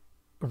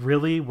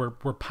 really, we're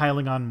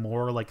piling on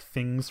more like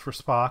things for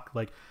Spock.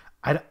 Like,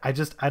 I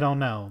don't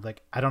know.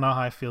 Like, I don't know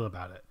how I feel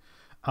about it.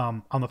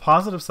 On the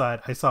positive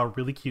side, I saw a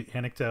really cute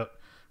anecdote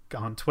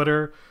on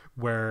Twitter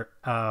where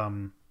a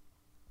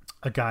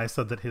guy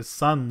said that his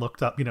son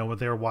looked up, when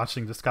they were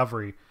watching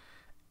Discovery,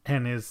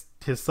 and his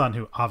son,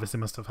 who obviously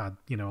must have had,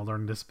 a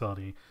learning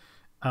disability,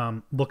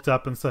 looked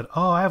up and said,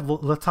 "Oh, I have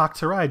Latak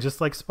Tarai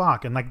just like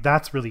Spock," and like,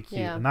 that's really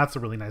cute, and that's a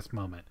really nice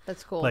moment.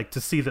 That's cool. Like,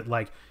 to see that,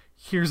 like,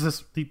 here's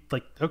this,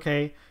 like,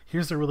 okay,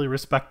 here's a really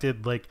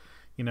respected, like,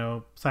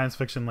 science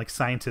fiction, like,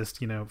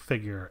 scientist,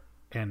 figure,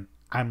 and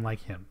I'm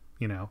like him.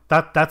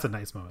 That's a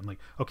nice moment. Like,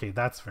 okay,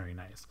 that's very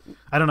nice.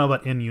 I don't know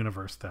about in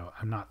universe though.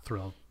 I'm not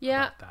thrilled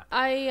about that.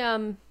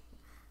 I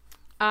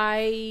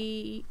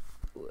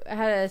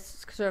had a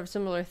sort of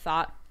similar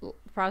thought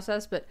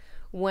process, but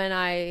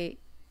my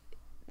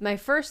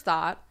first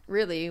thought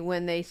really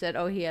when they said,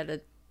 "Oh, he had a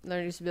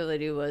learning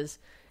disability," was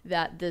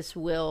that this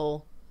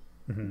will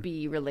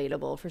be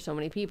relatable for so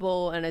many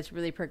people, and it's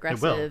really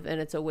progressive,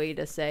 and it's a way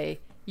to say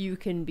you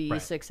can be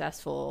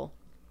successful.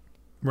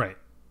 Right.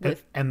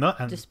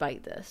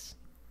 Despite this.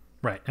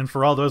 Right. And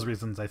for all those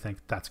reasons, I think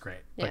that's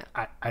great. Yeah.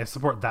 Like, I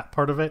support that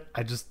part of it.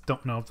 I just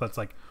don't know if that's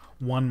like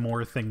one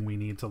more thing we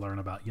need to learn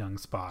about young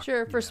Spock.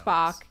 Sure, for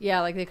Spock.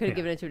 Yeah, like they could have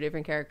given it to a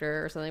different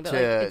character or something. But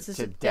it's just,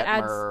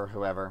 Detmer or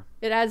whoever.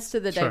 It adds to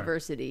the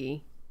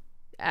diversity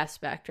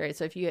aspect, right?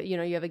 So if you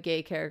have a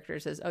gay character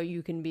that says, "Oh,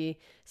 you can be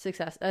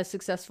a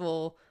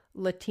successful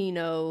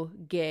Latino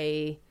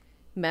gay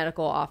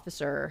medical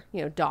officer,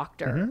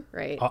 doctor,"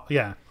 right?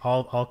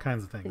 All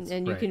kinds of things.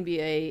 And you can be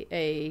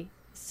a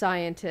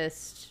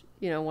scientist,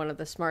 one of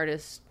the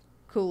smartest,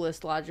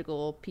 coolest,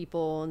 logical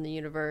people in the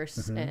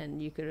universe,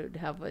 and you could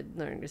have a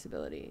learning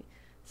disability.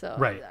 So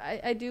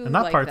I do, and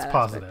that like part's that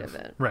positive. Of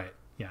it. Right.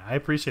 Yeah, I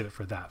appreciate it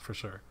for that, for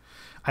sure.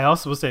 I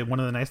also will say one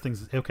of the nice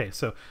things is, okay,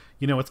 so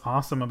what's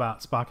awesome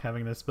about Spock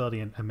having a disability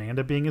and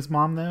Amanda being his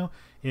mom, though,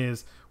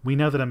 is we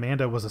know that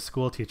Amanda was a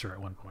school teacher at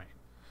one point.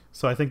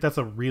 So I think that's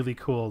a really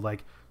cool,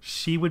 like,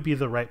 she would be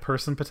the right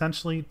person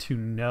potentially to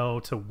know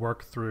to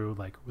work through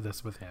like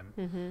this with him.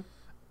 Mm-hmm.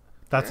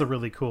 That's a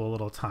really cool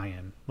little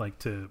tie-in, like,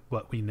 to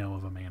what we know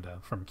of Amanda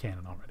from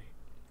canon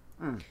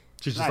already.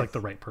 She's just like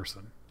the right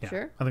person. Yeah,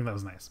 sure. I think that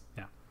was nice.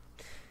 Yeah.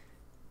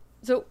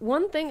 So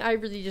one thing I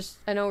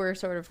know we're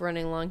sort of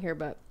running along here,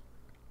 but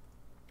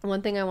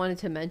one thing I wanted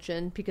to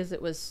mention, because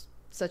it was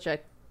such a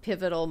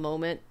pivotal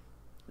moment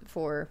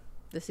for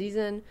the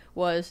season,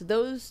 was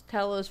those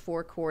Talos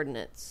 4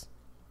 coordinates.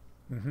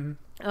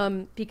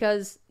 Mm-hmm.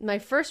 Because my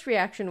first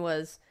reaction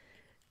was,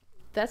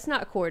 that's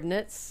not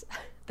coordinates.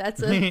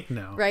 That's a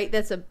no. Right.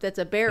 That's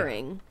a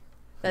bearing.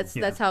 Yeah.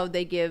 That's how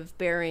they give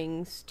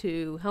bearings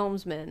to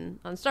helmsmen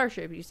on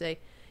Starship. You say,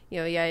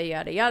 yada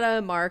yada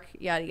yada, mark,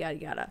 yada yada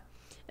yada.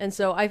 And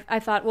so I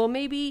thought, well,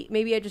 maybe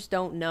I just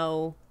don't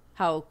know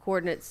how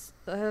coordinates.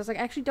 I was like,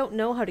 I actually don't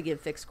know how to give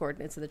fixed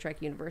coordinates in the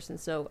Trek universe, and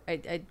so I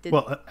did.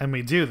 Well, and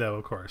we do, though,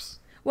 of course.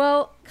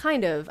 Well,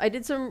 kind of. I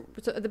did some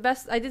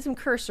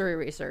cursory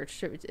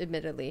research,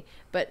 admittedly,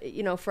 but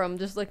from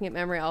just looking at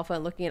Memory Alpha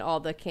and looking at all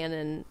the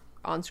canon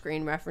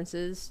on-screen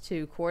references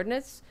to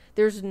coordinates,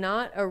 there's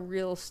not a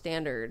real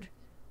standard.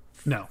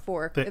 No,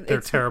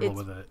 they're terrible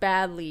with it.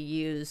 Badly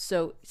used.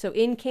 So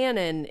in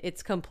canon,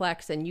 it's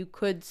complex, and you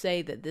could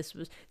say that this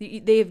was.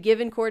 They have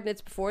given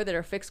coordinates before that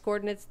are fixed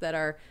coordinates that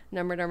are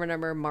number,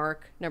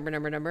 mark,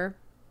 number.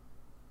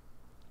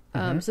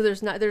 Mm-hmm. So there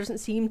doesn't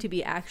seem to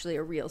be actually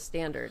a real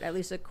standard, at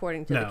least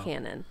according to the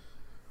canon.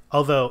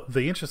 Although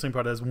the interesting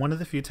part is, one of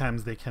the few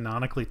times they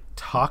canonically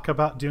talk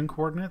about doing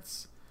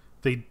coordinates,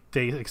 they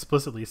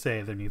explicitly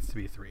say there needs to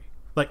be 3.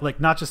 Like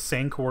not just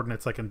saying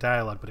coordinates like in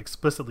dialogue, but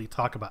explicitly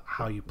talk about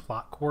how you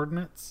plot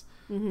coordinates.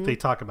 Mm-hmm. They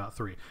talk about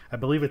 3. I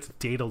believe it's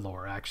data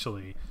lore,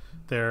 actually.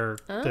 They're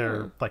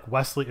like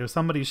Wesley, or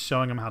somebody's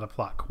showing them how to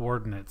plot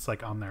coordinates,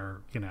 like on their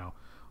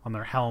on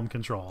their helm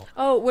control.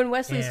 Oh, when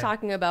Wesley's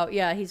talking about,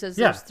 he says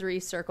there's 3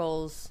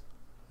 circles.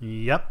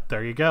 Yep,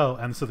 there you go.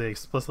 And so they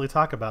explicitly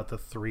talk about the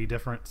 3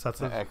 different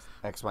sets of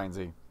X, Y, and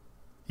Z.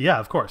 Yeah,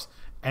 of course.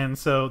 And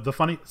so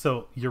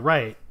so you're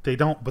right, they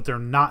don't, but they're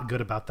not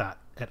good about that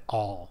at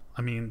all.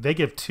 I mean, they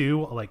give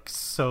 2 like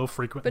so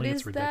frequently,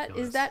 it's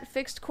ridiculous. Is that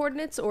fixed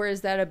coordinates, or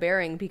is that a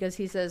bearing? Because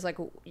he says like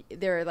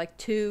there are like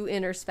 2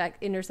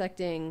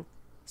 intersecting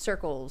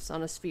circles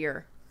on a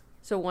sphere.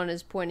 So one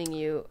is pointing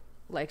you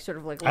like sort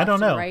of like left I don't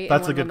know. And right,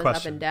 That's and a good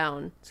question. Up and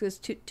down. So it's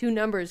two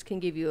numbers can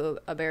give you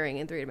a bearing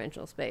in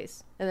 3-dimensional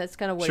space, and that's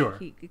kind of what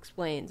he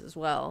explains as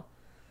well.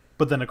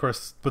 But then, of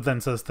course,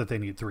 says that they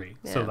need 3.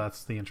 Yeah. So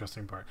that's the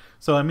interesting part.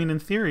 So, I mean, in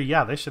theory,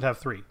 they should have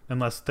 3,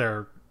 unless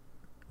they're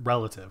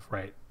relative,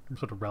 right?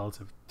 Sort of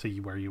relative to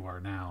where you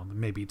are now.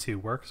 Maybe 2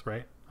 works,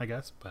 right? I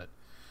guess, but...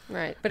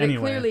 Right, but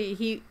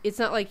anyway, it's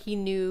not like he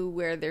knew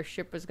where their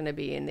ship was going to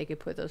be and they could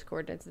put those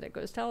coordinates and it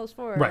goes Talos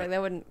 4. Right. Like,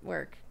 that wouldn't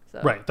work.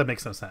 So. Right, that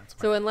makes no sense.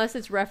 So unless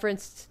it's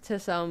referenced to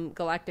some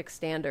galactic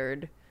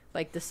standard,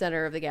 like the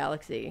center of the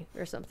galaxy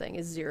or something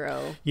is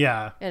 0.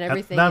 Yeah. And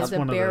everything is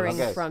a bearing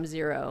from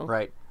 0.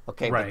 Right.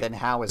 Okay, right. But then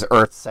how is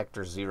Earth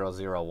Sector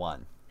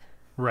 001?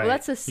 Right. Well,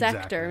 that's a sector.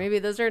 Exactly. Maybe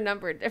those are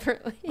numbered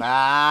differently. It's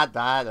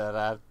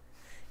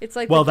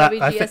like the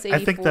WGS 84,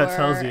 I think that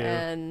tells you.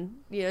 And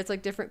it's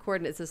like different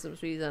coordinate systems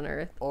we use on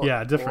Earth.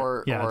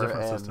 Different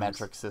systems.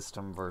 Metric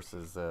system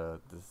versus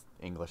this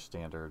English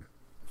standard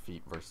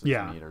feet versus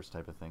meters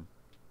type of thing.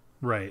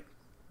 Right.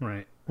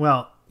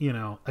 Well,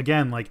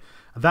 again, like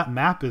that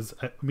map is.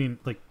 I mean,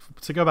 like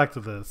to go back to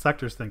the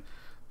sectors thing.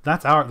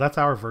 That's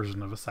our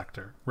version of a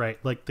sector, right?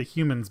 Like the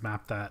humans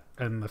mapped that,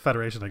 and the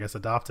Federation, I guess,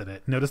 adopted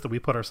it. Notice that we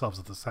put ourselves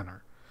at the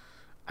center.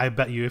 I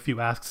bet you, if you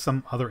ask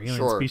some other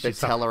alien species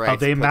how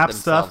they map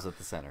stuff, at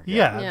the center.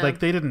 Yeah, like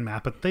they didn't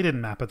map it. They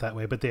didn't map it that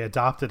way, but they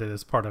adopted it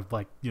as part of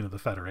like the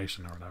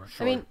Federation or whatever.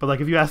 Sure. I mean, but like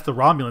if you ask the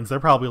Romulans, they're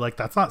probably like,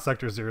 "That's not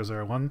Sector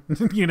 001,"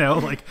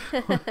 like.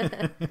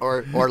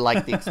 or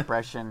like the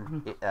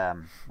expression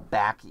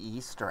 "back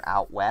east" or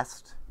 "out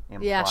west."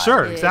 Yeah,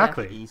 sure,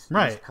 exactly. East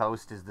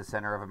Coast is the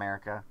center of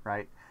America,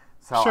 right?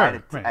 So I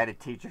had a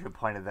teacher who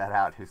pointed that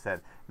out, who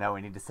said, "No,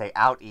 we need to say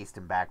out east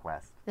and back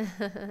west."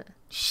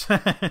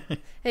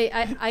 Hey,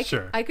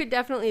 I could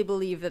definitely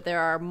believe that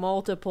there are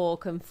multiple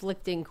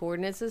conflicting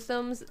coordinate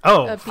systems.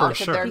 For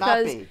sure.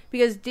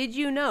 Because did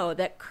you know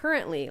that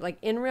currently, like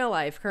in real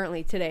life,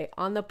 today,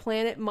 on the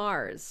planet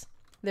Mars,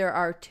 there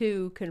are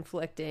 2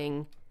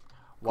 conflicting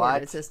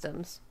coordinate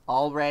systems.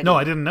 Already? No,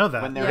 I didn't know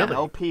that. When there are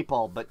no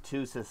people, but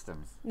 2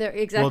 systems.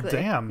 Exactly. Well,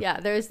 damn. Yeah,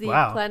 there's the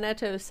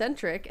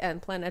planetocentric and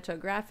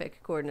planetographic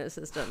coordinate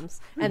systems,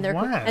 and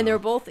they're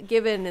both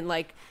given in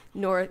like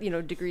north,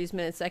 degrees,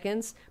 minutes,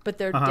 seconds, but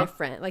they're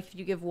different. Like if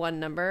you give one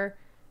number,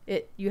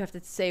 you have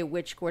to say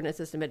which coordinate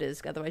system it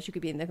is, otherwise you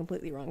could be in the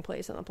completely wrong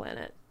place on the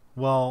planet.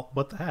 Well,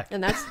 what the heck?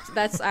 And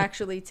that's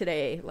actually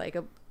today, like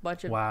a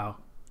bunch of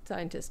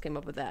scientists came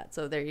up with that.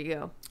 So there you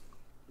go.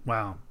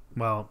 Wow.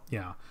 Well,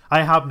 yeah.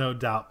 I have no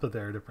doubt that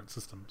there are different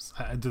systems.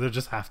 There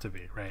just have to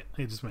be, right?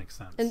 It just makes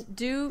sense. And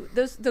do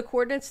the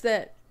coordinates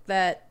that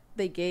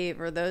they gave,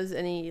 are those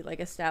any like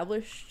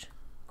established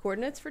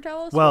coordinates for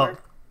Talos? Well,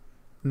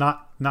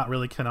 not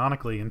really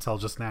canonically until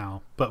just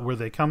now, but where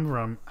they come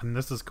from, and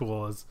this is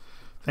cool, is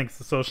thanks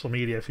to social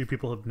media, a few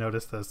people have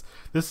noticed this.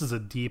 This is a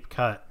deep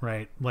cut,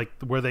 right? Like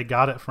where they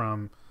got it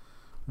from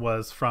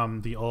was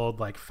from the old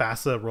like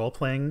FASA role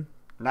playing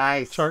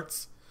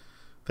charts.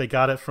 They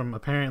got it from,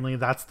 apparently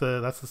that's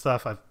the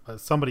stuff.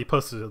 Somebody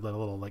posted a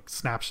little like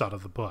snapshot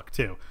of the book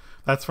too.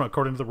 That's from,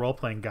 according to the role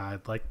playing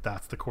guide, like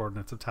that's the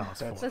coordinates of Talos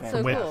 4. That's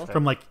so cool.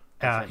 From like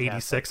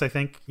 86, I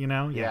think.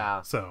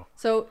 Yeah. So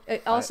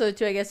also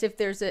too, I guess if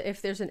there's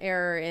an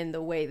error in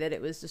the way that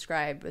it was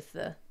described with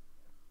the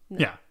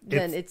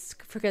then it's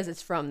because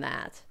it's from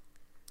that.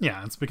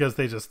 Yeah, it's because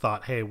they just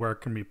thought, hey, where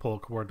can we pull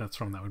coordinates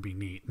from that would be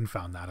neat, and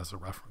found that as a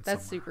reference.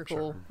 That's super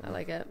cool. Sure. I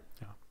like it.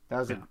 Yeah.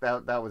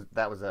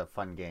 That was a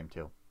fun game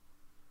too.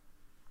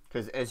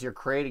 Because as you're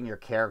creating your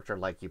character,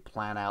 like you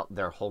plan out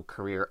their whole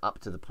career up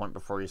to the point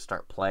before you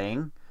start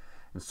playing,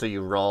 and so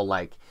you roll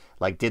like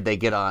did they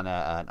get on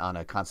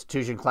a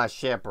Constitution class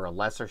ship or a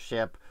lesser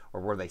ship,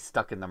 or were they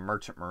stuck in the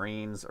Merchant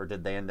Marines, or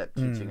did they end up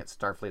teaching at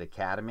Starfleet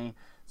Academy?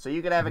 So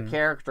you could have a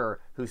character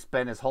who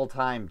spent his whole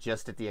time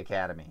just at the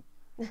Academy.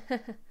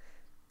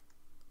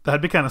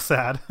 That'd be kind of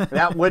sad.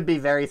 That would be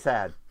very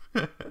sad.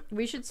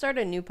 We should start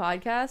a new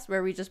podcast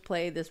where we just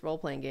play this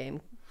role-playing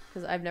game,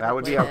 because I've never. That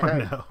would be okay.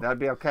 No. That would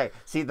be okay.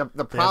 See, the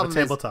problem is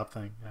the tabletop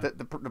thing. Yeah.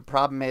 The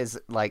problem is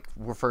like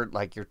for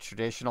like your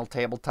traditional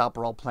tabletop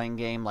role-playing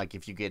game. Like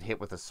if you get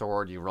hit with a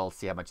sword, you roll,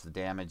 see how much the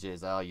damage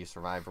is. Oh, you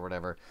survived or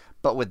whatever.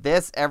 But with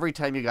this, every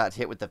time you got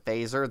hit with the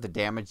phaser, the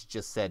damage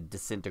just said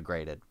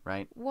disintegrated.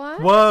 Right?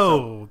 What?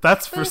 Whoa,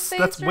 that's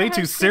way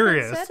too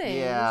serious.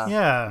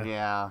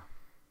 Yeah.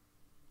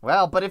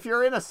 Well, but if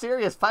you're in a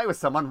serious fight with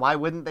someone, why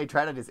wouldn't they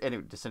try to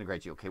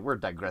disintegrate you? Okay, we're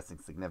digressing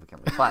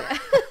significantly, but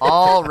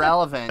all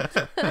relevant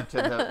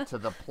to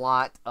the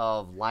plot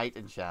of Light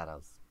and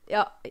Shadows.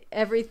 Yeah,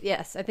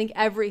 yes, I think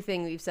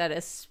everything we've said,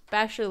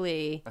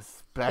 especially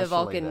the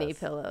Vulcan knee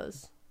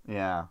pillows.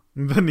 Yeah,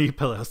 the knee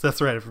pillows.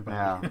 That's right, everybody.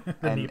 Yeah,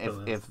 and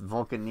if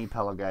Vulcan knee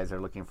pillow guys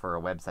are looking for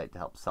a website to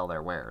help sell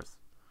their wares,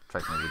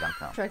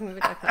 TrekMovie.com.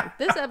 TrekMovie.com.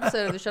 This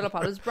episode of the Shuttle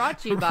Pod was brought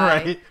to you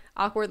by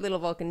Awkward Little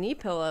Vulcan Knee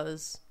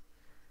Pillows.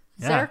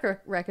 Yeah. Sarah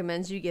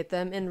recommends you get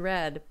them in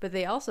red, but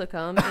they also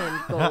come in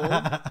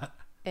gold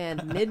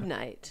and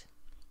midnight.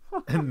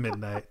 And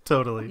midnight,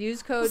 totally.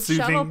 Use code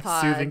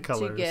ShuttlePod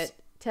to get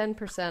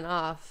 10%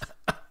 off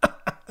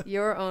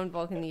your own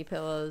Vulcan knee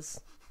pillows.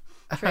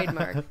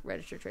 Trademark,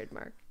 registered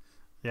trademark.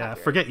 Yeah,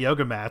 Copyright. Forget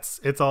yoga mats.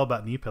 It's all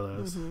about knee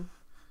pillows. Mm-hmm.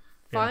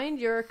 Yeah. Find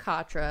your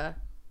Katra.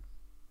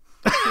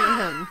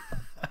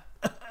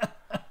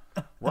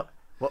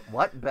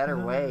 What better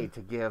way to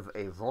give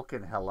a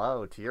Vulcan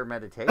hello to your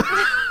meditation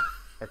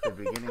at the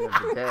beginning of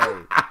the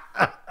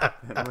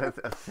day with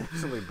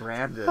officially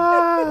branded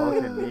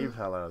Vulcan knee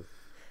pillows?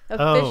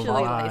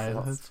 Officially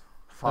licensed.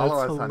 Follow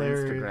us hilarious.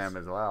 on Instagram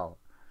as well.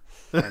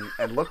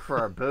 And look for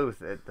our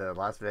booth at the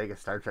Las Vegas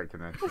Star Trek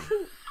Convention.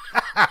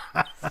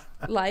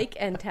 Like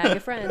and tag a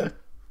friend.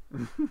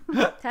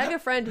 Tag a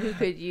friend who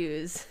could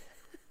use.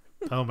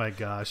 Oh my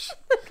gosh.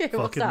 Okay,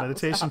 Vulcan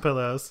meditation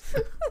pillows.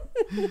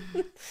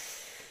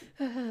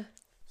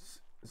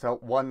 So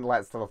one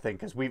last little thing,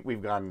 because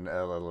we've gone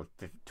a little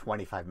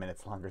 25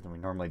 minutes longer than we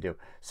normally do.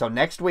 So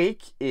next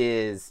week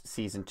is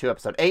season 2,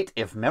 episode 8,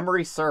 If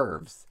Memory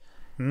Serves.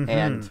 Mm-hmm.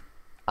 And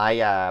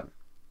I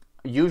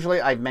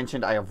usually I've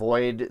mentioned I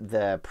avoid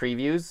the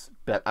previews,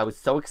 but I was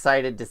so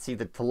excited to see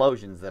the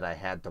Telosians that I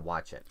had to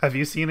watch it. Have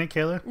you seen it,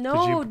 Kayla?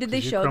 No, did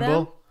they show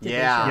them?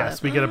 Yeah.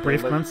 Yes, we get a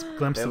brief glimpse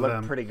they of look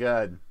them. pretty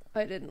good.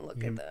 I didn't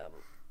look at them.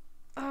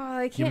 Oh,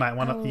 I can't. You might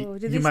want to. Oh,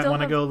 you might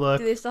want to go look.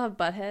 Do they still have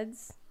butt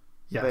heads?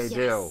 Yes. They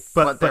do,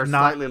 but they're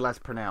not, slightly less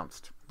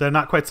pronounced. They're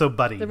not quite so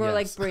buddy. They're more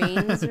like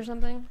brains or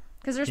something.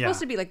 Because they're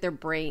supposed to be like their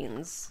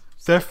brains.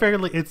 They're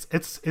fairly.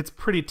 It's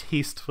pretty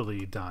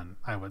tastefully done.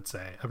 I would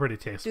say a pretty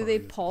tasteful. Do they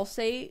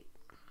pulsate?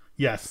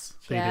 Yes.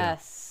 They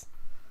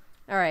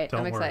do. All right.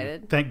 Don't I'm worry.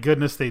 excited. Thank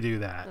goodness they do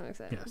that. I'm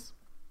excited. Yes.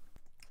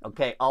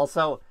 Okay.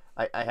 Also,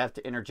 I have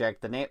to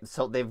interject the name.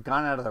 So they've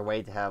gone out of their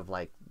way to have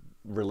like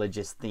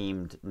religious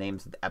themed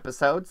names of the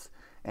episodes,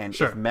 and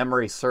If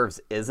Memory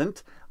Serves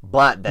isn't,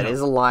 but that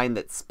is a line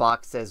that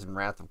Spock says in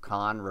Wrath of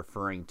Khan,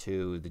 referring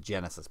to the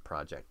Genesis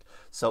Project.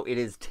 So it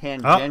is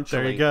tangentially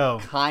there you go.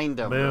 Kind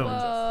of Boom.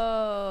 religious.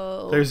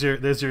 Whoa.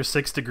 There's your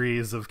 6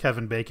 degrees of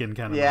Kevin Bacon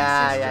kind of.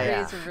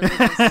 Yeah. Degrees of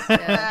religious,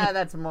 yeah.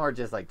 That's more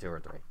just like 2 or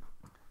 3.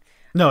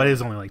 No, it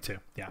is only like 2.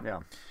 Yeah.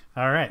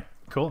 All right.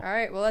 Cool. All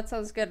right. Well, that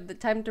sounds good. The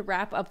time to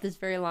wrap up this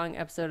very long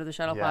episode of the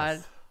Shuttle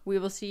Pod. We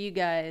will see you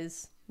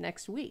guys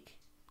next week.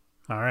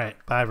 All right.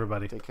 Bye,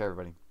 everybody. Take care,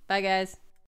 everybody. Bye, guys.